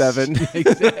 minutes to Yes, 7?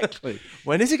 exactly.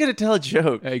 When is he going to tell a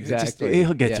joke? Exactly. Just-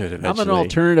 he'll get Yeah. to it I'm eventually. an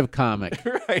alternative comic.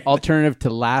 Right. Alternative to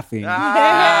laughing.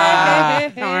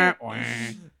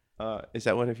 Is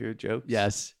that one of your jokes?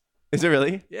 Yes. Is it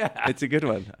really? Yeah. It's a good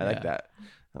one. I like Yeah.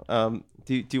 that.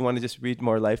 Do you want to just read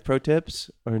more life pro tips,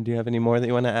 or do you have any more that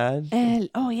you want to add?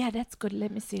 Oh yeah, that's good.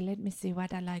 Let me see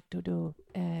what I like to do.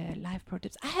 Life pro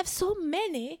tips. I have so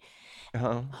many.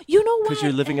 You know what? Because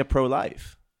you're living a pro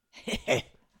life.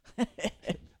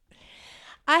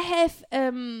 I have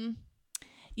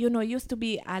used to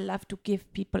be I love to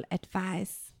give people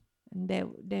advice, and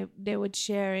they would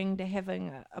sharing they're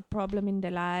having a problem in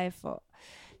their life or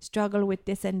struggle with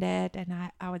this and that, and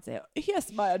I would say,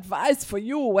 here's my advice for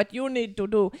you, what you need to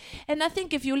do. And I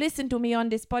think if you listen to me on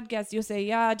this podcast, you say,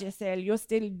 yeah, Giselle, you're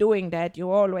still doing that. You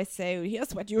always say,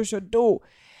 here's what you should do.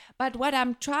 But what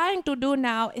I'm trying to do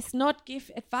now is not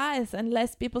give advice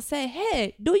unless people say,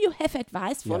 hey, do you have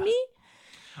advice for me?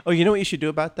 Oh, you know what you should do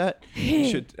about that? You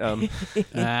should.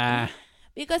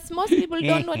 Because most people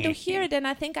don't want to hear it, and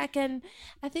I think I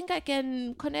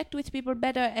can connect with people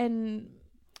better and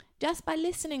just by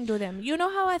listening to them. You know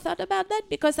how I thought about that?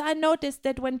 Because I noticed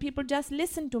that when people just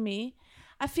listen to me,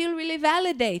 I feel really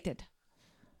validated.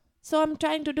 So I'm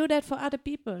trying to do that for other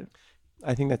people.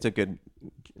 I think that's a good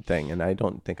thing, and I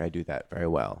don't think I do that very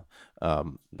well.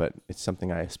 But it's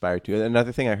something I aspire to.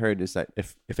 Another thing I heard is that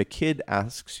if a kid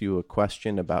asks you a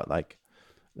question about like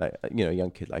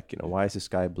young kid, like, why is the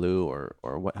sky blue,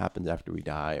 or what happens after we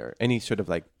die, or any sort of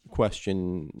like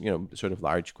question, sort of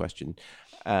large question,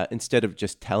 instead of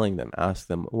just telling them, ask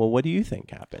them, well, what do you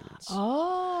think happens?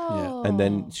 Oh. And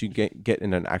then to get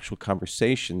in an actual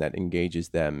conversation that engages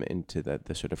them into the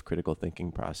sort of critical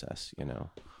thinking process,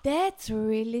 That's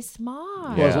really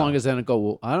smart. Well, as Yeah. long as they don't go,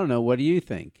 well, I don't know. What do you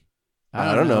think?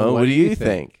 I don't know. What do you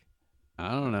think?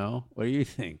 I don't know. What do you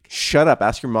think? Shut up.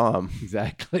 Ask your mom.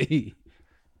 Exactly.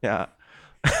 Yeah.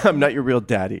 I'm not your real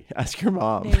daddy. Ask your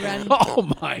mom. They run, Oh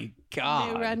my they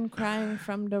God. run crying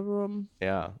from the room.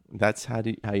 Yeah. That's how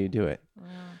you do it.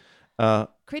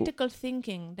 Critical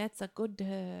thinking, that's a good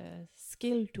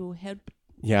skill to help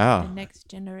Yeah. the next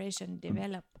generation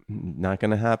develop. Not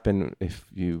going to happen if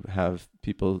you have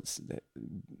people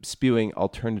spewing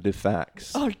alternative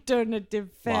facts. Alternative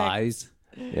facts. Lies.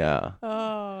 Yeah.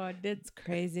 Oh, that's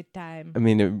crazy time. I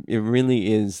mean, it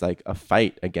really is like a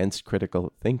fight against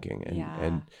critical thinking,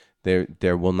 and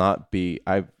there will not be.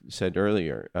 I've said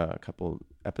earlier a couple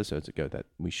episodes ago that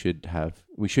we should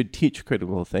teach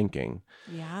critical thinking,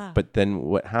 Yeah. but then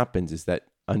what happens is that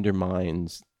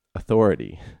undermines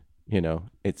authority.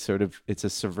 It's a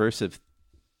subversive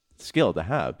skill to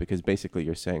have, because basically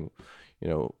you're saying,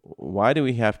 why do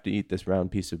we have to eat this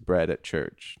round piece of bread at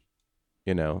church?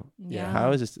 Yeah.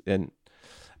 How is this?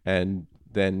 And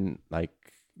then like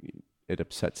it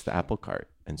upsets the apple cart,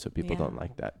 and so people Yeah. don't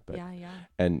like that. But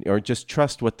Yeah. or just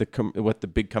trust what the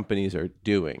big companies are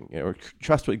doing, or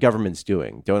trust what government's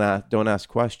doing. Don't ask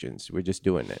questions. We're just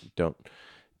doing it.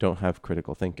 Don't have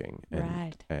critical thinking.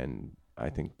 Right. And I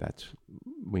think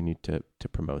we need to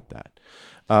promote that.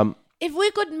 If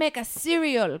we could make a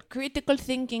cereal, critical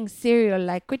thinking cereal,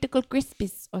 like Critical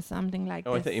Crispies or something like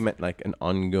Oh, this. I thought you meant like an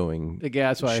ongoing Yeah,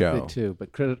 that's what I show. think too.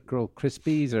 But critical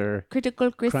crispies or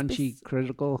Critical Crispies. crunchy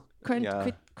critical.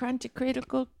 Yeah. Crunchy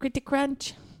critical, Critic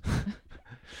Crunch.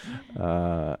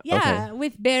 Okay. Yeah,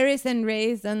 with berries and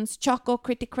raisins, Choco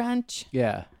Critic Crunch.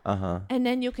 Yeah. And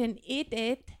then you can eat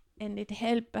it and it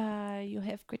help you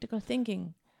have critical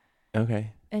thinking.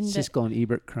 Okay. And Siskel and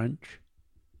Ebert crunch.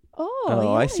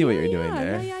 Oh, I see what you're doing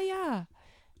there.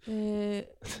 Yeah.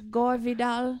 Gore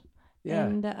Vidal Yeah.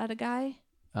 and the other guy.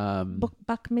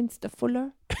 Buckminster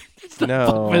Fuller.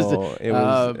 No, it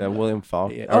was William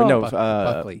Falk. yeah. Or no,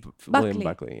 Buckley. William Buckley.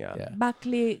 Buckley. Yeah. Yeah.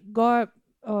 Buckley, Gore,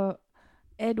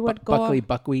 Edward Gore, Buckley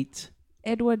Buckwheat.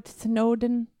 Edward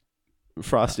Snowden,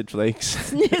 Frosted Flakes.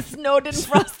 Snowden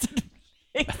Frosted.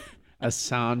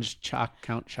 Assange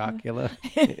Count Chocula.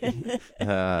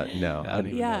 No, I don't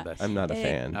even Yeah. know that. I'm not a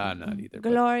fan. Not either. but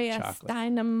Gloria chocolate.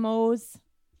 Steinem Mose.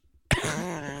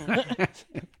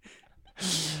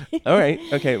 All right.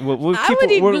 Okay. We'll I keep.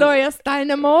 would eat we'll- Gloria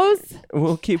Steinem Mose.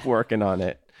 We'll keep working on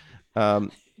it.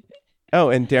 And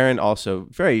Darren also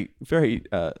very, very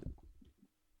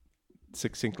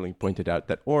succinctly pointed out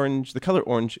that the color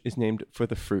orange is named for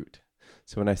the fruit.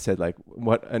 So when I said like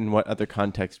what other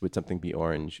context would something be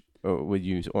orange or would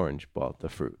use orange? Well, the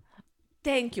fruit.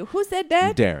 Thank you. Who said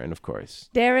that? Darren, of course.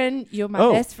 Darren, you're my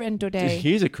Oh, best friend today.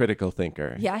 He's a critical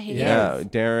thinker. Yeah, he Yeah, is.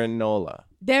 Darren Nola.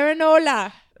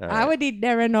 Darrenola. All I right. would eat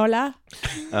Darrenola.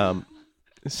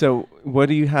 So what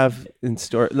do you have in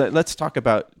store? Let's talk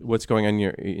about what's going on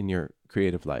in your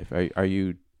creative life. Are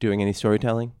you doing any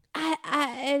storytelling?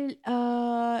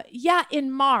 Yeah,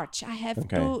 in March. I have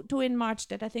Okay. two in March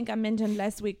that I think I mentioned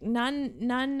last week.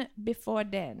 None before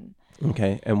then.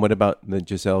 Okay. And what about the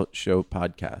Giselle Show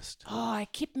podcast? Oh, I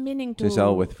keep meaning to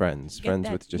Giselle with friends, get friends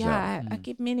that. with Giselle. Yeah, I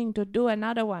keep meaning to do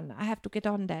another one. I have to get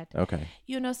on that. Okay.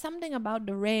 You know, something about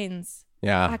the rains.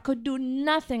 Yeah. I could do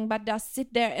nothing but just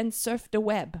sit there and surf the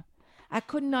web. I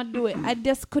could not do it. I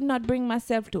just could not bring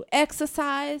myself to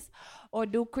exercise or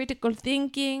do critical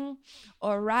thinking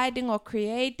or writing or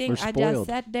creating. We're I just spoiled.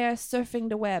 sat there surfing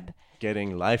the web.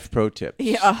 Getting life pro tips.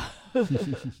 Yeah.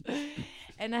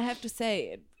 And I have to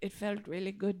say, it felt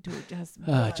really good to just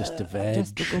Just to veg.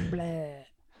 just to go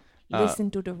blah.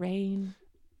 Listen to the rain.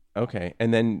 Okay.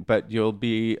 And then, but you'll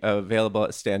be available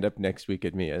at stand up next week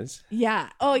at Mia's. Yeah.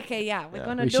 Oh, okay. Yeah. We're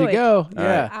gonna We do should it. go.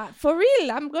 Yeah. For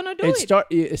real, I'm gonna do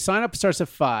it. Sign up starts at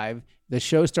 5. The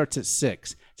show starts at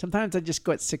 6. Sometimes I just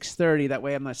go at 6:30. That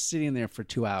way I'm not sitting there for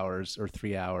 2 hours or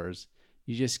 3 hours.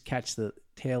 You just catch the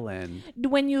tail end.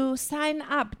 When you sign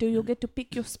up, do you get to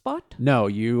pick your spot? No,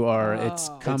 you are. It's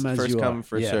come It's as first you come, are.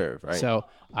 first serve, right? So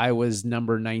I was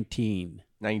number 19.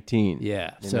 19.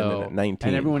 Yeah. No, So no, no, 19.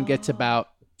 and everyone gets about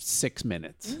 6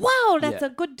 minutes. Wow, that's Yeah. a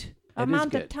good It is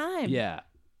amount of good. time. Yeah.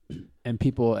 And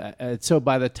people, so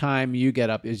by the time you get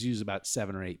up, it's usually about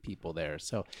 7 or 8 people there.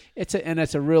 So it's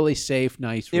a really safe,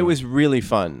 nice room. It was really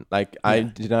fun. Like I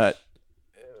did not,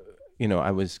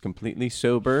 I was completely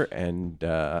sober and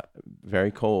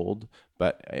very cold,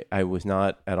 but I was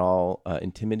not at all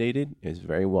intimidated. It was a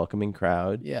very welcoming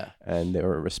crowd. Yeah. And they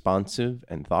were responsive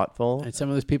and thoughtful. And some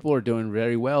of those people are doing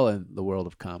very well in the world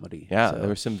of comedy. Yeah, So- there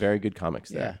were some very good comics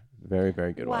there. Very,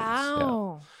 very good ones.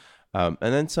 Wow. Yeah.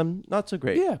 And then some not so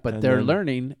great. Yeah, but And they're then-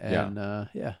 learning, and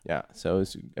yeah. Yeah, so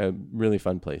it's a really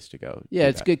fun place to go. Yeah, do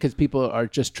it's that. good because people are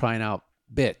just trying out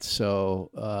bits, so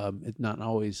it's not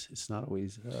always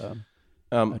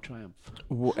a triumph.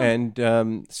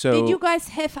 So Did you guys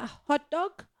have a hot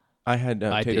dog? I had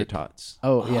I tater did. tots.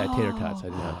 Oh yeah, tater tots. I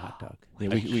did have a hot dog. Yeah,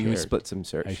 I we shared. split some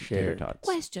tater shared. tots.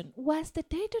 Question: was the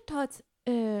tater tots?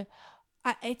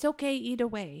 It's okay either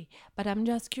way, but I'm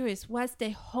just curious: was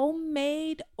they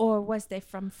homemade or was they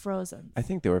from frozen? I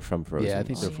think they were from Frozen. Yeah, I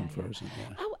think they're Oh, from yeah, yeah. Frozen.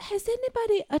 Yeah. Has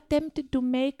anybody attempted to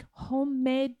make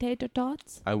homemade tater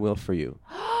tots? I will for you.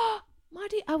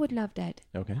 Marty, I would love that.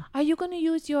 Okay. Are you going to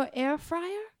use your air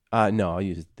fryer? No, I'll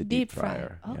use the deep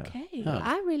fryer. Yeah. Okay. Huh.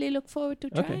 I really look forward to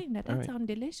Okay. trying that. All That right. sounds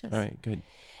delicious. All right, good.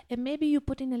 And maybe you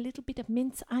put in a little bit of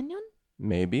minced onion?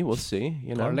 Maybe we'll see.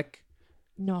 Garlic,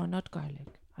 No, not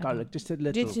garlic. I garlic, don't- just a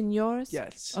little. It's in yours?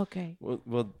 Yes. Okay.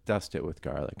 We'll dust it with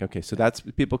garlic. Okay, so that's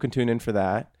people can tune in for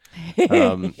that.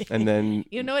 And then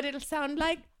You know what it'll sound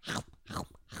like?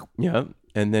 yeah,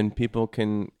 and then people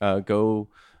can go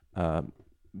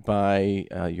buy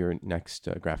your next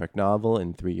graphic novel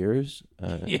in 3 years.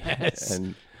 Yes.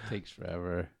 And Takes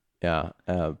forever. yeah,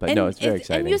 but no, it's very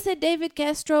exciting. And you said David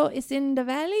Castro is in the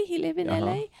Valley. He live in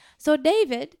LA. So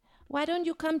David, why don't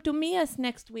you come to Mia's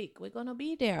next week? We're gonna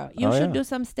be there. You Oh, should yeah. do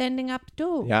some standing up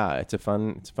too. Yeah, it's a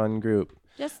fun group.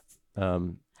 Just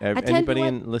Ev- tell you anybody what-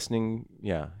 in listening,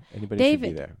 anybody should be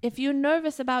David, there. if you're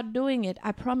nervous about doing it,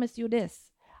 I promise you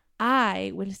this.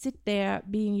 I will sit there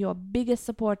being your biggest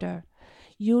supporter.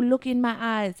 You look in my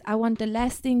eyes. I want the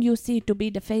last thing you see to be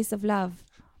the face of love.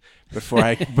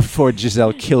 Before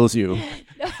Giselle kills you.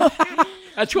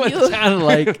 That's what it sounded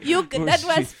like. That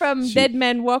was from Dead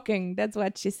Man Walking. That's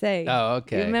what she said. Oh,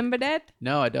 okay. You remember that?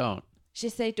 No, I don't. She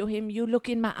said to him, "You look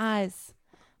in my eyes,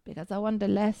 because I want the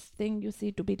last thing you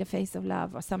see to be the face of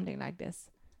love," or something like this.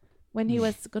 When he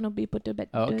was gonna be put to bed.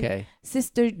 Oh, okay.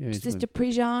 Sister he's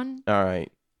Prejean. All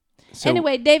right. So,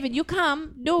 Anyway, David, you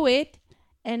come, do it,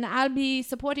 and I'll be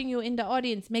supporting you in the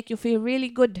audience, make you feel really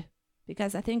good,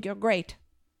 because I think you're great.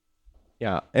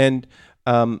 yeah, and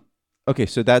okay,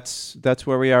 so that's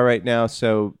where we are right now.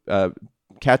 So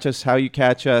catch us how you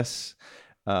catch us.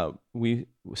 We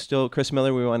still, Chris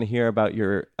Miller, we want to hear about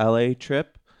your LA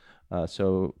trip.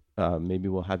 So maybe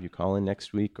we'll have you call in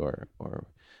next week or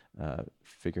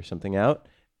figure something out.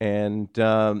 And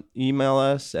email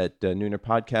us at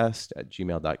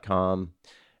noonerpodcast@gmail.com.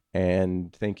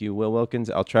 And thank you, Will Wilkins.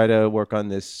 I'll try to work on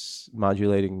this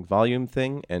modulating volume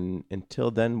thing. And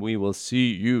until then, we will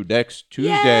see you next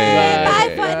Tuesday. Yay!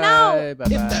 Bye for now.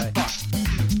 Bye-bye.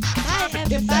 Bye,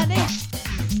 everybody.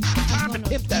 Time to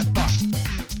pimp that fuck.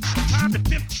 Time to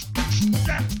pimp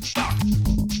that fuck.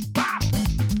 Bop, bop,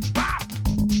 bop,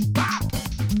 bop,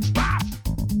 bop,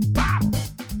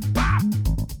 bop,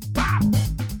 bop,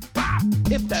 bop.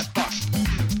 Pimp that fuck.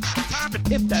 Time to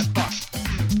pimp that fuck.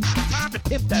 Time to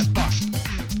pimp that fuck.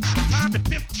 Time to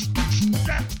pimp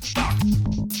that fuck.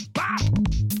 Bop,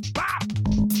 bop,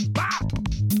 bop, bop,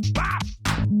 bop,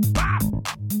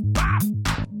 bop, bop,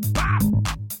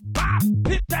 bop.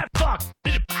 Pimp that fuck.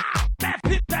 Pimp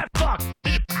that fuck.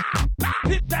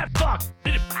 Pimp that fuck.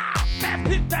 Pimp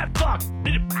that fuck.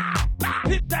 Pimp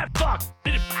that fuck.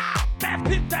 Pimp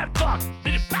that fuck.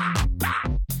 Bop,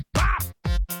 bop,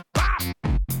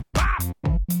 bop,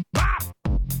 bop.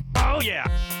 Oh yeah.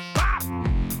 Bop.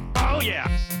 Oh yeah.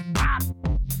 Bop.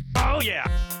 Oh yeah.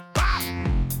 Bop.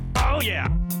 Oh yeah.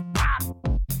 Bop.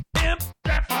 Pimp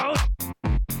that phone.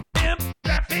 Pimp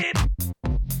that fit.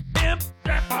 Pimp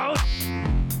that phone.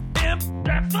 Pimp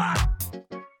that fuck.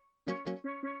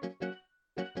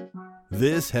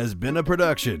 This has been a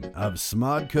production of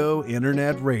Smodco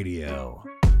Internet Radio.